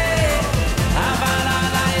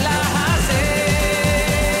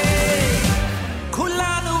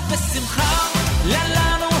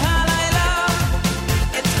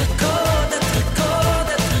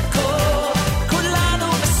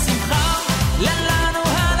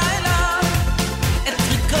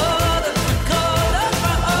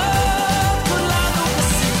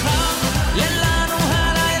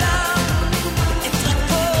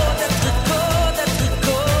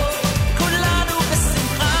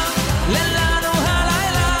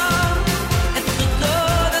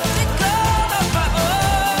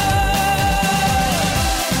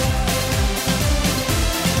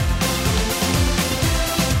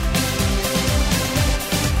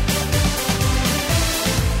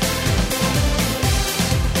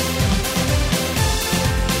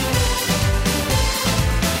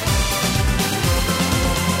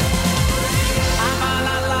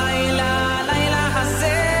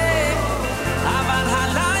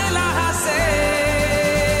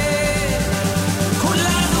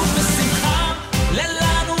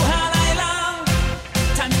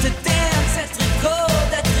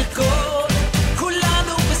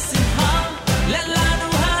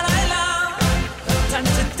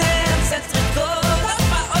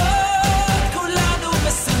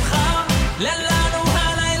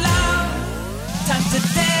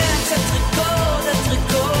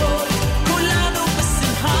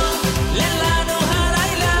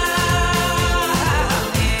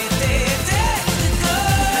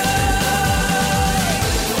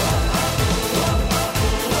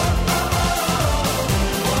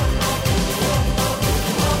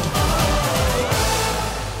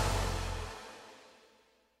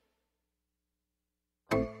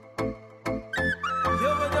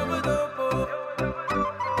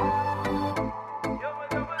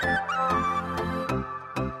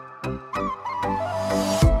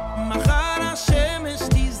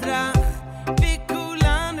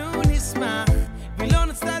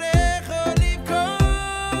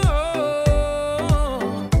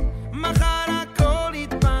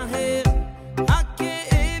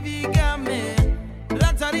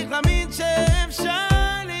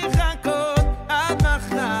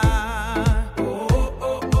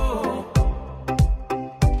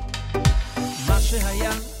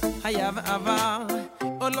שהיה, היה ועבר,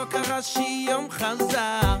 עוד לא קרה שיום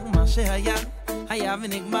חזר. מה שהיה, היה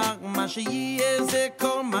ונגמר, מה שיהיה זה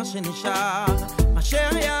כל מה שנשאר. מה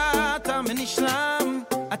שהיה תם ונשלם,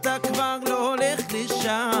 אתה כבר לא הולך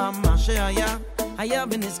לשם. מה שהיה, היה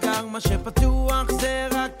ונזכר, מה שפתוח זה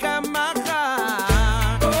רק המחר.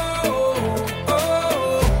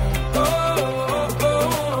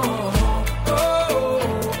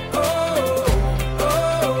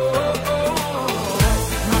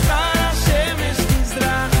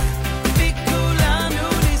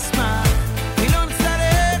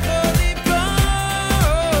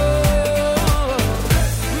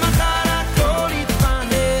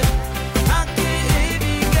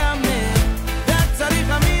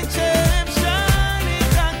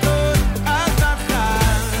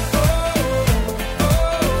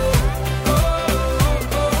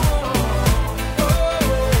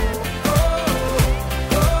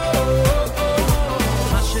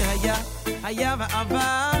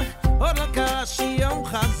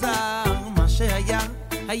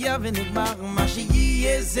 היה ונגמר, מה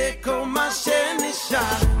שיהיה זה כל מה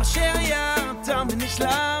שנשאר. מה שהיה תם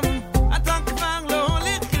ונשלם, אתה כבר לא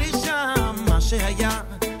הולך לשם. מה שהיה,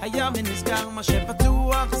 היה ונסגר, מה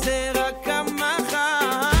שפתוח זה רק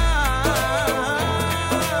המחר.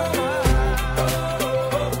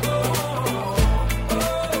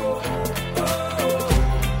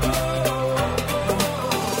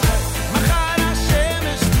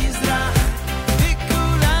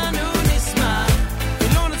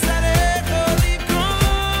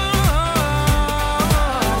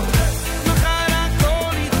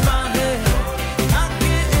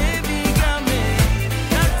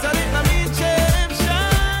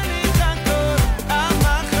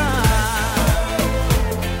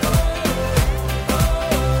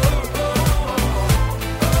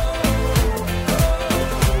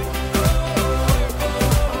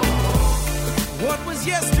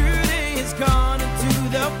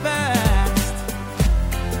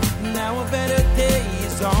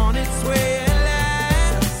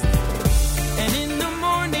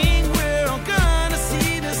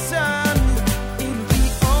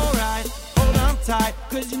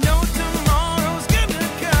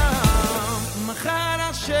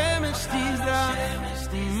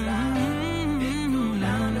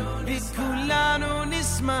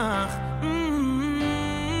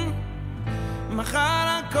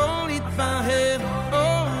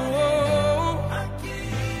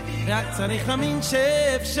 צריך להאמין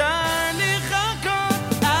שאפשר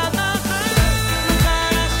לחכות עד מחר. מחר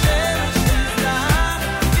השמש תזרח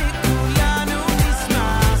וכולנו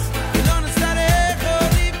נשמח ולא נצטרך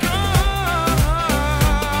עוד לבכות.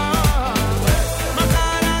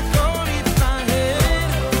 מחר הכל יתפהר,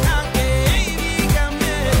 הכאב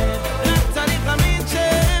ייגמר, רק צריך להאמין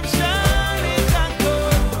שאפשר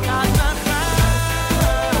לחכות עד מחר.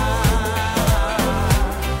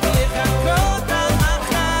 לחכות עד מחר.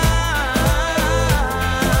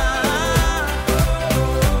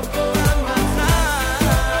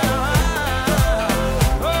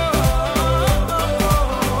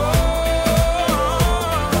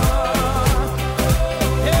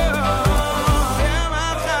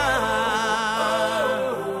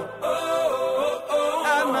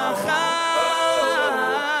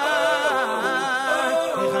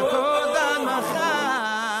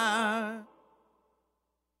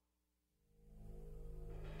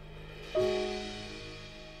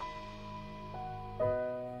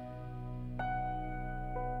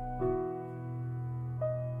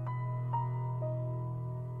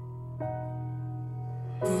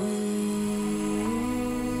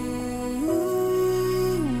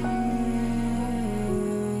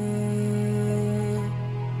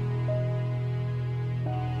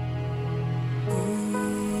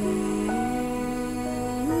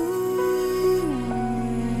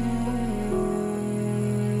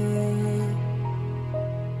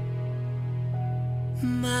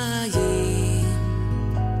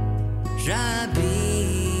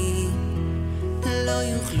 רבי לא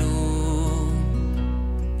יוכלו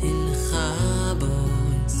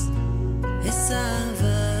אלחבוס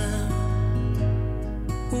הסבה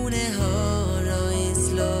ונהורו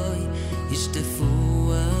יסלוי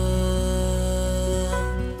ישטפוה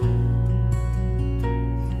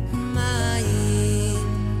מים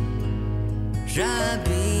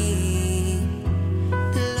רבי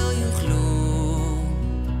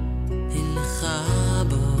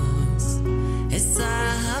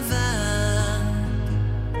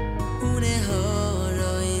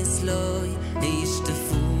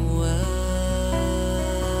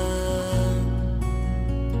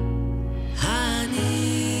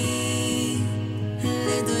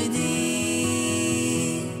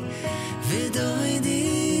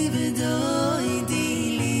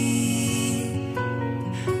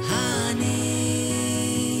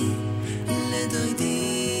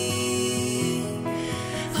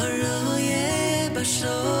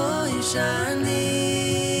בשוי שנים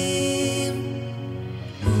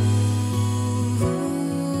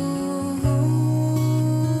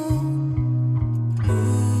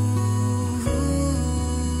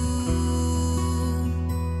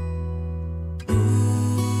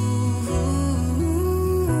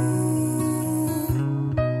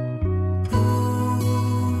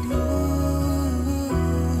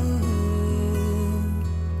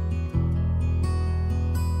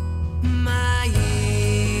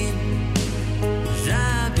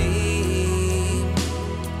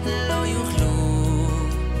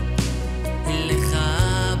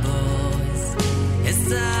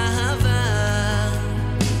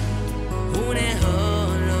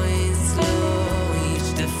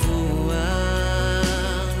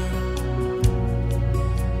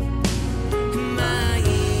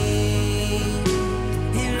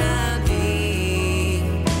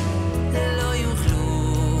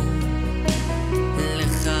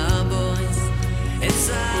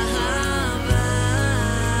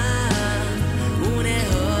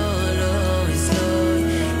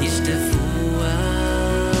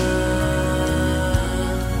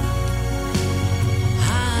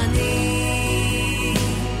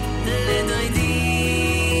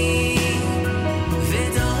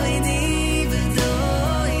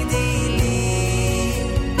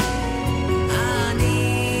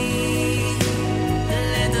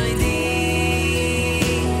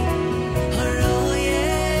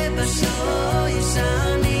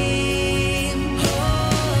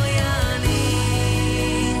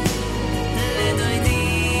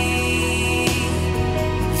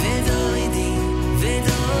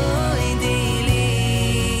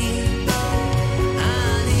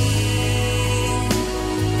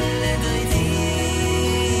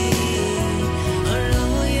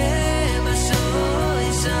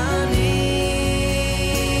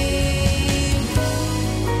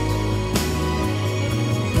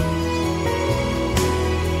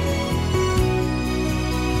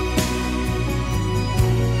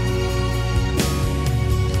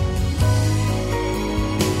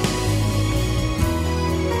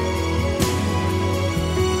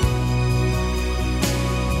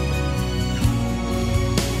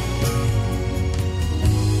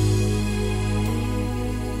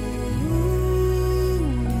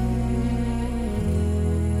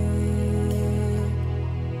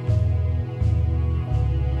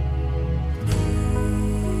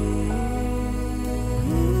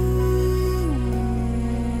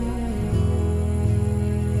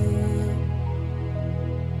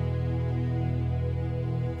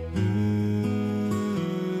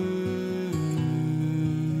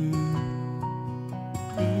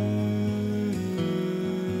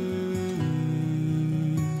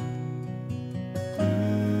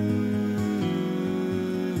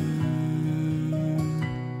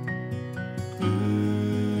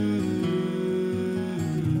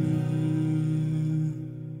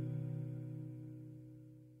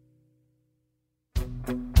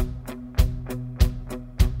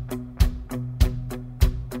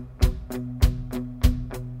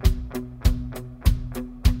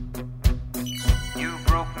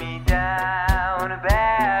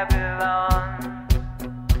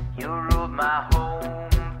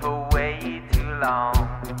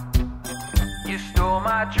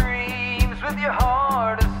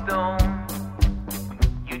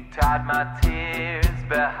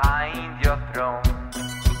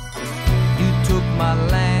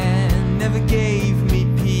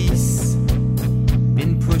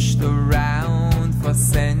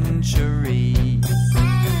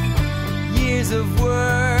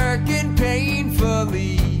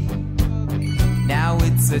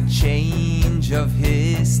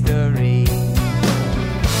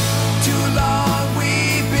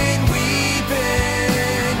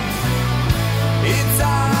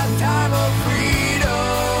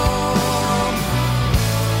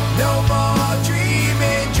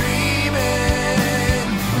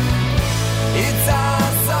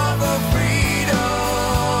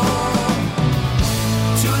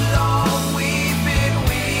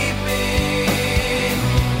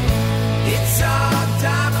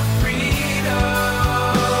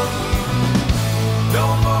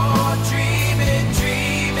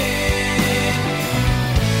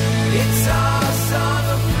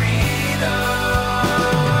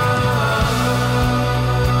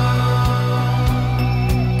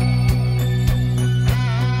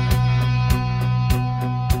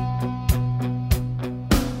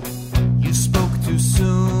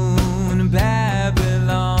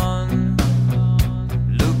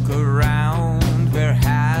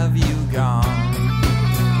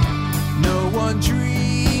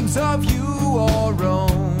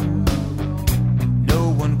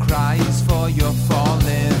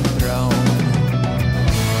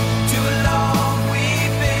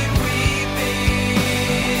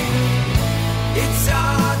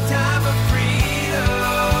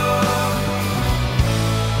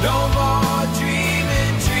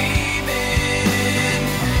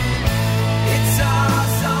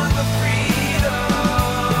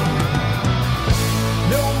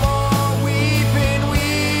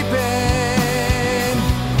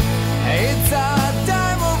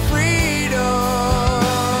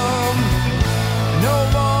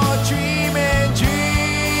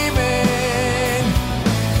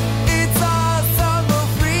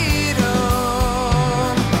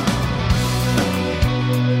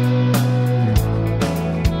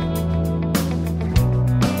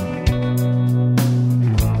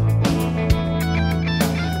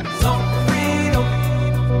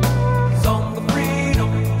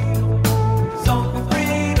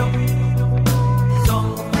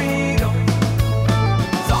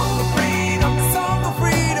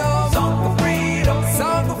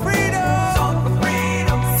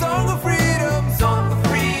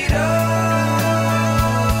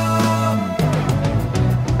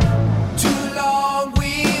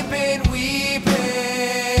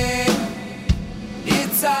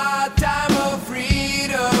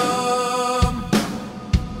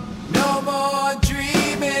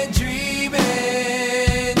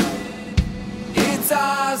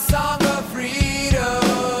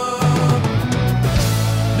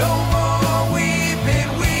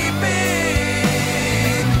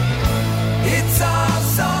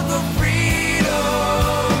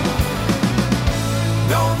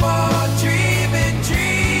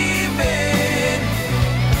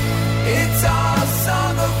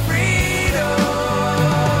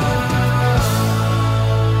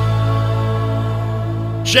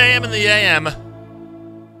JM in the AM.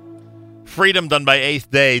 Freedom done by Eighth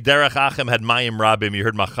Day. Derech Achim had Mayim Rabim. You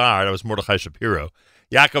heard Machar. That was Mordechai Shapiro.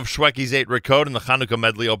 Yaakov Shwekey's 8 Rekod and the Chanukah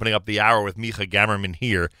medley opening up the hour with Micha Gamerman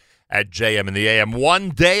here at JM in the AM.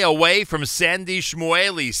 1 day away from Sandy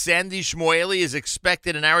Shmueli. Sandy Shmueli is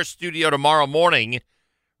expected in our studio tomorrow morning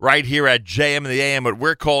right here at JM in the AM, what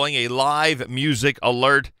we're calling a live music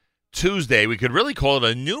alert Tuesday. We could really call it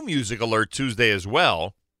a new music alert Tuesday as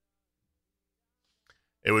well.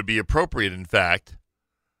 It would be appropriate, in fact,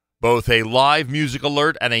 both a live music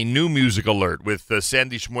alert and a new music alert with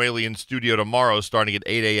Sandy Shmueli in studio tomorrow starting at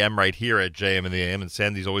 8 a.m. right here at JM in the AM. And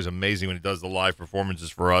Sandy's always amazing when he does the live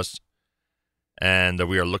performances for us. And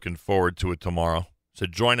we are looking forward to it tomorrow. So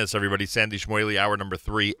join us, everybody. Sandy Shmueli, hour number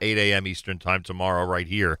 3, 8 a.m. Eastern Time tomorrow right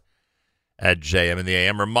here at JM in the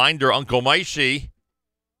AM. Reminder, Uncle Maishi,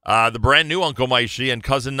 the brand new Uncle Maishi and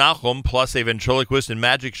Cousin Nachum, plus a ventriloquist and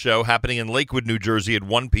magic show happening in Lakewood, New Jersey at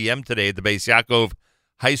 1 p.m. today at the Beis Yaakov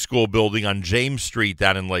High School building on James Street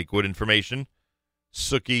down in Lakewood. Information,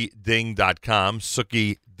 SukiDing.com,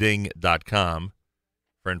 SukiDing.com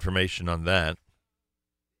for information on that.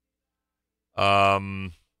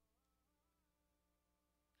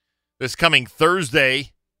 This coming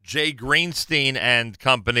Thursday, Jay Greenstein and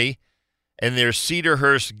company and their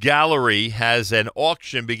Cedarhurst Gallery has an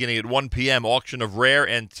auction beginning at 1 p.m., auction of rare,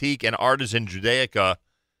 antique, and artisan Judaica,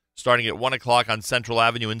 starting at 1 o'clock on Central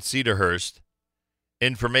Avenue in Cedarhurst.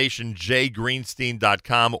 Information,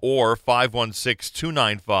 jgreenstein.com or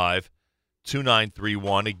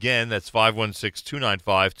 516-295-2931. Again, that's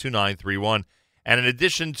 516-295-2931. And in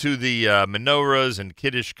addition to the menorahs and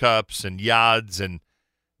Kiddush cups and yads and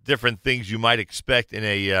different things you might expect in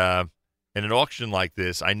an auction like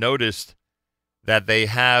this, I noticed that they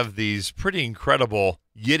have these pretty incredible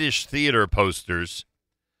Yiddish theater posters,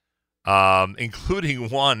 including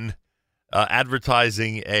one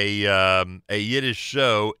advertising a Yiddish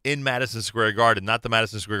show in Madison Square Garden. Not the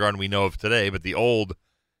Madison Square Garden we know of today, but the old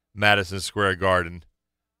Madison Square Garden.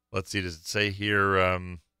 Let's see, does it say here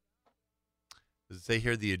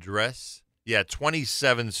the address? Yeah,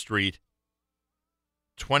 27th Street,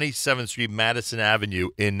 Madison Avenue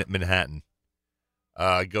in Manhattan.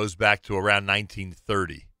 Goes back to around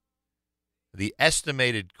 1930. The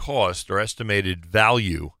estimated cost or estimated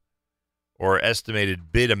value or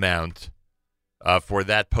estimated bid amount for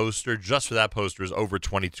that poster, just for that poster, is over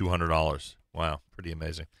 $2,200. Wow, pretty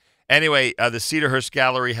amazing. Anyway, the Cedarhurst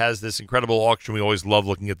Gallery has this incredible auction. We always love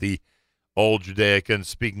looking at the old Judaica and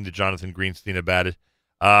speaking to Jonathan Greenstein about it.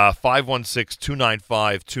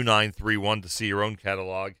 516-295-2931 to see your own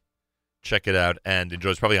catalog. Check it out and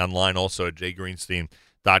enjoy. It's probably online also at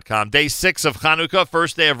jgreenstein.com. Day 6 of Chanukah,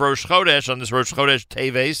 first day of Rosh Chodesh on this Rosh Chodesh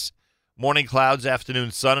Teves. Morning clouds,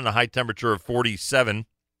 afternoon sun, and a high temperature of 47.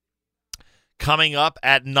 Coming up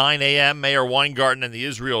at 9 a.m., Mayor Weingarten and the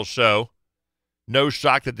Israel Show. No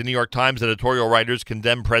shock that the New York Times editorial writers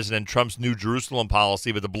condemn President Trump's New Jerusalem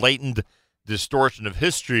policy, but the blatant distortion of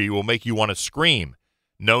history will make you want to scream.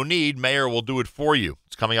 No need, Mayor will do it for you.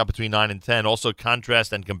 It's coming up between 9 and 10. Also,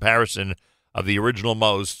 contrast and comparison of the original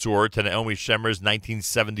Maoz tour to Naomi Shemer's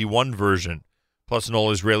 1971 version, plus an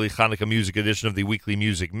all-Israeli Chanukah music edition of the weekly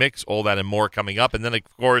music mix. All that and more coming up. And then, of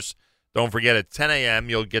course, don't forget at 10 a.m.,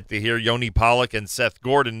 you'll get to hear Yoni Pollack and Seth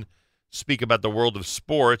Gordon speak about the world of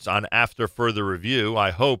sports on After Further Review.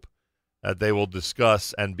 I hope that they will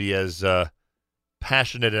discuss and be as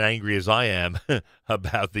passionate and angry as I am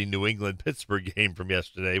about the New England-Pittsburgh game from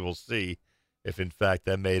yesterday. We'll see if, in fact,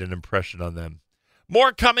 that made an impression on them.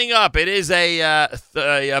 More coming up. It is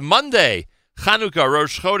a Monday, Chanukah,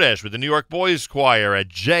 Rosh Chodesh, with the New York Boys Choir at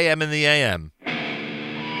JM in the AM.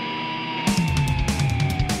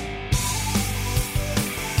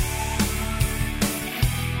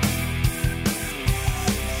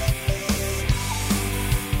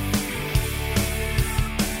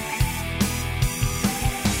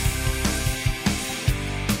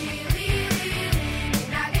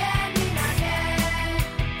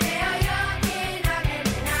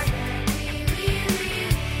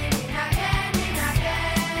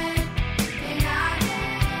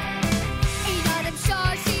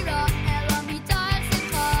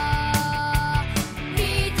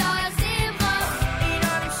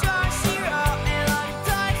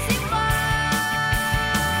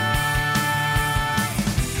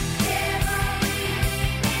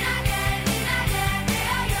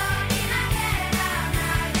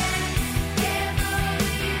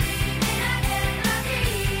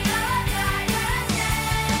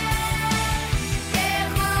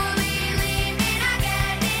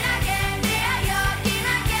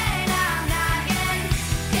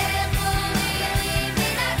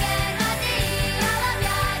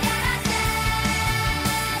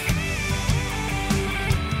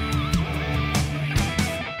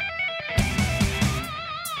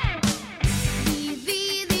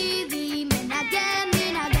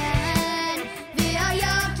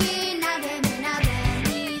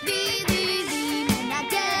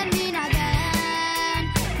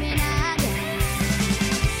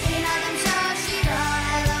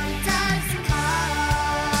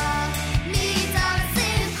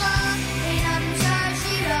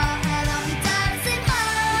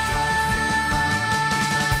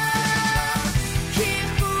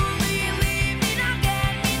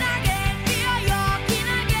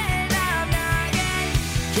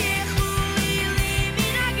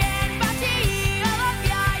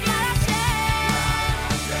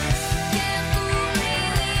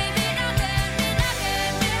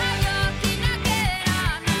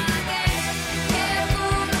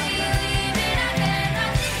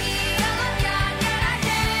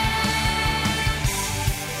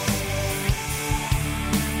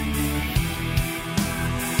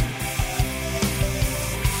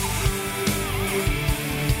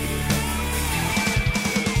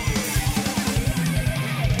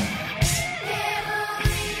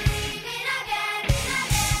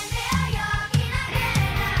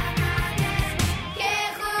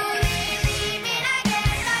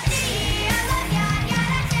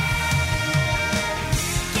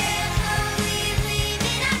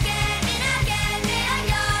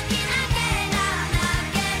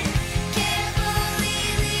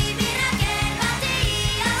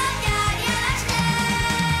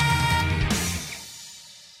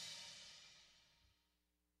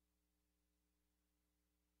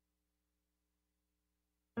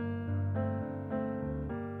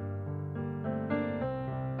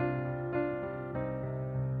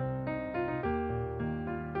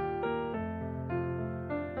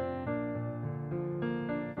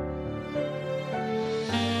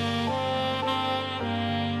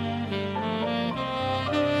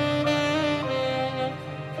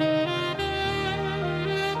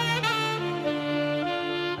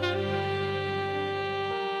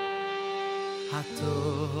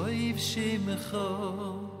 הטוב שמך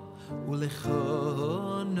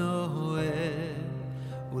ולכו נועה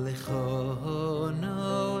ולכו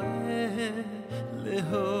נועה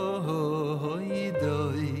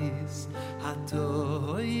להוידויס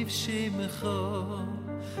הטוב שמך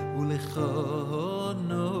ולכו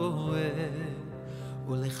נועה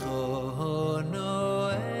ולכו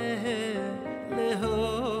נועה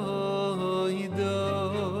להוידויס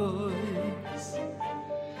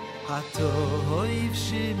הטוב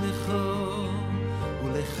שמך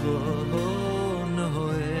ולכו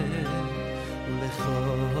נועה ולכו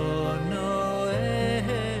נועה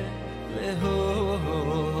להוידויס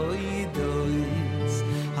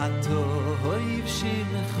הטוב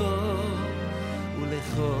שמך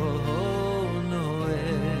ולכו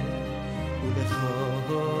נועה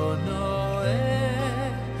ולכו נועה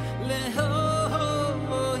להוידויס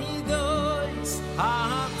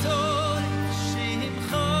הטוב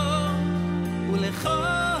שמך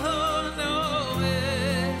ולכו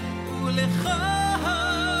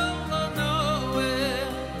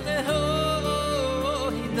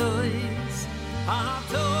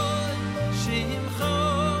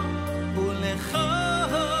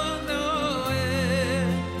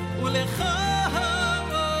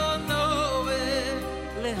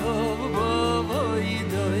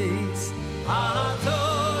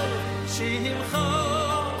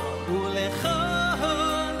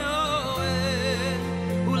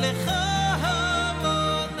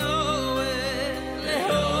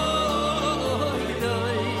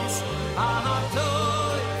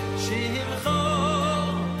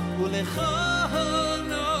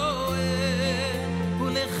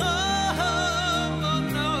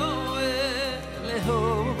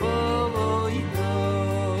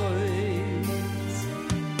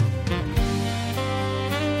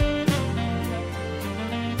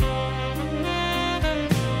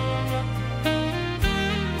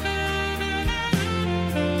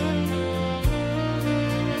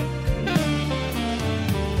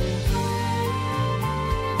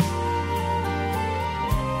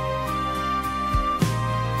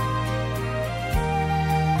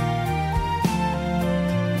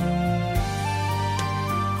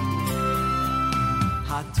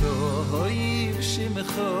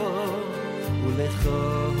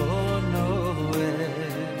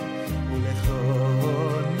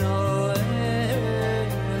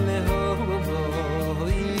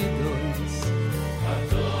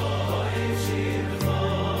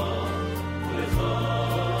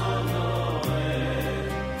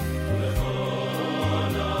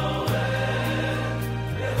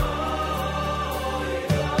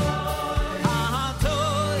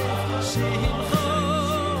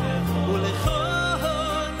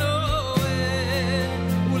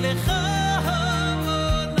ולך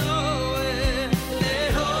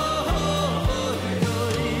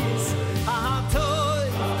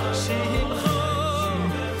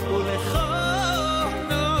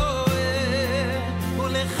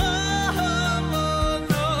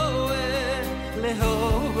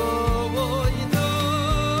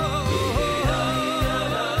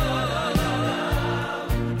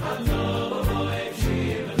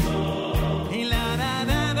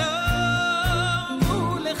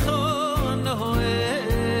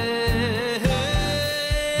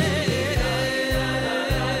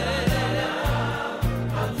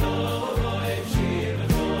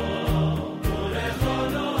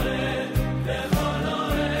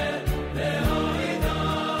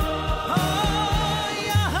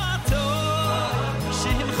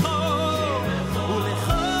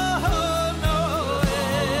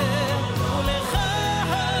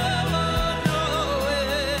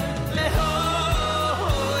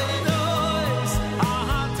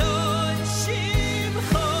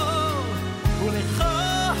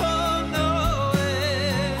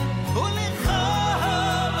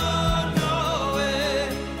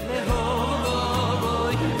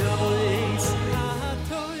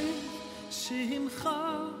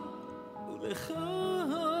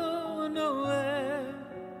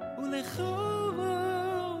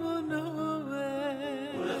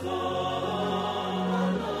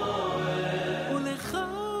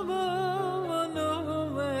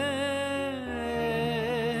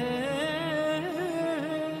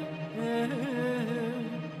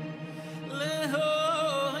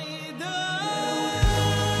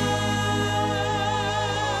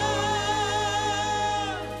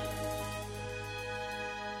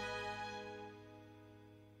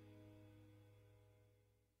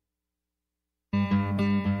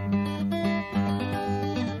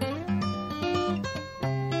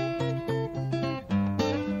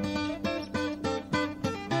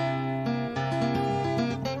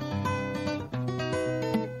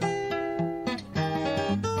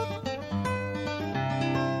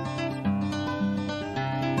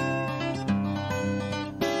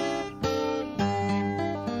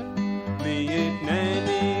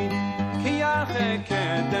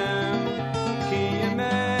kedem ki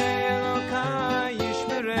yemei Elokai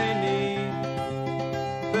yishmereni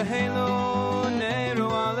v'heilo neiru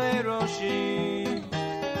alei roshi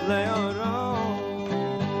leoro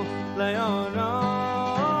leoro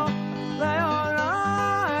leoro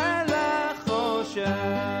elechoshech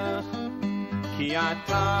ki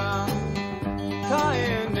ata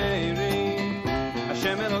ta'ir neiri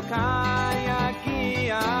Hashem Elokai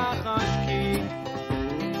yagiach ashki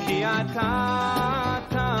ki ata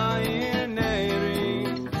ta'ir neiri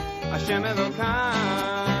Hashem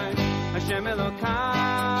Elokai Hashem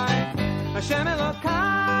Elokai Hashem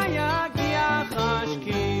Elokai yagiach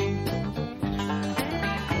ashki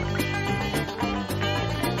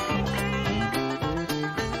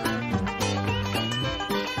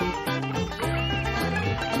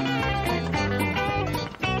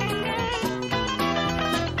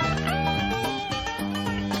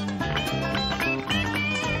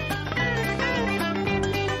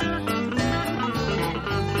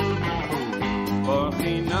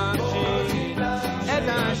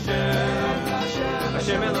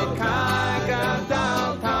Hashem Elokai gadal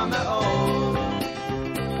tameo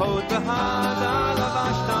Pod v'hada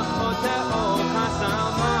lavashta choteo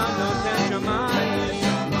Chasama noten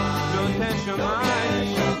shomayim Noten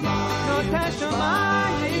shomayim Noten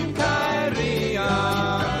shomayim kairiyah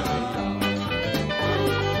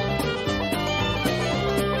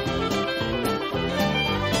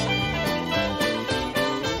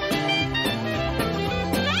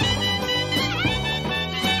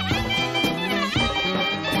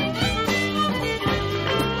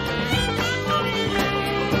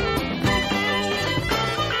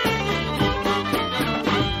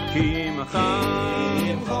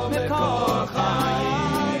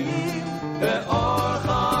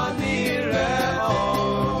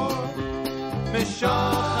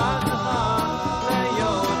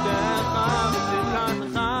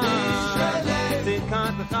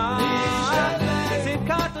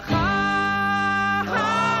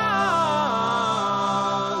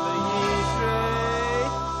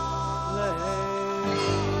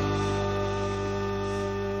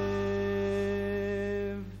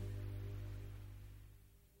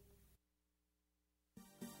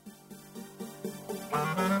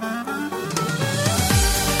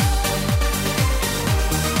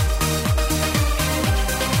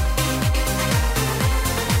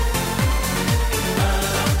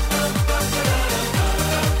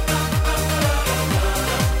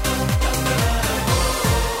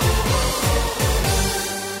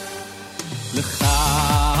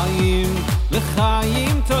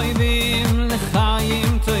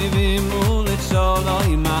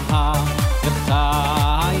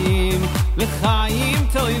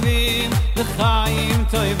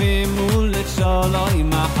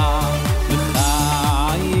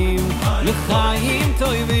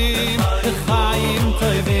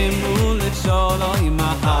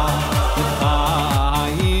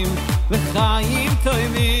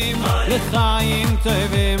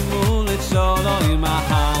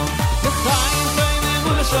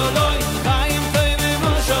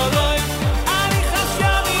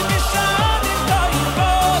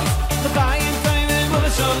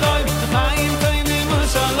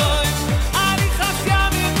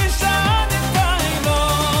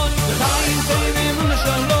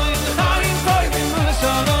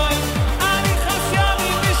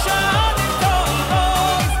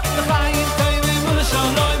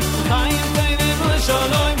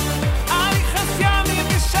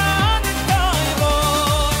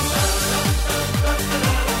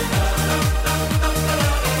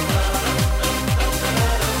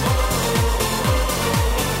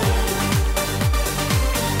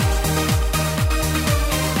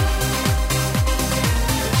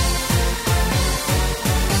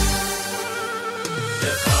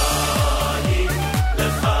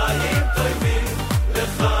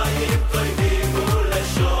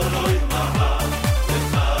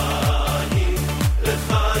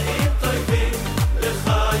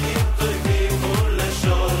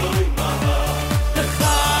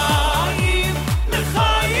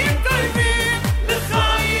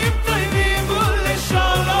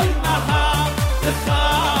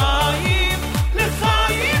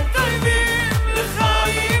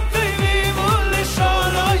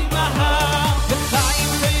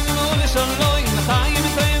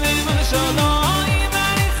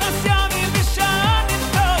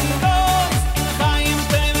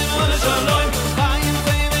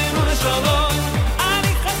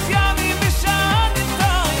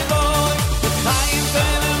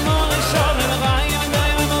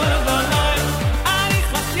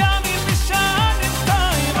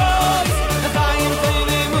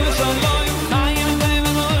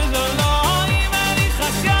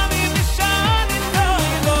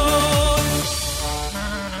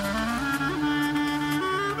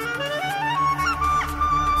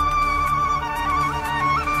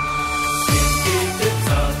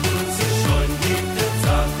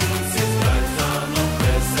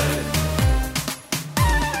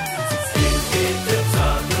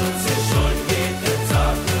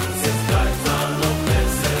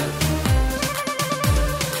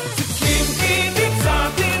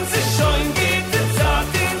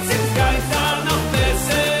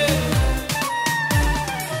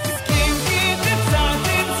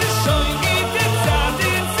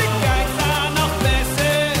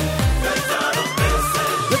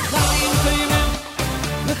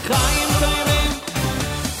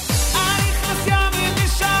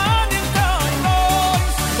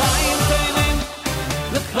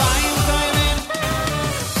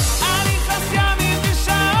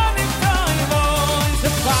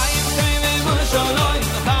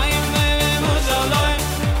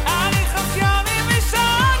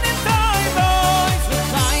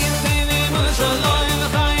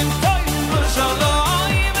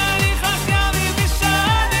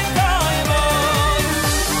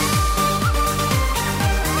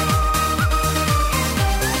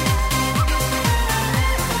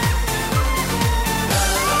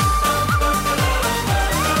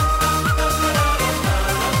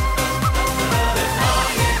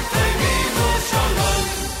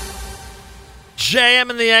JM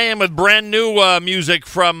in the AM with brand new music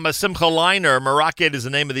from Simcha Liner. Maraket is the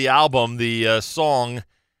name of the album. The song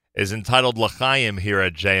is entitled L'chaim here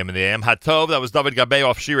at JM in the AM. Hatov, that was Dovid Gabay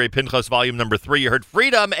off Shirei Pinchas, volume number 3. You heard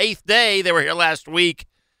Freedom, 8th Day. They were here last week.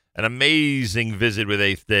 An amazing visit with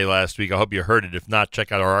 8th Day last week. I hope you heard it. If not,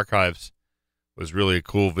 check out our archives. It was really a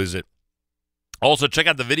cool visit. Also, check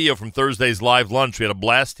out the video from Thursday's live lunch. We had a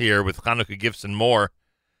blast here with Chanukah gifts and more.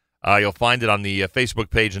 You'll find it on the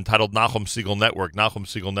Facebook page entitled Nachum Segal Network. Nachum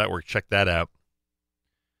Segal Network. Check that out.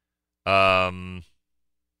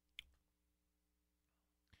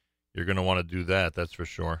 You're going to want to do that, that's for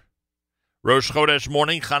sure. Rosh Chodesh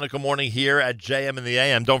morning, Chanukah morning here at JM in the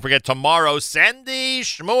AM. Don't forget, tomorrow, Sandy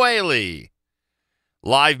Shmueli.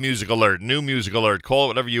 Live music alert, new music alert. Call it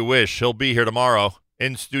whatever you wish. He'll be here tomorrow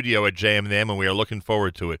in studio at JM in the AM, and we are looking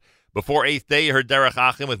forward to it. Before 8th Day, you heard Derech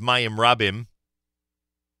Achim with Mayim Rabim.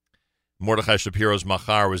 Mordechai Shapiro's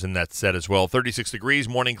Machar was in that set as well. 36 degrees,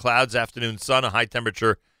 morning clouds, afternoon sun, a high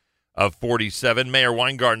temperature of 47. Mayor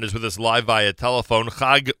Weingarten is with us live via telephone.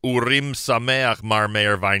 Chag Urim Sameach, Mar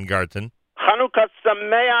Mayor Weingarten. Chanukah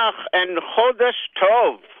Sameach and Chodesh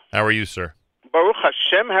Tov. How are you, sir? Baruch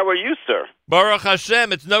Hashem, how are you, sir? Baruch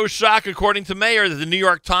Hashem. It's no shock, according to Mayor, that the New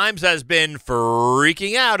York Times has been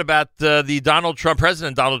freaking out about the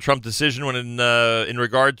President Donald Trump decision when in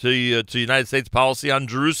regard to United States policy on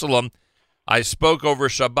Jerusalem. I spoke over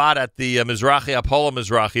Shabbat at the Mizrahi, Apollo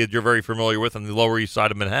Mizrahi, that you're very familiar with, on the Lower East Side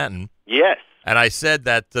of Manhattan. Yes. And I said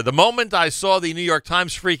that the moment I saw the New York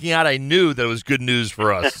Times freaking out, I knew that it was good news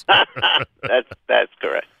for us. That's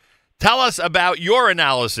correct. Tell us about your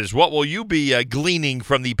analysis. What will you be gleaning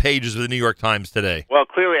from the pages of the New York Times today? Well,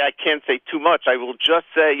 clearly I can't say too much. I will just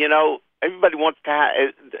say, everybody wants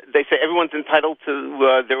to they say everyone's entitled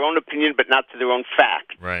to their own opinion, but not to their own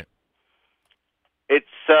fact. Right. It's...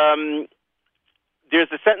 there's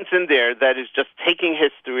a sentence in there that is just taking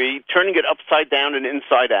history, turning it upside down and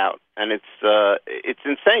inside out, and it's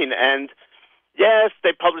insane. And yes,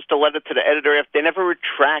 they published a letter to the editor. They never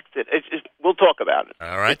retracted. We'll talk about it.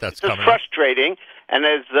 All right, that's coming. It's frustrating. And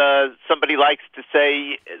as somebody likes to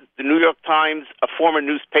say, the New York Times, a former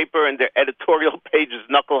newspaper, and their editorial page is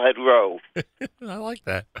Knucklehead Row. I like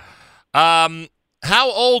that. How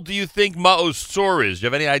old do you think Ma'oz Tzor is? Do you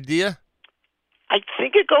have any idea? I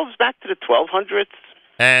think it goes back to the 1200s.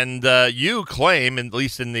 And you claim, at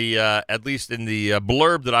least in the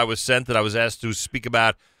blurb that I was sent, that I was asked to speak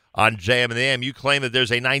about on JM and the AM, you claim that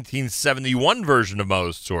there's a 1971 version of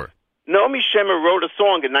Ma'oz Tzor. Naomi Shemer wrote a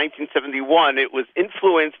song in 1971. It was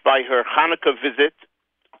influenced by her Hanukkah visit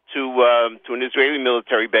to an Israeli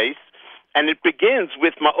military base, and it begins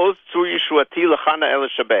with Ma'oz Tzor Yeshuati L'chana El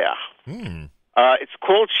Shabeach. It's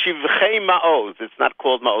called Shivchei Ma'oz. It's not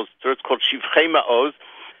called Ma'oz Tzor. It's called Shivchei Ma'oz.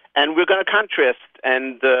 And we're going to contrast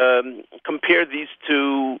and compare these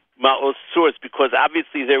two Ma'oz Tzors because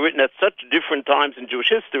obviously they're written at such different times in Jewish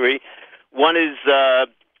history. One is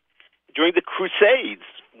during the Crusades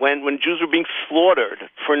when Jews were being slaughtered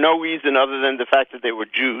for no reason other than the fact that they were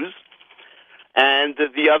Jews. And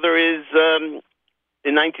the other is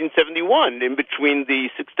in 1971, in between the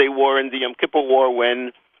Six-Day War and the Yom Kippur War,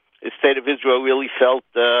 when the state of Israel really felt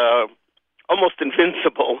almost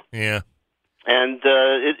invincible. Yeah. And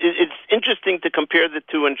it's interesting to compare the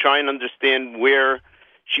two and try and understand where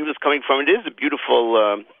she was coming from. It is a beautiful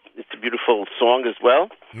song as well.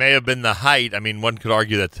 May have been the height. I mean, one could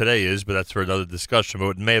argue that today is, but that's for another discussion. But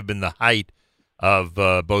it may have been the height of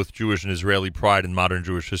both Jewish and Israeli pride in modern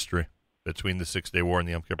Jewish history between the Six-Day War and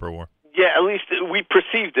the Yom Kippur War. Yeah, at least we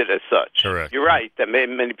perceived it as such. Correct. You're right. That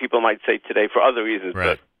many people might say today for other reasons,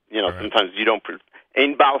 right. But sometimes you don't.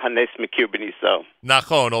 Ein bal hanes mekir b'niso.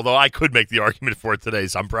 Nachon, although I could make the argument for it today,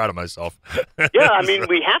 so I'm proud of myself. Yeah, I mean,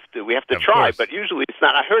 we have to try, course. But usually it's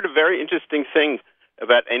not. I heard a very interesting thing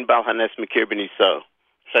about Ein bal hanes mekir b'niso.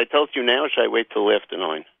 Should I tell it to you now, or should I wait till after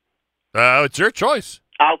 9? It's your choice.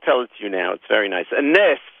 I'll tell it to you now. It's very nice. A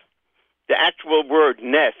nes, the actual word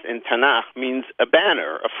nes in Tanakh means a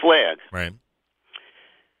banner, a flag. Right.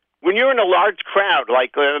 When you're in a large crowd,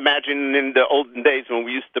 like imagine in the olden days when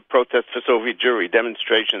we used to protest for Soviet Jewry,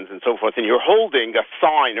 demonstrations and so forth, and you're holding a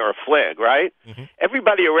sign or a flag, right? Mm-hmm.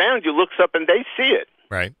 Everybody around you looks up and they see it.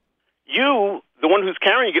 Right. You, the one who's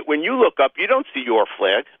carrying it, when you look up, you don't see your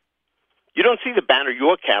flag. You don't see the banner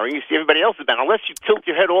you're carrying. You see everybody else's banner, unless you tilt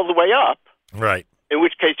your head all the way up. Right. In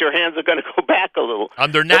which case your hands are going to go back a little.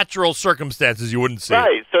 Under natural circumstances, you wouldn't see it.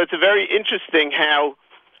 Right. So it's a very interesting how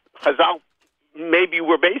Chazal maybe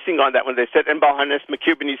we're basing on that when they said "En bal hanes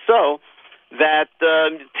mekir b'niso," that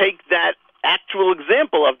take that actual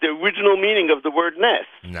example of the original meaning of the word Nes.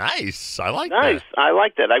 Nice. I like Nice. that. I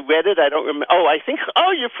like that. I read it. I don't remember.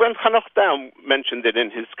 Your friend Chanukah mentioned it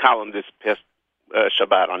in his column this past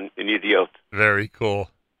Shabbat in Yediot. Very cool.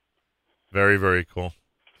 Very, very cool.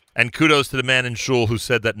 And kudos to the man in Shul who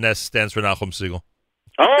said that Nes stands for Nachum Segal.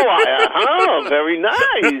 Very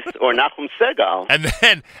nice. Or Nachum Segal. And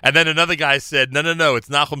then another guy said, no, it's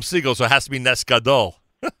Nachum Segal, so it has to be Nes Gadol.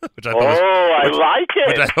 Which I thought I like it.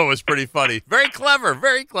 Which I thought was pretty funny. Very clever,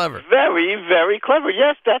 very clever. Very, very clever.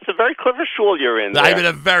 Yes, that's a very clever shul you're in there. I'm in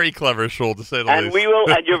a very clever shul, to say the least.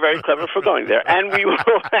 And you're very clever for going there. And we'll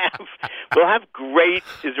have great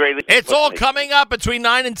Israeli. It's all coming up between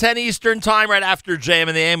 9 and 10 Eastern time, right after JM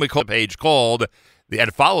and the AM. We call the page called,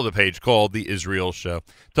 and follow the page called The Israel Show.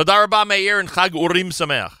 Toda Rabbi Meir and Chag Urim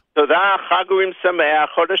Sameach. Toda Chag Urim Sameach,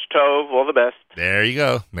 Chodesh Tov, all the best. There you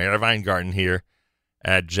go. Meir Weingarten here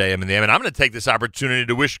at JM and the AM. And I'm going to take this opportunity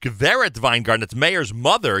to wish Gveret Weingarten, that's Meir's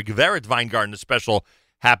mother, Gveret Weingarten, a special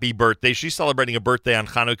happy birthday. She's celebrating a birthday on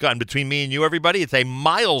Chanukah. And between me and you, everybody, it's a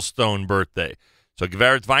milestone birthday. So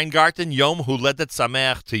Gveret Weingarten, Yom Huledet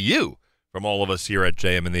Sameach to you from all of us here at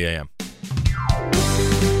JM and the AM.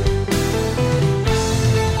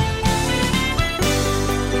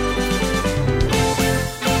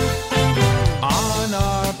 On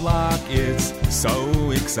our block, it's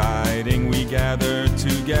so exciting. We gather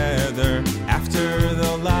together after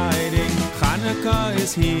the lighting. Chanukah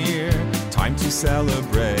is here, time to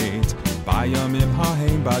celebrate. Bayamim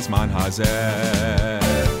ha'hem bazman hazeh.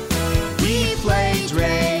 We play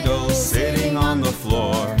dreidel sitting on the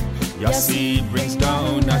floor. Yossi brings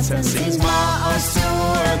donuts and sings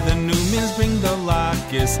ma'asur. The Numins bring the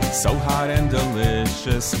lakis, so hot and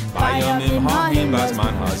delicious. Bayamim ha'hem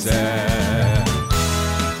bazman hazeh.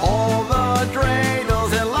 All the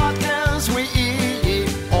dreidels and latkes we eat,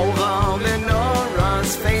 all the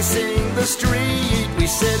menorahs facing the street. We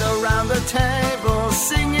sit around the table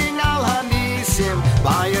singing al hanisim,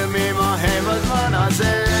 bayamim ha'hem bazman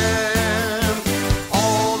hazeh.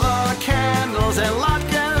 All the candles and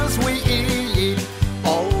latkes we eat,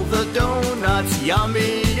 all the donuts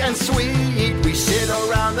yummy and sweet. We sit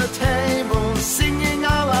around the table singing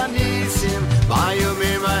al hanisim,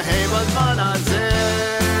 bayamim ha'hem bazman hazeh.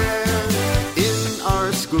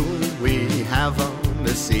 Have a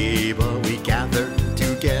mesiba, we gather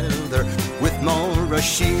together with Mora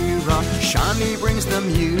Shira. Shani brings the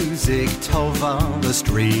music, Tova the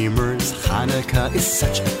streamers. Hanukkah is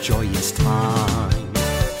such a joyous time.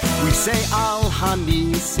 We say Al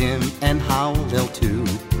Hanisim and Hallel too.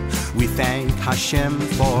 We thank Hashem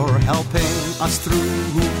for helping us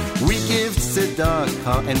through. We give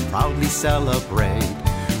tzedakah and proudly celebrate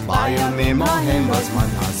Bayamim ha'hem bazman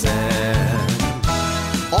hazeh.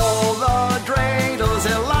 All the dreidels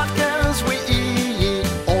and latkes we eat,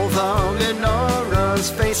 all the menorahs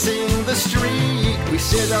facing the street. We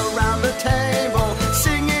sit around the table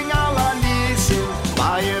singing al hanisim,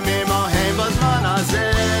 bayamim ha'hem bazman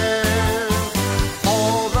hazeh.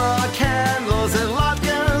 All the candles and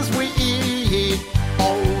latkes we eat,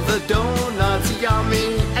 all the donuts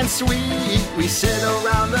yummy and sweet. We sit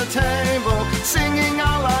around the table singing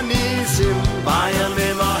al hanisim,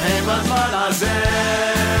 bayamim ha'hem bazman hazeh.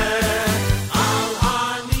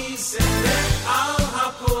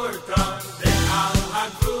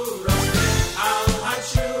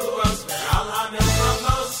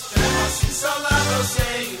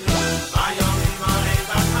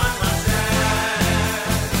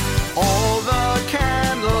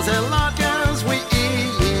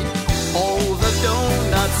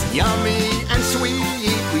 Yummy and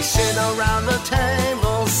sweet, we sit around the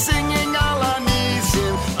table singing al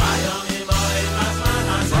hanisim.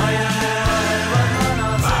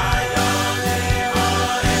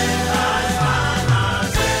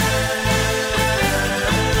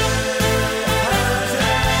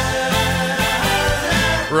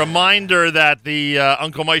 Reminder that the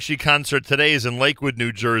Uncle Moishy concert today is in Lakewood,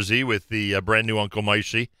 New Jersey, with the brand new Uncle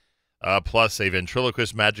Moishy. Plus a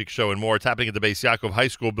ventriloquist magic show and more. It's happening at the Beis Yaakov High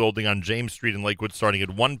School building on James Street in Lakewood starting at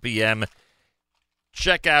 1 p.m.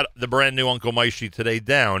 Check out the brand new Uncle Moishy today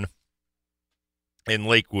down in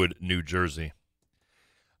Lakewood, New Jersey.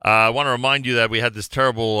 I want to remind you that we had this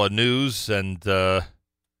terrible news, and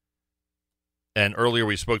earlier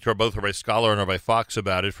we spoke to both Rabbi Scholar and Rabbi Fox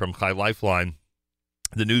about it from Chai Lifeline.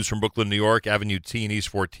 The news from Brooklyn, New York, Avenue T and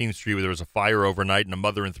East 14th Street, where there was a fire overnight and a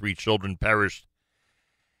mother and 3 children perished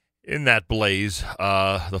in that blaze.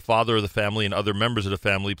 The father of the family and other members of the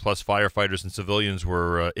family, plus firefighters and civilians,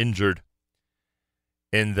 were injured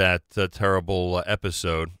in that terrible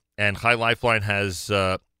episode. And Chai Lifeline has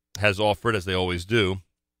offered, as they always do,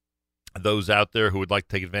 those out there who would like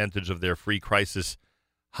to take advantage of their free crisis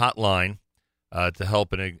hotline to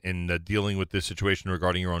help in dealing with this situation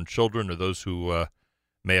regarding your own children or those who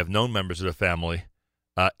may have known members of the family.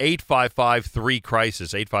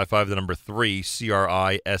 855-3-CRISIS, 855 the number 3,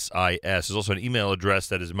 CRISIS. There's also an email address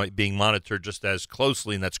that is being monitored just as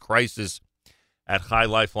closely, and that's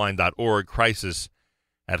crisis@highlifeline.org,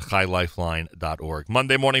 crisis@highlifeline.org.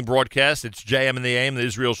 Monday morning broadcast, it's JM in the AM. The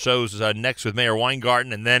Israel show's next with Mayor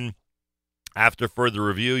Weingarten, and then after further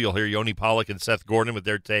review, you'll hear Yoni Pollack and Seth Gordon with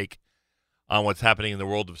their take on what's happening in the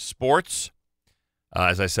world of sports.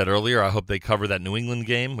 As I said earlier, I hope they cover that New England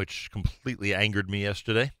game, which completely angered me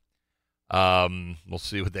yesterday. We'll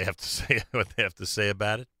see what they have to say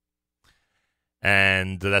about it.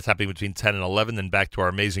 And that's happening between 10 and 11. Then back to our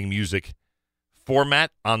amazing music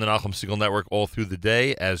format on the Nachum Segal Network all through the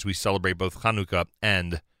day as we celebrate both Chanukah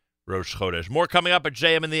and Rosh Chodesh. More coming up at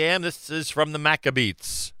JM in the AM. This is from the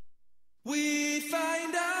Maccabeats. We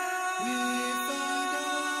find out.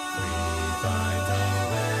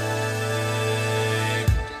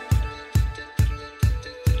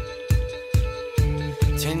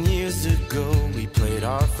 10 years ago, we played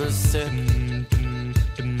our first set.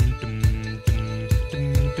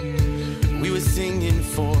 We were singing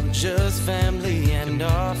for just family and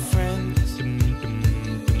our friends.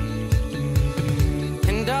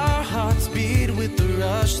 And our hearts beat with the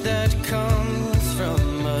rush that comes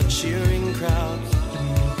from a cheering crowd.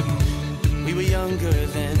 We were younger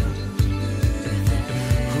then.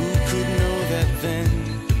 Who could know that then?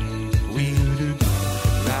 We'd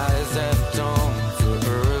rise at dawn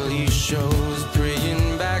shows,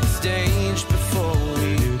 praying backstage before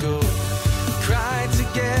we go. Cry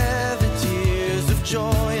together tears of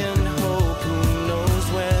joy and hope. Who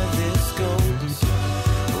knows where this goes?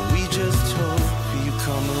 But we just hope you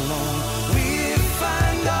come along. We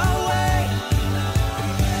find our way,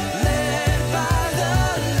 led by the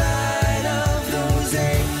light of those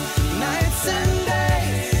 8 nights and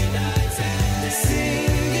days,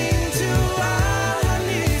 singing to our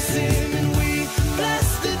Nisim, and we bless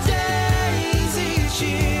the day.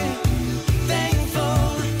 Thankful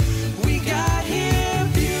we got here,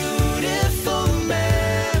 beautiful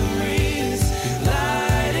memories,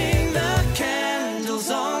 lighting the candles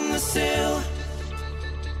on the sill.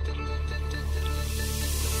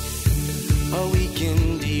 A week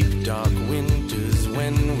in deep dark winters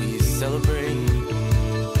when we celebrate,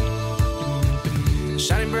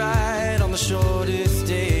 shining bright on the shortest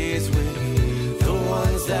days with the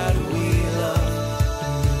ones that we love.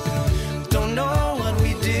 Don't know what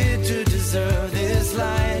we did to deserve this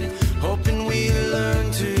light, hoping we learn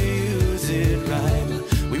to use it right.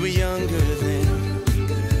 We were younger then.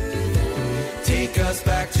 Take us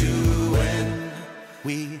back to when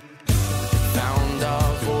we found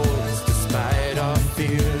our voice despite our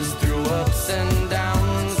fears, through ups and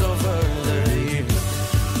downs over the years.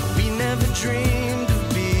 We never dreamed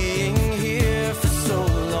of being here for so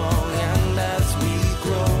long, and as we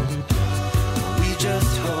grow, we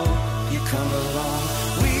just hope you come along.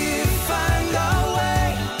 We find our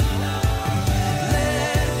way,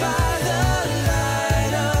 led by the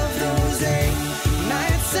light of those 8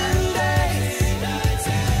 nights and days,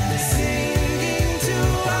 singing to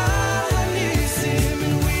our Nisim,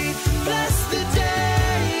 and we bless the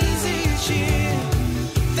days each year.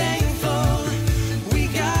 Thankful we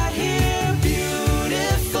got here,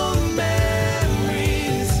 beautiful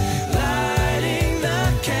memories, lighting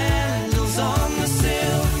the candles on the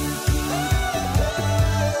sill.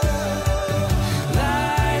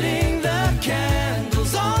 Lighting the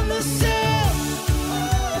candles on the sill.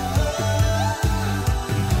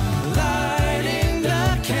 Lighting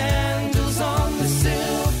the candles on the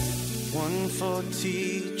sill. 1 for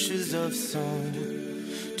teachers of song,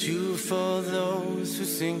 2 for those who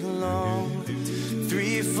sing along,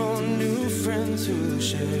 3 for new friends who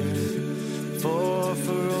share, 4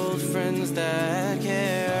 for old friends that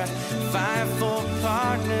care, 5 for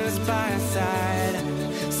partners by our side,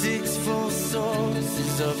 6 for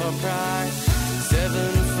sources of our pride,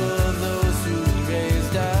 7 for those who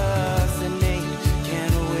raised us, and 8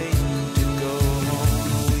 can't wait to go home.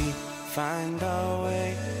 We find our way,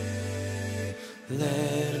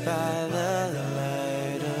 led by the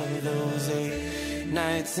light of those 8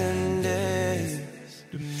 nights and days,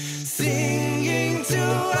 singing to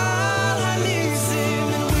our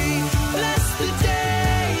Nisim, and we bless the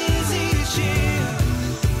days each year.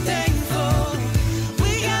 Thankful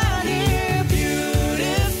we got here,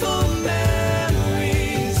 beautiful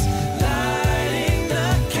memories, lighting the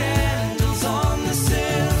candles on the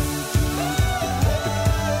sill.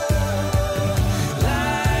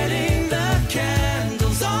 Lighting the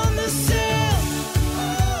candles on the sill.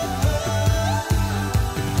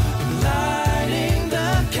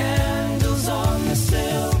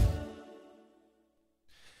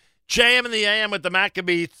 JM and the AM with the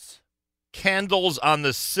Maccabees, Candles on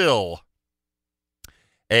the Sill,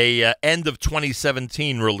 a end of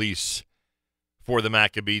 2017 release for the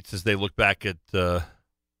Maccabees as they look back at an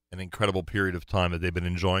incredible period of time that they've been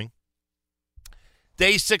enjoying.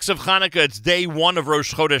 Day 6 of Chanukah, it's day 1 of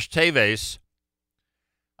Rosh Chodesh Teves.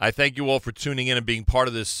 I thank you all for tuning in and being part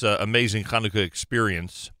of this amazing Chanukah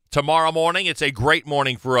experience. Tomorrow morning, it's a great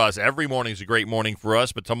morning for us. Every morning is a great morning for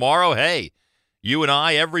us, but tomorrow, hey, you and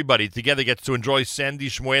I, everybody together gets to enjoy Sandy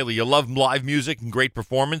Shmueli. You love live music and great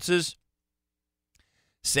performances?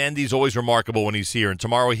 Sandy's always remarkable when he's here, and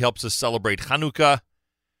tomorrow he helps us celebrate Chanukah,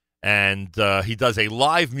 and he does a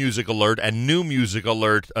live music alert and new music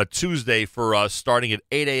alert Tuesday for us starting at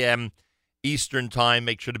 8 a.m. Eastern Time.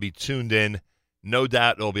 Make sure to be tuned in. No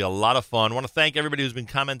doubt it'll be a lot of fun. I want to thank everybody who's been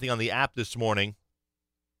commenting on the app this morning.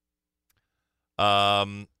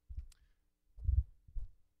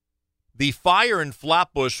 The fire in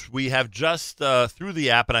Flatbush, we have just, through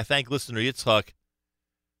the app, and I thank listener Yitzchak,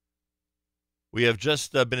 we have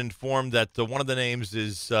just been informed that one of the names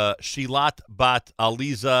is Shilat Bat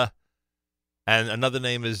Aliza, and another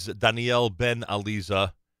name is Daniel Ben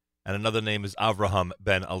Aliza, and another name is Avraham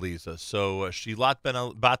Ben Aliza. So Shilat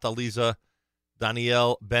Bat Aliza,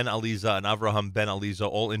 Daniel Ben Aliza, and Avraham Ben Aliza,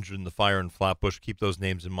 all injured in the fire in Flatbush. Keep those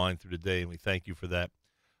names in mind through the day, and we thank you for that.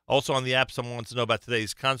 Also on the app, someone wants to know about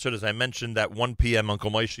today's concert. As I mentioned, that 1 p.m.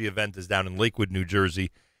 Uncle Moshe event is down in Lakewood, New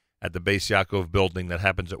Jersey, at the Beis Yaakov building. That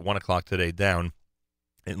happens at 1 o'clock today down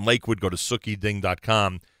in Lakewood. Go to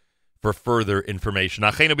sukkiding.com for further information.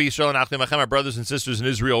 Achenu b'Yisrael and Achim Achem, our brothers and sisters in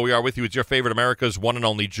Israel, we are with you. It's your favorite America's one and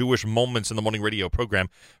only Jewish Moments in the Morning radio program.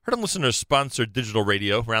 Heard on listeners-sponsored digital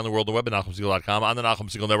radio around the world, the web at NachumSegal.com, on the Nachum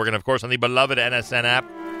Segal Network, and, of course, on the beloved NSN app.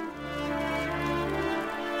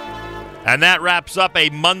 And that wraps up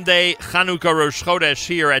a Monday Chanukah Rosh Chodesh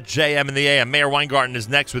here at JM in the AM. Mayor Weingarten is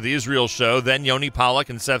next with the Israel Show. Then Yoni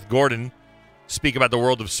Pollack and Seth Gordon speak about the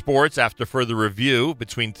world of sports after further review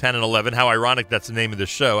between 10 and 11. How ironic that's the name of the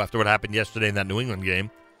show after what happened yesterday in that New England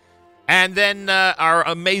game. And then our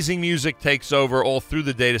amazing music takes over all through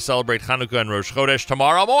the day to celebrate Chanukah and Rosh Chodesh.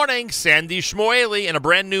 Tomorrow morning, Sandy Shmueli and a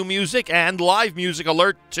brand new music and live music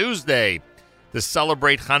alert Tuesday to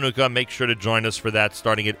celebrate Chanukah. Make sure to join us for that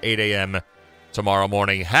starting at 8 a.m. tomorrow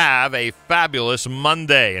morning. Have a fabulous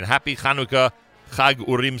Monday and happy Chanukah. Chag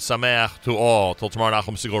Urim Sameach to all. Till tomorrow,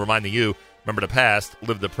 Nachum Segal reminding you, remember the past,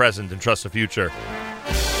 live the present, and trust the future.